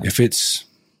 Yeah. If it's,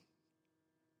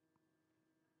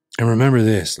 and remember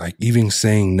this, like even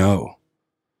saying no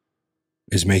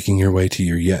is making your way to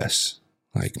your yes.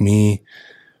 Like me,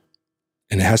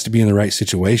 and it has to be in the right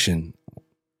situation.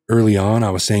 Early on, I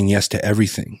was saying yes to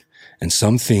everything. And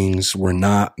some things were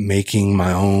not making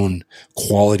my own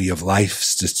quality of life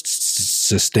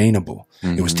sustainable.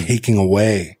 Mm-hmm. It was taking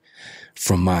away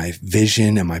from my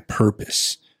vision and my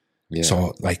purpose. Yeah.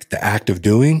 So like the act of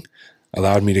doing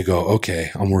allowed me to go,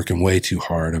 okay, I'm working way too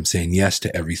hard. I'm saying yes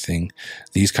to everything.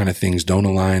 These kind of things don't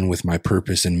align with my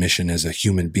purpose and mission as a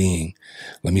human being.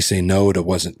 Let me say no to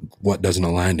what doesn't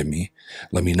align to me.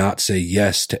 Let me not say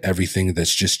yes to everything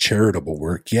that's just charitable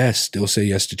work. Yes, still say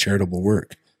yes to charitable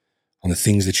work on the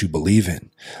things that you believe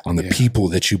in, on the people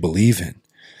that you believe in.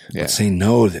 Yeah. But say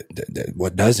no that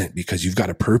what doesn't, because you've got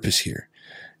a purpose here,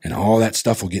 and all that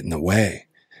stuff will get in the way.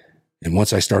 And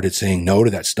once I started saying no to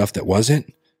that stuff that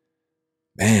wasn't,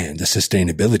 man, the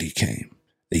sustainability came.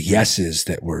 The yeses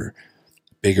that were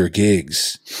bigger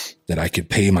gigs, that I could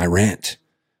pay my rent,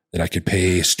 that I could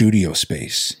pay studio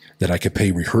space, that I could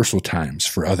pay rehearsal times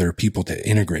for other people to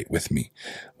integrate with me,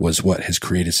 was what has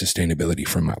created sustainability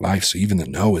for my life. So even the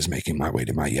no is making my way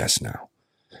to my yes now.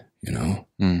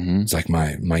 Mm-hmm. It's like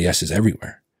my yes is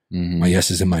everywhere. Mm-hmm. My yes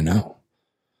is in my no.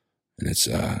 And it's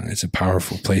a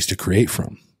powerful place to create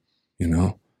from,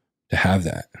 to have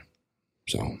that.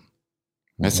 So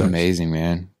that's amazing,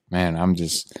 man. Man,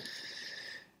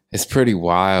 it's pretty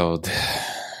wild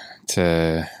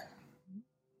to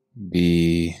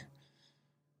be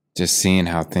just seeing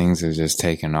how things are just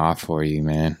taking off for you,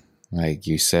 man. Like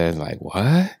you said, like,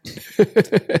 what?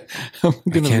 I'm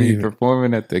going to be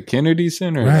performing at the Kennedy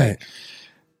Center. Right.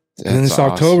 And this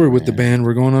awesome, October with the band,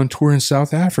 we're going on tour in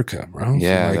South Africa, bro.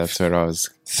 Yeah, that's what I was.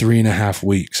 3.5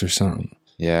 weeks or something.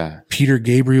 Yeah. Peter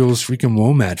Gabriel's freaking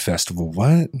WOMAD festival.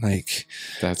 What? Like,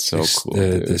 that's so cool.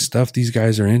 The stuff these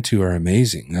guys are into are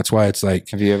amazing. That's why it's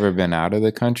like, have you ever been out of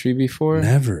the country before?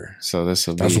 Never. So that's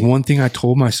one thing I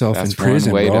told myself in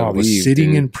prison, bro. I was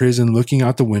sitting in prison, looking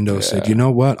out the window, said, you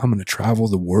know what? I'm going to travel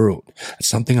the world. It's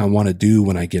something I want to do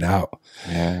when I get out.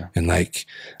 Yeah. And like,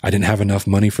 I didn't have enough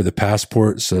money for the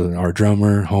passport. So our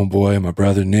drummer, homeboy, my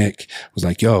brother, Nick, was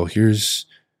like, yo, here's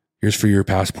for your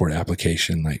passport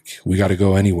application. Like, we got to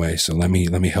go anyway. So let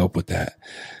me help with that.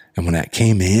 And when that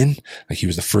came in, like, he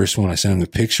was the first one. I sent him the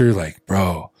picture. Like,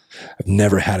 bro, I've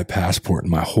never had a passport in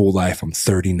my whole life. I'm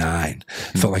 39.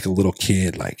 Felt like a little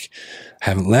kid. Like,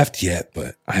 haven't left yet,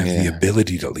 but I have the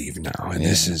ability to leave now. And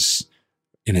this is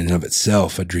in and of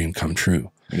itself a dream come true.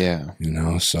 Yeah. You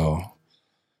know, so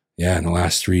yeah, in the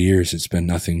last 3 years, it's been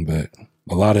nothing but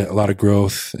a lot of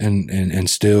growth and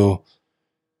still,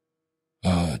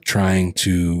 trying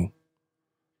to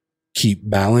keep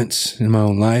balance in my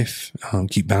own life,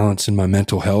 keep balance in my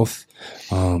mental health,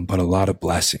 but a lot of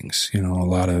blessings, you know, a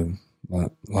lot of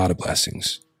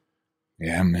blessings.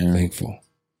 Yeah, man.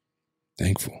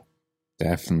 Thankful.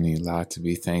 Definitely a lot to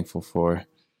be thankful for.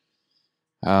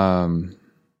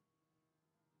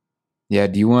 Yeah,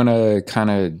 do you want to kind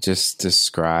of just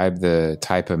describe the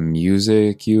type of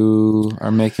music you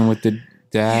are making with that?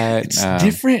 Yeah, it's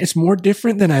different. It's more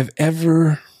different than I've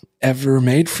ever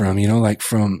made from, you know, like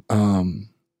from like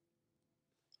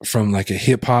a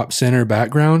hip hop center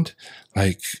background.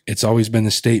 Like, it's always been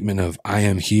the statement of, I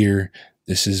am here.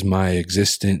 This is my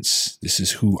existence. This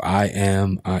is who I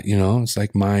am. You know, it's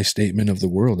like my statement of the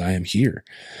world. I am here.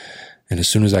 And as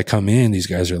soon as I come in, these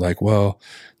guys are like, well,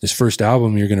 this first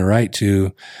album you're going to write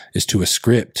to is to a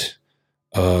script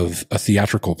of a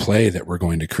theatrical play that we're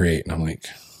going to create. And I'm like,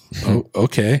 oh,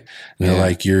 okay. And they're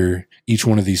like, each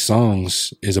one of these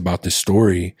songs is about the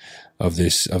story of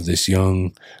this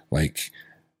young, like,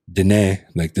 Dene,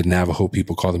 like the Navajo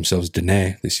people call themselves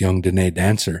Dene, this young Dene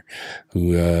dancer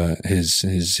who,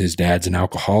 his dad's an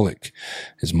alcoholic.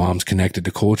 His mom's connected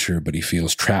to culture, but he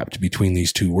feels trapped between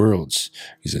these two worlds.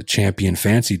 He's a champion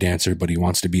fancy dancer, but he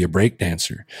wants to be a break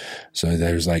dancer. So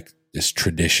there's like this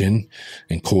tradition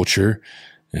and culture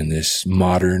and this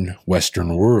modern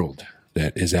Western world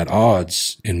that is at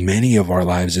odds in many of our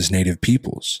lives as Native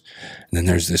peoples. And then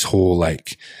there's this whole,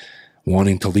 like,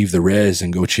 wanting to leave the res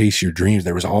and go chase your dreams.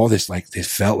 There was all this, like, it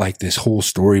felt like this whole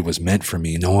story was meant for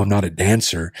me. No, I'm not a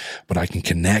dancer, but I can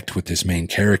connect with this main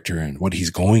character and what he's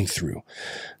going through.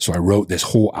 So I wrote this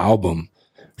whole album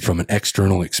from an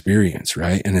external experience,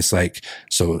 right? And it's like,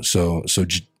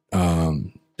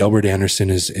 Delbert Anderson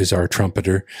is our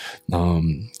trumpeter.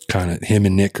 Kind of him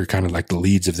and Nick are kind of like the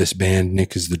leads of this band.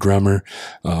 Nick is the drummer.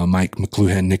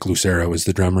 Nick Lucero is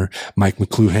the drummer. Mike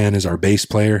McLuhan is our bass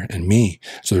player, and me.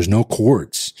 So there's no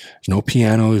chords. There's no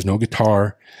piano. There's no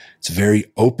guitar. It's very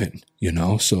open, you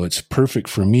know? So it's perfect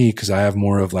for me because I have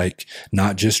more of, like,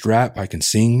 not just rap. I can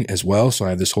sing as well. So I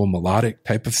have this whole melodic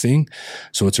type of thing.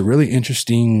 So it's a really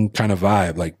interesting kind of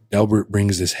vibe. Like, Delbert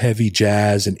brings this heavy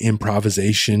jazz and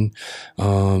improvisation,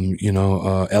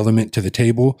 element to the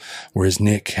table, whereas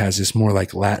Nick has this more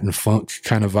like Latin funk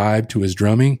kind of vibe to his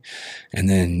drumming. And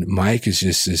then Mike is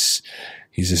just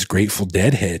he's this Grateful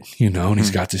Deadhead, you know, and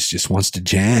he's got this, just wants to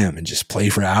jam and just play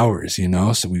for hours, you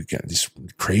know? So we've got this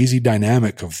crazy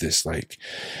dynamic of this, like,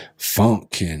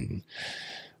 funk and,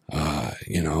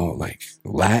 like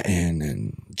Latin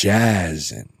and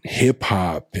jazz and hip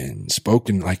hop and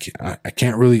spoken. Like, I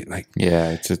can't really, like,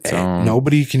 it's its own.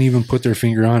 Nobody can even put their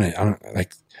finger on it. I don't,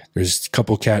 like, there's a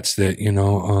couple cats that,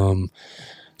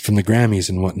 from the Grammys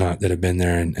and whatnot that have been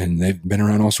there, and they've been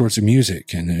around all sorts of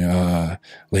music. And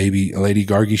lady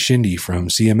Gargi Shindy from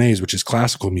CMAs, which is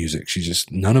classical music. She's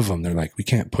just, none of them, they're like, we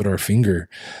can't put our finger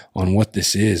on what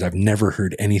this is. I've never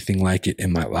heard anything like it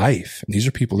in my life. And these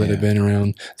are people that have been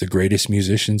around the greatest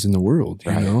musicians in the world,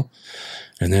 you know?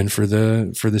 And then for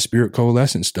the Spirit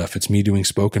Coalescent stuff, it's me doing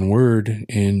spoken word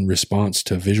in response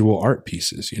to visual art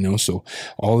pieces, you know? So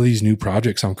all of these new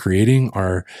projects I'm creating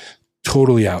are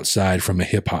totally outside from a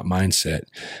hip hop mindset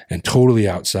and totally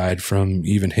outside from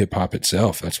even hip hop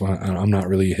itself. That's why I'm not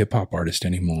really a hip hop artist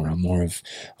anymore. I'm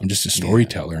just a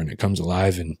storyteller, and it comes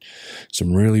alive in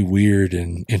some really weird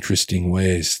and interesting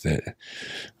ways that,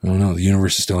 I don't know, the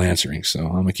universe is still answering. So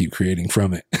I'm gonna keep creating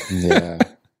from it. Yeah,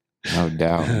 no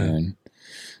doubt, man.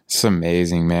 It's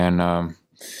amazing, man.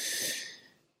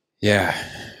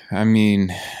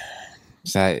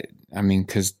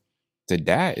 Cause the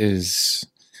dat is,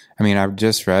 I've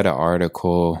just read an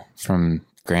article from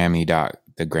Grammys.com.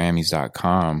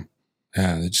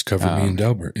 Yeah, they just covered me and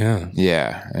Delbert. Yeah.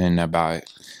 Yeah. And about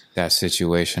that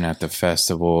situation at the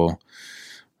festival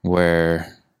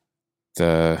where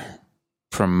the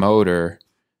promoter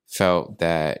felt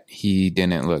that he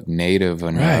didn't look native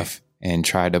enough and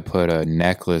tried to put a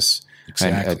necklace,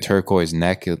 a turquoise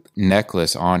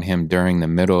necklace on him during the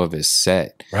middle of his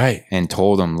set. Right. And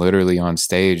told him literally on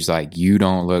stage, like, you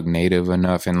don't look native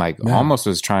enough. And like almost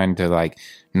was trying to like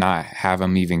not have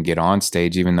him even get on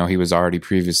stage, even though he was already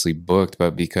previously booked.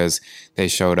 But because they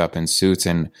showed up in suits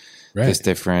and just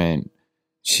different,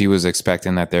 she was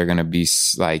expecting that they're going to be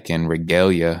like in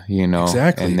regalia, you know,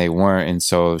 and they weren't. And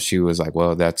so she was like,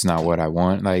 well, that's not what I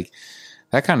want. Like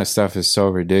that kind of stuff is so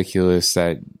ridiculous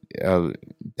that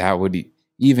that would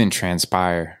even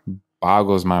transpire.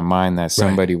 Boggles my mind that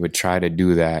somebody would try to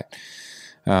do that.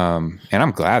 And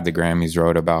I'm glad the Grammys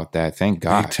wrote about that. Thank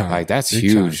God. Like that's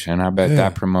huge. And I bet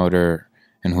that promoter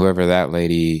and whoever that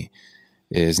lady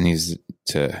is needs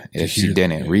to, if she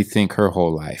didn't, rethink her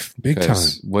whole life. Big time.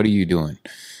 What are you doing?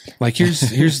 Like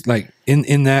here's like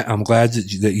in that, I'm glad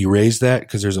that you raised that,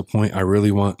 because there's a point I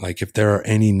really want, like if there are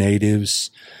any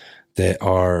natives that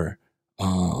are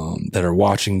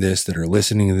watching this, that are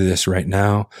listening to this right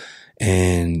now,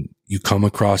 and you come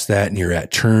across that and you're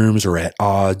at terms or at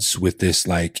odds with this,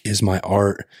 like, is my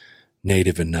art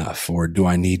native enough, or do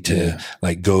I need to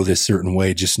like go this certain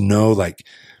way? Just know, like,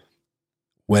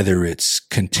 whether it's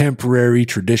contemporary,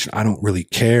 tradition, I don't really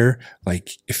care.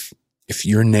 Like if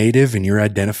you're native and you're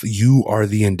you are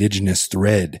the indigenous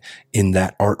thread in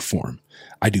that art form.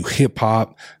 I do hip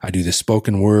hop, I do the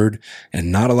spoken word,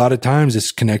 and not a lot of times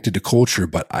it's connected to culture,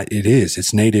 but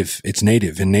it's native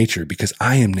in nature, because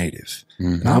I am native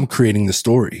and I'm creating the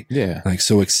story. Yeah. Like,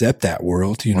 so accept that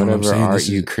world. You know what I'm saying? Whatever art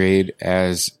you create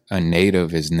as a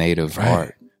native is native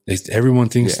art. Everyone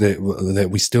thinks that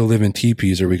we still live in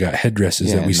teepees, or we got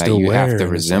headdresses that we still wear. You have to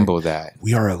resemble that.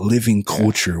 We are a living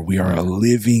culture. We are a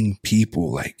living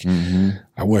people. Like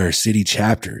I wear city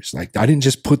chapters. Like I didn't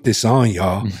just put this on,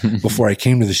 y'all, before I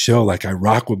came to the show. Like I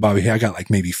rock with Bobby. I got like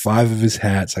maybe 5 of his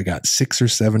hats. I got 6 or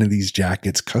 7 of these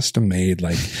jackets, custom made.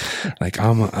 Like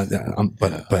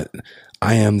but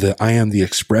I am the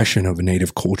expression of a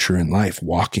native culture and life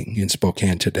walking in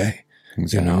Spokane today.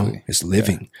 Exactly. You know, it's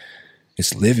living. Yeah.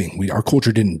 It's living. Our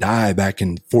culture didn't die back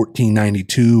in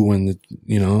 1492 when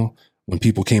when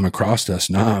people came across us.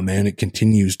 Nah, man, it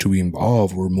continues to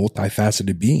evolve. We're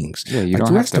multifaceted beings. Yeah, you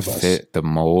don't have to fit the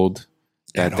mold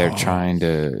that they're trying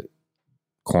to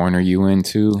corner you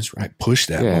into. That's right. Push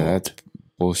that mold. That's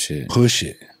bullshit. Push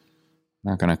it.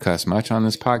 I'm not gonna cuss much on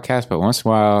this podcast, but once in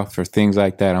a while, for things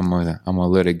like that, I'm gonna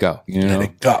let it go. You know, let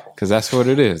it go, because that's what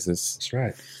it is. That's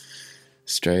right.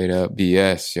 Straight up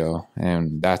BS, yo.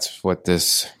 And that's what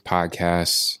this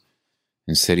podcast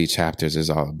and City Chapters is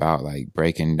all about, like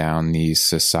breaking down these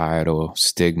societal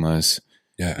stigmas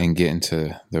and getting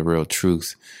to the real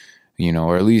truth, you know,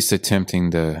 or at least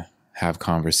attempting to have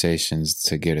conversations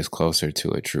to get us closer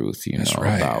to a truth, you know,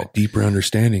 right. About a deeper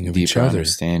understanding of each other.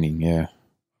 Understanding,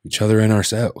 each other and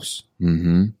ourselves.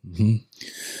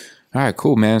 All right,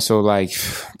 cool, man. So like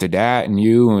the dad and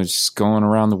you was going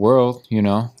around the world, you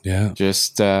know? Yeah.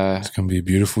 Just it's going to be a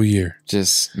beautiful year.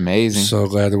 Just amazing. So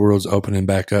glad the world's opening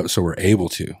back up so we're able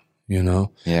to, you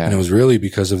know? Yeah. And it was really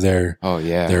because of their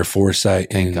foresight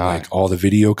and like all the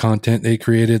video content they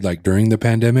created like during the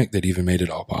pandemic that even made it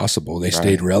all possible. They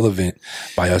stayed relevant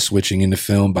by us switching into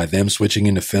film, by them switching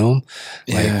into film.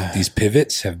 Like these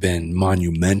pivots have been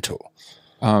monumental.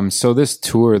 So this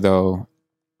tour though,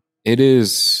 it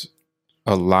is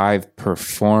a live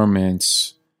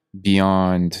performance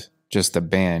beyond just the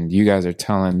band. You guys are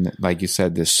telling, like you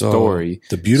said, this story.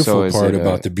 The beautiful part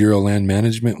about the Bureau of Land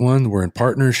Management one, we're in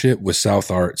partnership with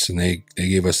South Arts, and they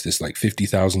gave us this like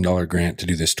 $50,000 grant to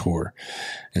do this tour.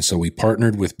 And so we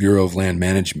partnered with Bureau of Land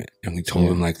Management, and we told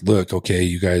them like, look, okay,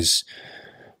 you guys,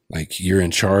 like you're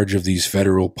in charge of these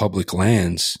federal public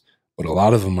lands, but a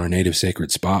lot of them are native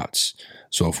sacred spots.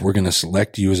 So if we're going to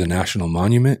select you as a national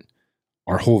monument,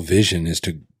 our whole vision is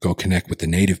to go connect with the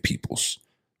native peoples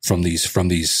from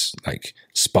these like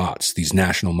spots, these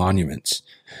national monuments.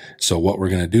 So what we're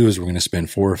going to do is we're going to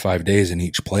spend 4 or 5 days in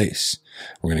each place.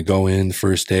 We're going to go in the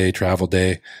first day, travel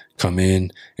day, come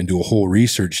in and do a whole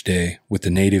research day with the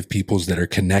native peoples that are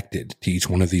connected to each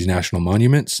one of these national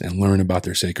monuments, and learn about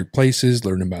their sacred places,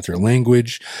 learn about their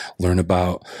language, learn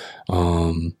about,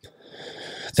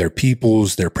 their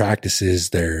peoples, their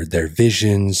practices, their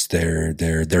visions, their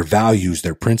values,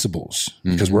 their principles,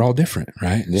 because we're all different,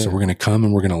 right? Yeah. So we're going to come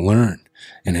and we're going to learn.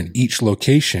 And in each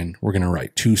location, we're going to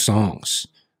write 2 songs,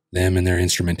 them and their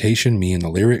instrumentation, me and the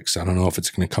lyrics. I don't know if it's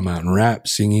going to come out in rap,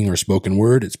 singing, or spoken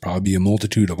word. It's probably a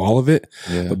multitude of all of it.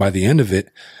 Yeah. But by the end of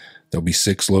it, there'll be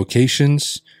 6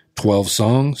 locations, 12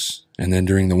 songs, And then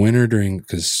during the winter,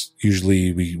 because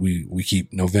usually we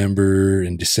keep November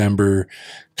and December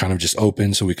kind of just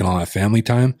open so we can all have family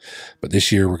time. But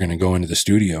this year we're going to go into the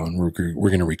studio and we're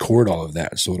going to record all of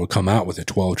that. So it'll come out with a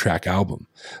 12-track album.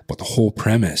 But the whole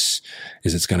premise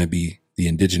is it's going to be the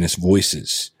indigenous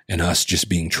voices and us just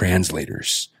being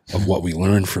translators of what we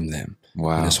learned from them.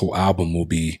 Wow. And this whole album will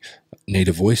be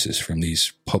native voices from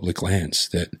these public lands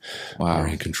that are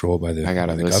in control by the, I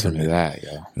gotta by the listen government. to that,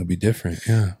 yo. It'll be different.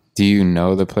 Yeah. Do you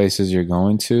know the places you're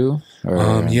going to?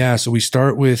 Or? Yeah. So we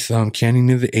start with Canyon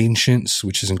of the Ancients,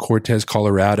 which is in Cortez,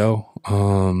 Colorado.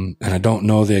 And I don't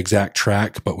know the exact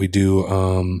track, but we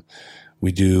go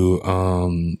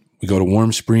to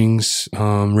Warm Springs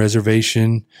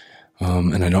Reservation.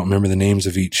 And I don't remember the names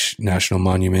of each national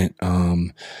monument.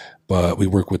 But we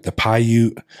work with the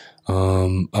Paiute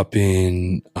up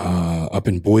in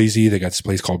Boise. They got this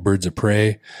place called Birds of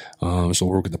Prey. So we'll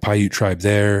work with the Paiute tribe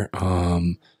there.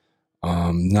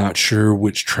 Not sure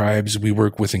which tribes we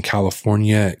work with in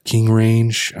California at King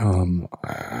Range.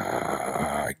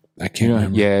 I can't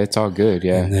remember. Yeah, it's all good.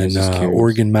 Yeah. And then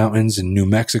Oregon Mountains in New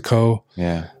Mexico.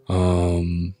 Yeah.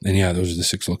 And yeah, those are the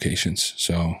 6 locations.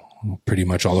 So pretty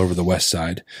much all over the west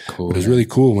side. Cool. But it was really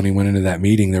cool when he went into that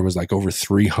meeting. There was like over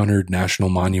 300 national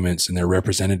monuments and their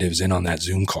representatives in on that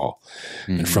Zoom call.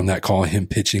 Mm-hmm. And from that call, him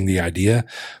pitching the idea,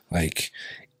 like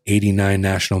 89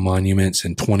 national monuments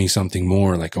and 20 something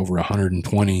more, like over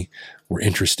 120 were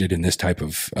interested in this type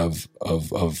of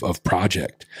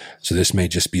project. So this may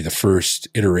just be the first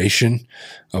iteration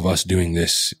of us doing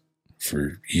this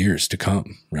for years to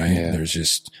come, right? Yeah. There's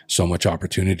just so much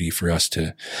opportunity for us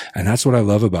to, and that's what I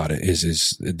love about it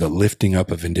is the lifting up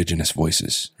of indigenous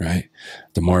voices, right?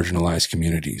 The marginalized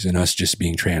communities and us just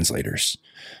being translators.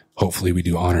 Hopefully we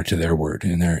do honor to their word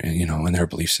and in their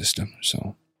belief system.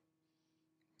 So,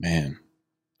 man,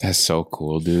 that's so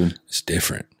cool, dude. It's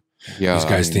different. Yeah, these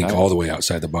guys think all the way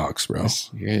outside the box, bro.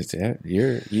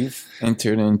 You've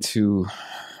entered into.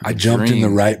 I jumped in the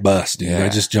right bus, dude. Yeah. I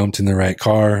just jumped in the right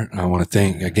car. I want to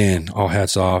thank, again, all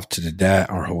hats off to the DAT,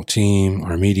 our whole team,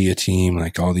 our media team,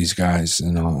 like all these guys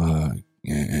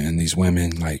and these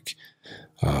women, like,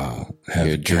 have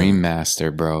you're a dream master,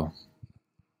 bro.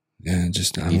 Yeah,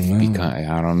 just, I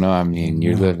don't know. I mean,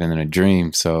 you're living in a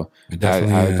dream. So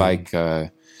I like,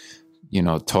 Toltec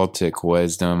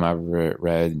wisdom. I've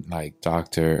read like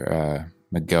Dr.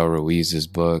 Miguel Ruiz's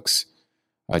books,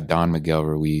 Don Miguel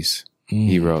Ruiz.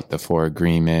 He wrote the 4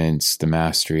 Agreements, the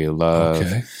Mastery of Love.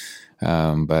 Okay.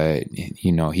 But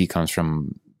he comes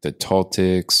from the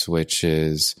Toltecs, which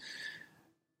is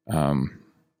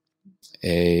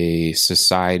a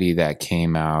society that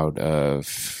came out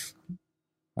of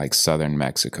like southern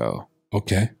Mexico.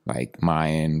 Okay. Like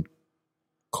Mayan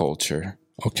culture.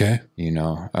 Okay.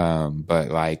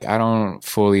 But like I don't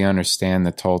fully understand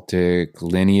the Toltec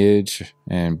lineage,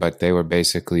 but they were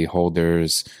basically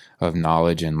holders of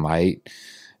knowledge and light.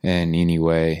 And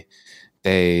anyway,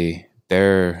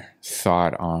 their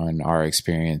thought on our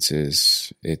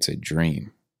experiences, it's a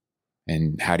dream.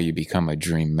 And how do you become a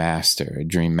dream master? A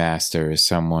dream master is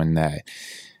someone that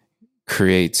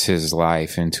creates his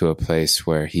life into a place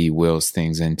where he wills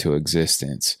things into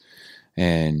existence.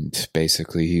 And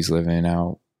basically he's living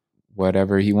out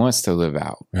whatever he wants to live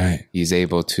out. Right. He's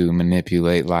able to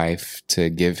manipulate life to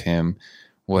give him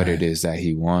what it is that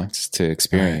he wants to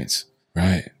experience.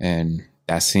 Right. And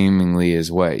that seemingly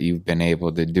is what you've been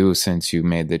able to do since you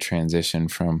made the transition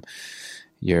from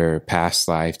your past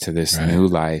life to this new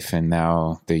life. And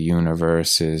now the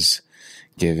universe is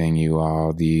giving you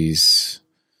all these,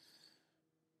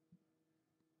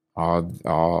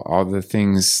 all the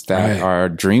things that are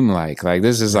dreamlike. Like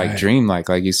this is like dreamlike,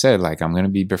 like you said, like I'm going to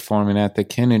be performing at the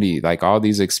Kennedy, like all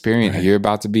these experiences. You're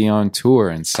about to be on tour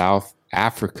in South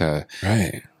Africa.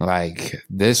 Right. Like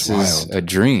this is a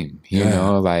dream, you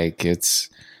know, like it's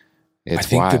I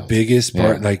think wild. The biggest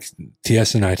part, like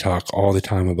TS and I talk all the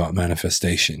time about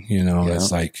manifestation,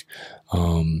 it's like,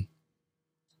 and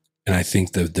I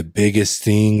think the biggest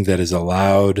thing that has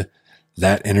allowed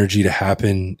that energy to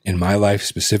happen in my life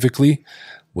specifically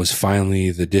was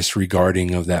finally the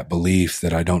disregarding of that belief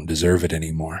that I don't deserve it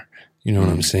anymore. You know what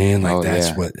I'm saying? Like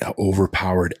that's what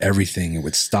overpowered everything. It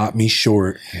would stop me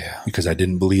short because I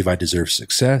didn't believe I deserved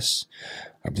success.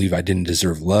 I believe I didn't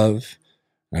deserve love.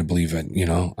 I believe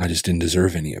I just didn't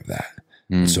deserve any of that.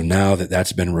 So now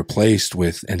that's been replaced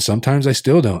with, and sometimes I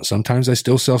still don't, sometimes I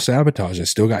still self-sabotage. I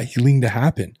still got healing to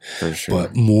happen, for sure.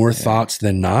 But more thoughts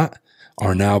than not,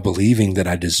 are now believing that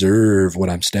I deserve what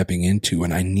I'm stepping into,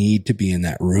 and I need to be in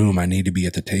that room. I need to be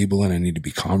at the table, and I need to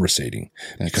be conversating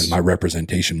because my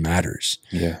representation matters.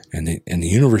 Yeah. And the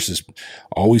universe is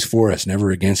always for us, never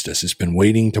against us. It's been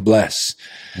waiting to bless.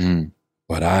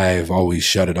 But I've always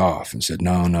shut it off and said,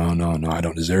 no, I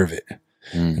don't deserve it.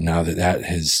 And now that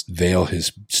his veil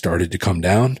has started to come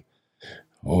down,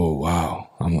 oh, wow.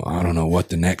 I don't know what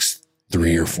the next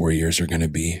 3 or 4 years are going to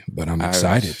be, but I'm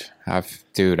excited.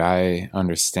 Dude, I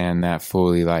understand that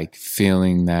fully. Like,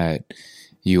 feeling that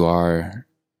you are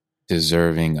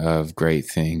deserving of great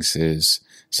things is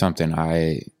something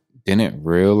I didn't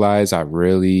realize. I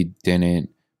really didn't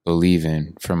believe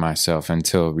in for myself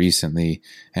until recently.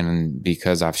 And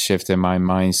because I've shifted my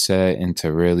mindset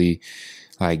into really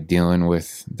like dealing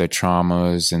with the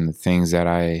traumas and the things that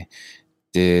I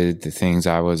did, the things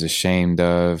I was ashamed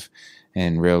of,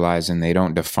 and realizing they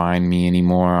don't define me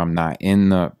anymore. I'm not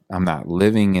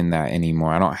living in that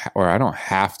anymore. I don't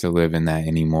have to live in that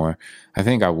anymore. I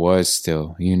think I was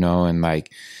still, and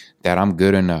like that I'm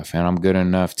good enough, and I'm good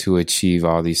enough to achieve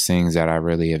all these things that I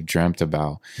really have dreamt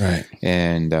about. Right.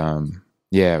 And,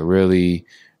 really,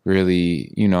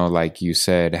 really, like you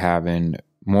said, having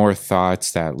more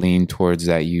thoughts that lean towards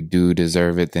that you do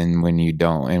deserve it than when you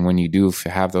don't. And when you do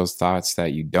have those thoughts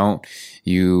that you don't,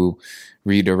 you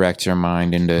redirect your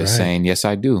mind into saying, yes,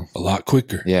 I do. A lot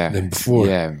quicker than before.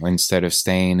 Yeah. Instead of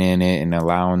staying in it and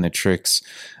allowing the tricks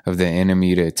of the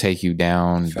enemy to take you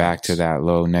down back to that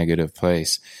low negative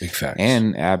place. Big facts.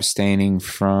 And abstaining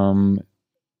from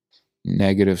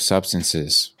negative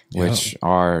substances, which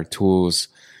are tools,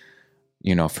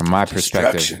 from my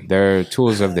perspective, they're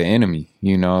tools of the enemy,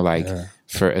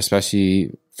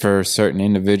 especially for certain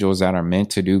individuals that are meant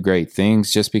to do great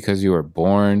things. Just because you were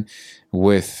born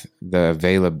with the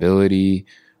availability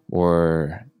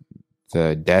or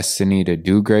the destiny to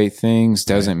do great things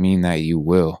doesn't mean that you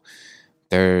will.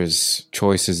 There's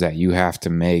choices that you have to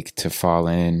make to fall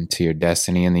into your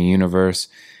destiny, and the universe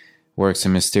works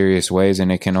in mysterious ways,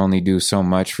 and it can only do so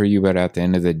much for you. But at the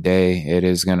end of the day, it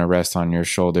is going to rest on your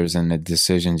shoulders and the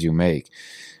decisions you make.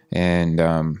 And,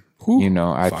 I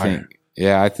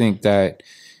think that,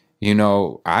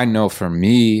 I know for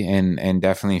me and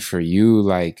definitely for you,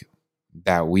 like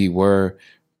that we were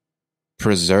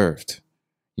preserved.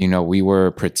 We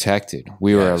were protected.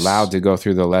 We were allowed to go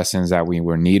through the lessons that we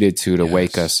were needed to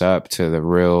wake us up to the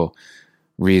real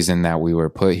reason that we were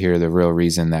put here, the real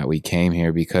reason that we came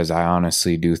here. Because I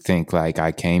honestly do think like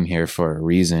I came here for a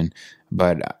reason,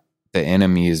 but the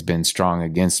enemy has been strong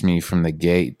against me from the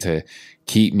gate to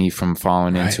keep me from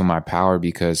falling into my power,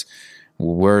 because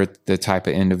we're the type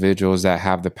of individuals that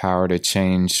have the power to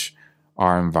change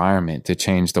our environment, to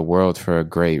change the world for a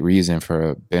great reason, for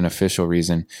a beneficial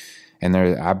reason. And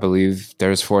I believe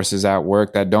there's forces at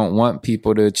work that don't want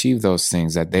people to achieve those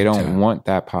things, that they don't want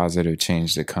that positive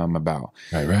change to come about.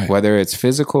 Right. Whether it's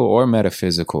physical or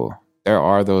metaphysical, there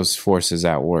are those forces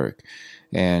at work.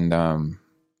 And,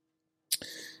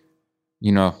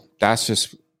 that's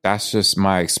just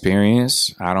my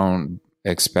experience. I don't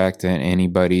expect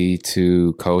anybody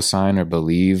to co-sign or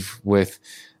believe with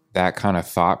that kind of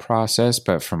thought process.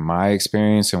 But from my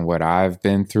experience and what I've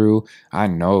been through, I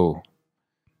know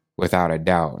without a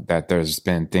doubt that there's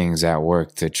been things at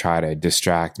work to try to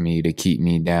distract me, to keep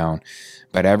me down.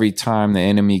 But every time the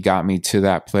enemy got me to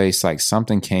that place, like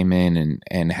something came in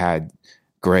and had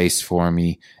grace for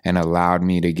me and allowed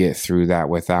me to get through that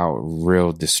without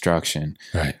real destruction.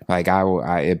 Right. Like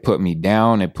it put me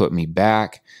down, it put me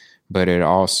back, but it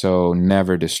also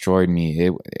never destroyed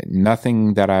me.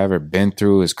 Nothing that I ever been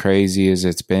through, as crazy as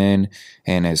it's been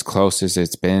and as close as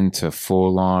it's been to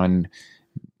full on,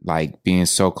 like being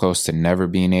so close to never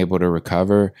being able to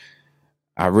recover,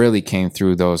 I really came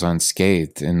through those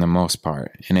unscathed in the most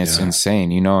part. And it's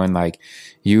insane, and like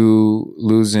you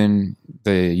losing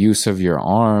the use of your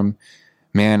arm,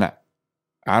 man,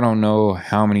 I don't know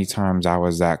how many times I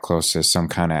was that close to some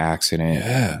kind of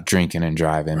accident, drinking and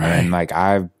driving, man. Like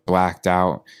I've blacked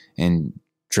out and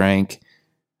drank.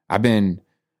 I've been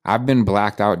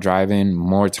blacked out driving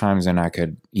more times than I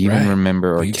could even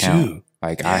remember or count. Too.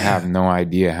 Like I have no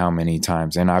idea how many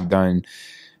times. And I've done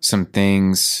some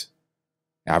things.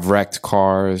 I've wrecked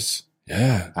cars.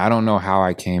 Yeah. I don't know how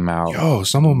I came out.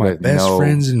 Some of my best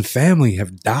friends and family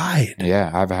have died. Yeah,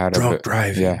 I've had drunk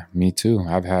driving. Yeah, me too.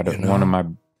 I've had one of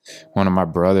my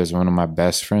brothers, one of my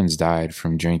best friends died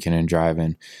from drinking and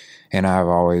driving. And I've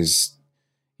always,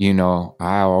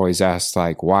 I always asked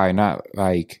like why, not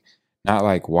like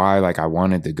why, like I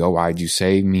wanted to go, why'd you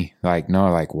save me? Like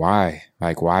no, like why?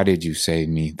 Like why did you save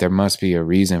me? There must be a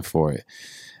reason for it.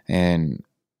 And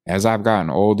as I've gotten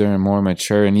older and more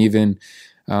mature, and even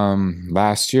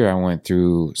Last year I went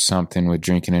through something with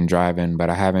drinking and driving, but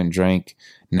I haven't drank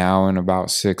now in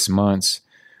about 6 months.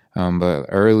 But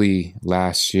early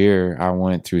last year I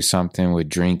went through something with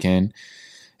drinking,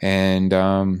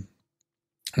 and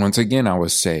once again I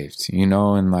was saved,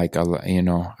 and like,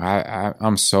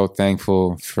 I'm so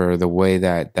thankful for the way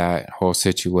that whole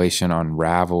situation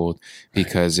unraveled,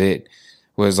 because it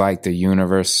was like the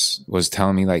universe was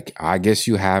telling me, like, I guess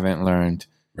you haven't learned.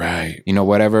 Right.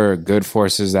 Whatever good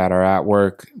forces that are at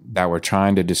work that were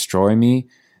trying to destroy me,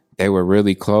 they were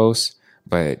really close,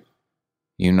 but,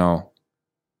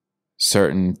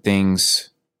 certain things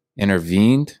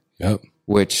intervened. Yep.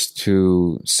 Which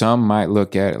to some might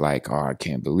look at like, oh, I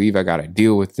can't believe I got to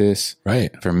deal with this.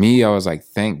 Right. For me, I was like,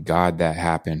 thank God that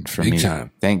happened for Big me.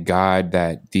 time. Thank God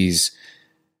that these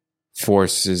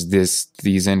forces,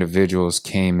 these individuals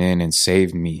came in and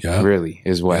saved me. Yep. Really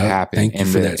is what happened. Thank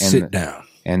you for that sit down.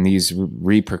 And these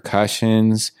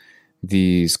repercussions,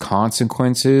 these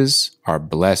consequences are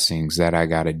blessings that I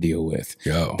got to deal with.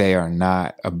 Yo. They are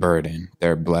not a burden.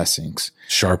 They're blessings.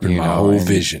 Sharpen my whole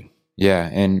vision. Yeah.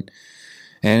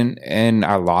 And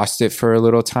I lost it for a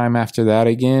little time after that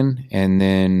again. And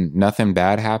then nothing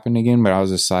bad happened again. But I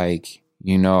was just like,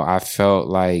 I felt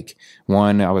like,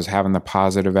 one, I was having the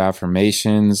positive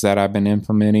affirmations that I've been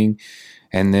implementing.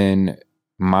 And then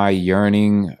my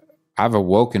yearning, I've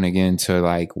awoken again to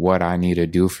like what I need to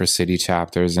do for city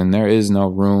chapters. And there is no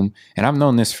room. And I've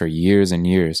known this for years and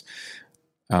years.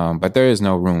 But there is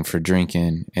no room for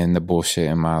drinking and the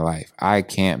bullshit in my life. I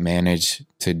can't manage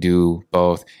to do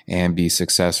both and be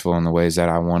successful in the ways that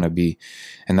I want to be.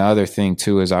 And the other thing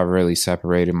too is I've really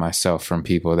separated myself from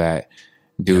people that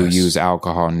do use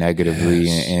alcohol negatively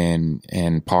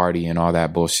and party and all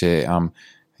that bullshit. I'm,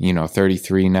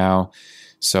 33 now.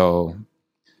 So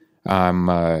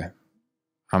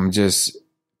I'm just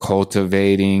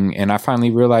cultivating, and I finally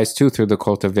realized too through the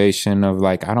cultivation of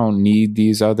like, I don't need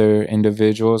these other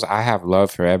individuals. I have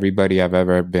love for everybody I've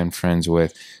ever been friends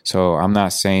with. So I'm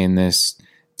not saying this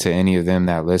to any of them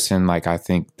that listen like I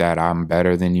think that I'm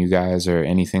better than you guys or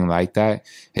anything like that.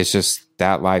 It's just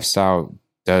that lifestyle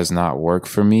does not work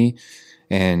for me,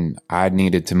 and I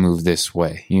needed to move this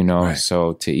way, Right.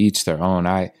 So to each their own.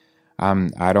 I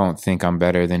don't think I'm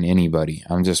better than anybody.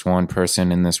 I'm just one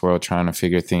person in this world trying to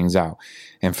figure things out.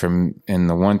 And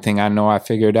the one thing I know I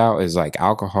figured out is like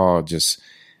alcohol just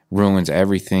ruins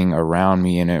everything around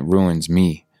me, and it ruins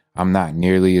me. I'm not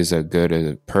nearly as a good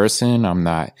a person. I'm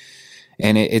not.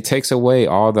 And it takes away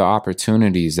all the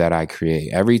opportunities that I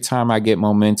create. Every time I get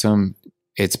momentum,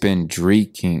 it's been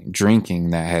drinking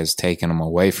that has taken them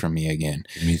away from me again.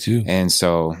 Me too. And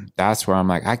so that's where I'm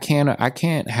like, I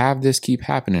can't have this keep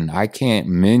happening. I can't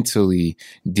mentally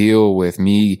deal with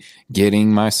me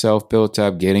getting myself built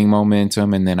up, getting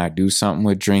momentum, and then I do something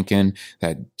with drinking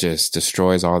that just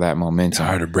destroys all that momentum. It's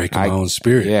hard to break my own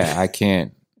spirit. Yeah, I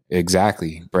can't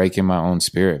exactly breaking my own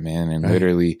spirit, man. And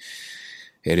literally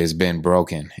it has been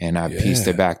broken, and I've pieced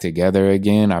it back together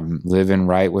again. I'm living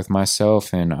right with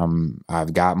myself, and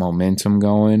I've got momentum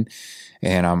going,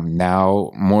 and I'm now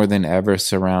more than ever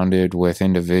surrounded with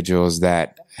individuals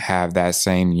that have that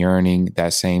same yearning,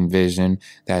 that same vision,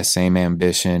 that same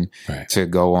ambition to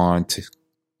go on to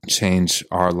change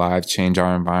our lives, change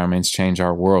our environments, change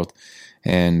our world.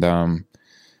 And,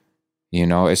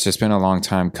 it's just been a long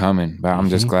time coming, but I'm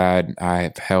just glad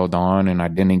I've held on and I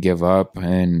didn't give up.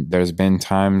 And there's been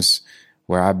times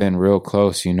where I've been real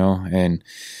close, and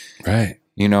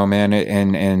man,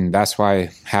 and that's why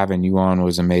having you on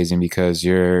was amazing, because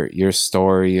your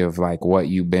story of like what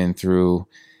you've been through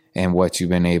and what you've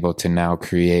been able to now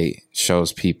create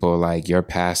shows people like your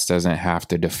past doesn't have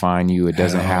to define you. It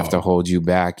doesn't have to hold you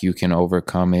back. You can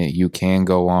overcome it. You can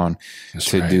go on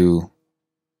to do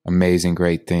amazing,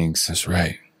 great things. That's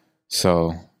right.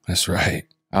 So that's right.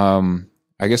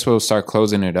 I guess we'll start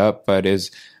closing it up, but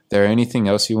is there anything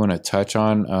else you want to touch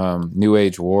on? New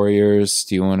Age Warriors,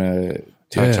 do you want to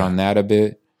touch on that a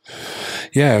bit?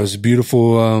 Yeah, it was a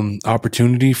beautiful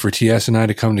opportunity for TS and I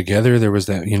to come together. There was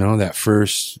that, that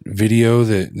first video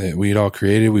that we had all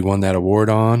created. We won that award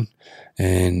on.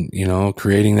 And,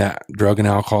 creating that drug and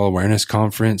alcohol awareness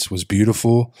conference was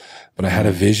beautiful. But I had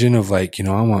a vision of like,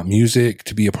 I want music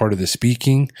to be a part of the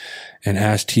speaking, and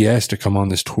asked TS to come on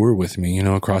this tour with me,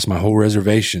 across my whole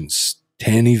reservations,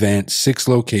 10 events, 6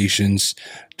 locations,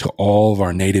 to all of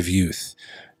our native youth,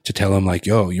 to tell them like,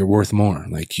 yo, you're worth more.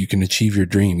 Like, you can achieve your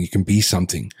dream. You can be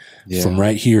something from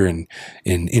right here in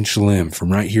Inchalim,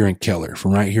 from right here in Keller,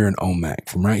 from right here in Omak,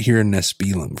 from right here in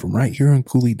Nespelem, from right here in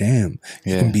Cooley Dam.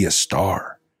 You can be a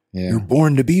star. You're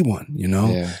born to be one,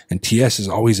 And TS has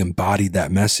always embodied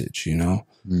that message,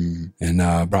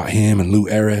 and brought him and Lou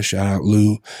Era, shout out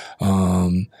Lou.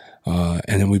 And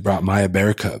then we brought Maya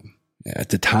Bearcub at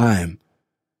the time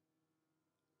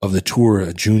of the tour,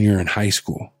 a junior in high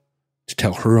school, to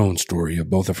tell her own story of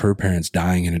both of her parents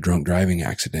dying in a drunk driving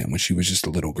accident when she was just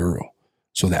a little girl.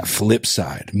 So that flip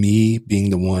side, me being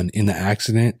the one in the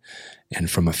accident and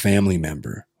from a family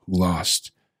member who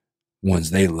lost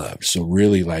ones they loved. So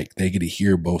really, like, they get to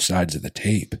hear both sides of the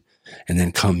tape and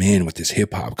then come in with this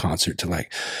hip hop concert to,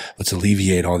 like, let's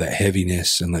alleviate all that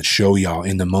heaviness and let's show y'all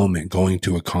in the moment, going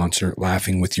to a concert,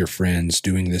 laughing with your friends,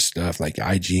 doing this stuff like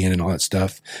IGN and all that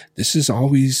stuff. This is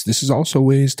also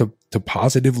ways to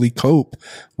positively cope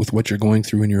with what you're going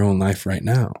through in your own life right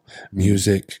now.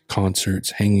 Music,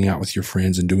 concerts, hanging out with your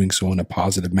friends and doing so in a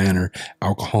positive manner,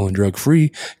 alcohol and drug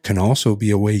free, can also be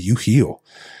a way you heal.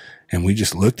 And we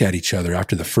just looked at each other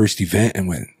after the first event and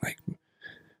went like,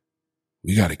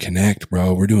 we got to connect,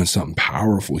 bro. We're doing something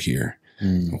powerful here.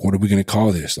 What are we going to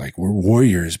call this? Like, we're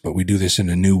warriors, but we do this in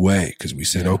a new way. Cause we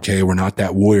said, okay, we're not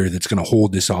that warrior that's going to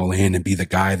hold this all in and be the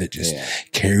guy that just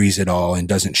carries it all and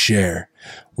doesn't share.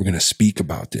 We're going to speak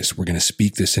about this. We're going to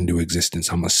speak this into existence.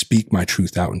 I'm going to speak my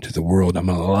truth out into the world. I'm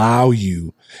going to allow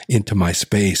you into my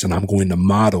space, and I'm going to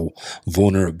model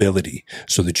vulnerability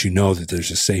so that you know that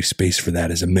there's a safe space for that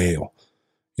as a male.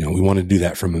 You know, we want to do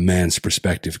that from a man's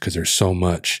perspective because there's so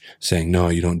much saying, no,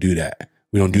 you don't do that.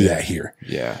 We don't do that here.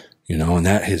 Yeah. You know, and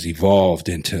that has evolved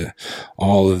into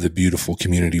all of the beautiful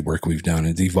community work we've done.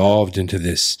 It's evolved into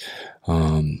this,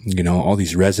 you know, all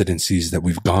these residencies that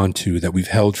we've gone to, that we've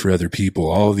held for other people.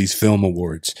 All of these film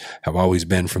awards have always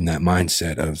been from that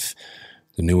mindset of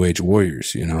the New Age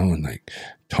warriors, you know, and like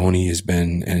Tony has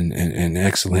been an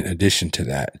excellent addition to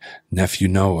that. Nephew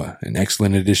Noah, an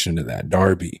excellent addition to that.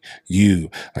 Darby, you,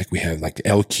 like we have like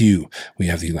LQ. We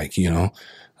have the, like, you know,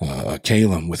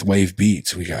 Calum with Wave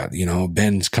Beats. We got, you know,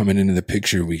 Ben's coming into the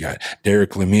picture. We got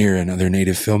Derek Lemire, another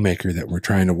native filmmaker that we're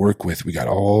trying to work with. We got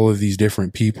all of these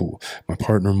different people. My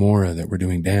partner Mora that we're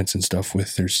doing dance and stuff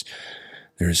with. There's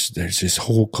this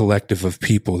whole collective of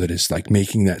people that is like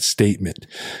making that statement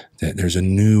that there's a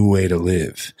new way to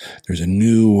live. There's a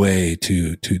new way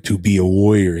to be a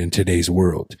warrior in today's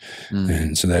world.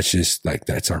 And so that's just like,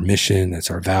 that's our mission. That's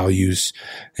our values.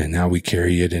 And now we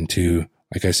carry it into,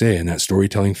 like I say, in that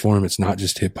storytelling form. It's not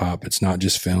just hip hop. It's not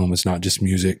just film. It's not just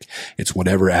music. It's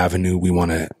whatever avenue we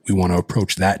want to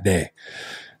approach that day.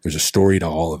 There's a story to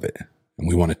all of it, and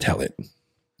we want to tell it.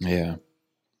 Yeah,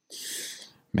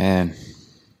 man,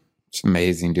 it's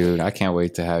amazing, dude. I can't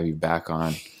wait to have you back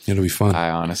on. It'll be fun. I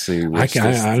honestly,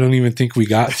 I don't even think we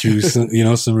got through some, you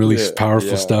know, some really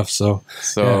powerful stuff. So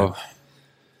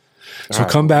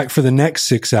come back for the next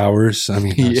 6 hours. I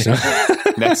mean,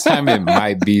 next time it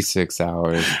might be 6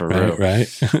 hours for real. Right.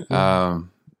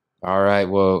 All right.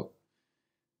 Well,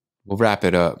 we'll wrap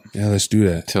it up. Yeah, let's do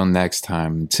that. Till next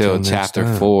time. Until chapter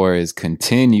 4 is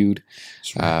continued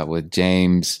with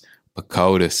James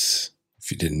Pakootas.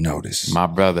 If you didn't notice. My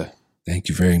brother. Thank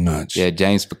you very much. Yeah,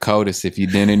 James Pakootas. If you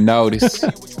didn't notice,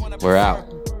 we're out.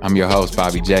 I'm your host,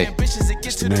 Bobby J.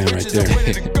 It's the man right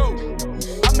there.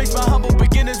 Mix my humble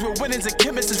beginners with winners and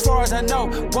chemists as far as I know.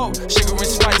 Whoa, sugar and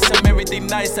spice, I'm everything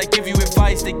nice. I give you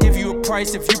advice, they give you a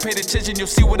price. If you paid attention, you'll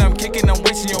see what I'm kicking. I'm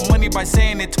wasting your money by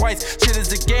saying it twice. Shit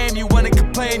is a game, you wanna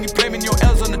complain, you blaming your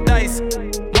L's on the dice.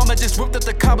 Mama just whipped up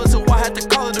the cobbler, so I had to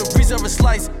call it a reserve a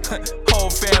slice. Whole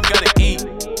fam gotta eat,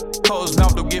 closed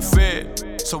mouth don't get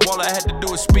fed. So all I had to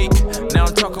do is speak. Now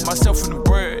I'm talking myself from the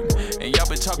bread, and y'all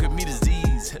been talking me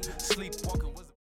disease. Sleep.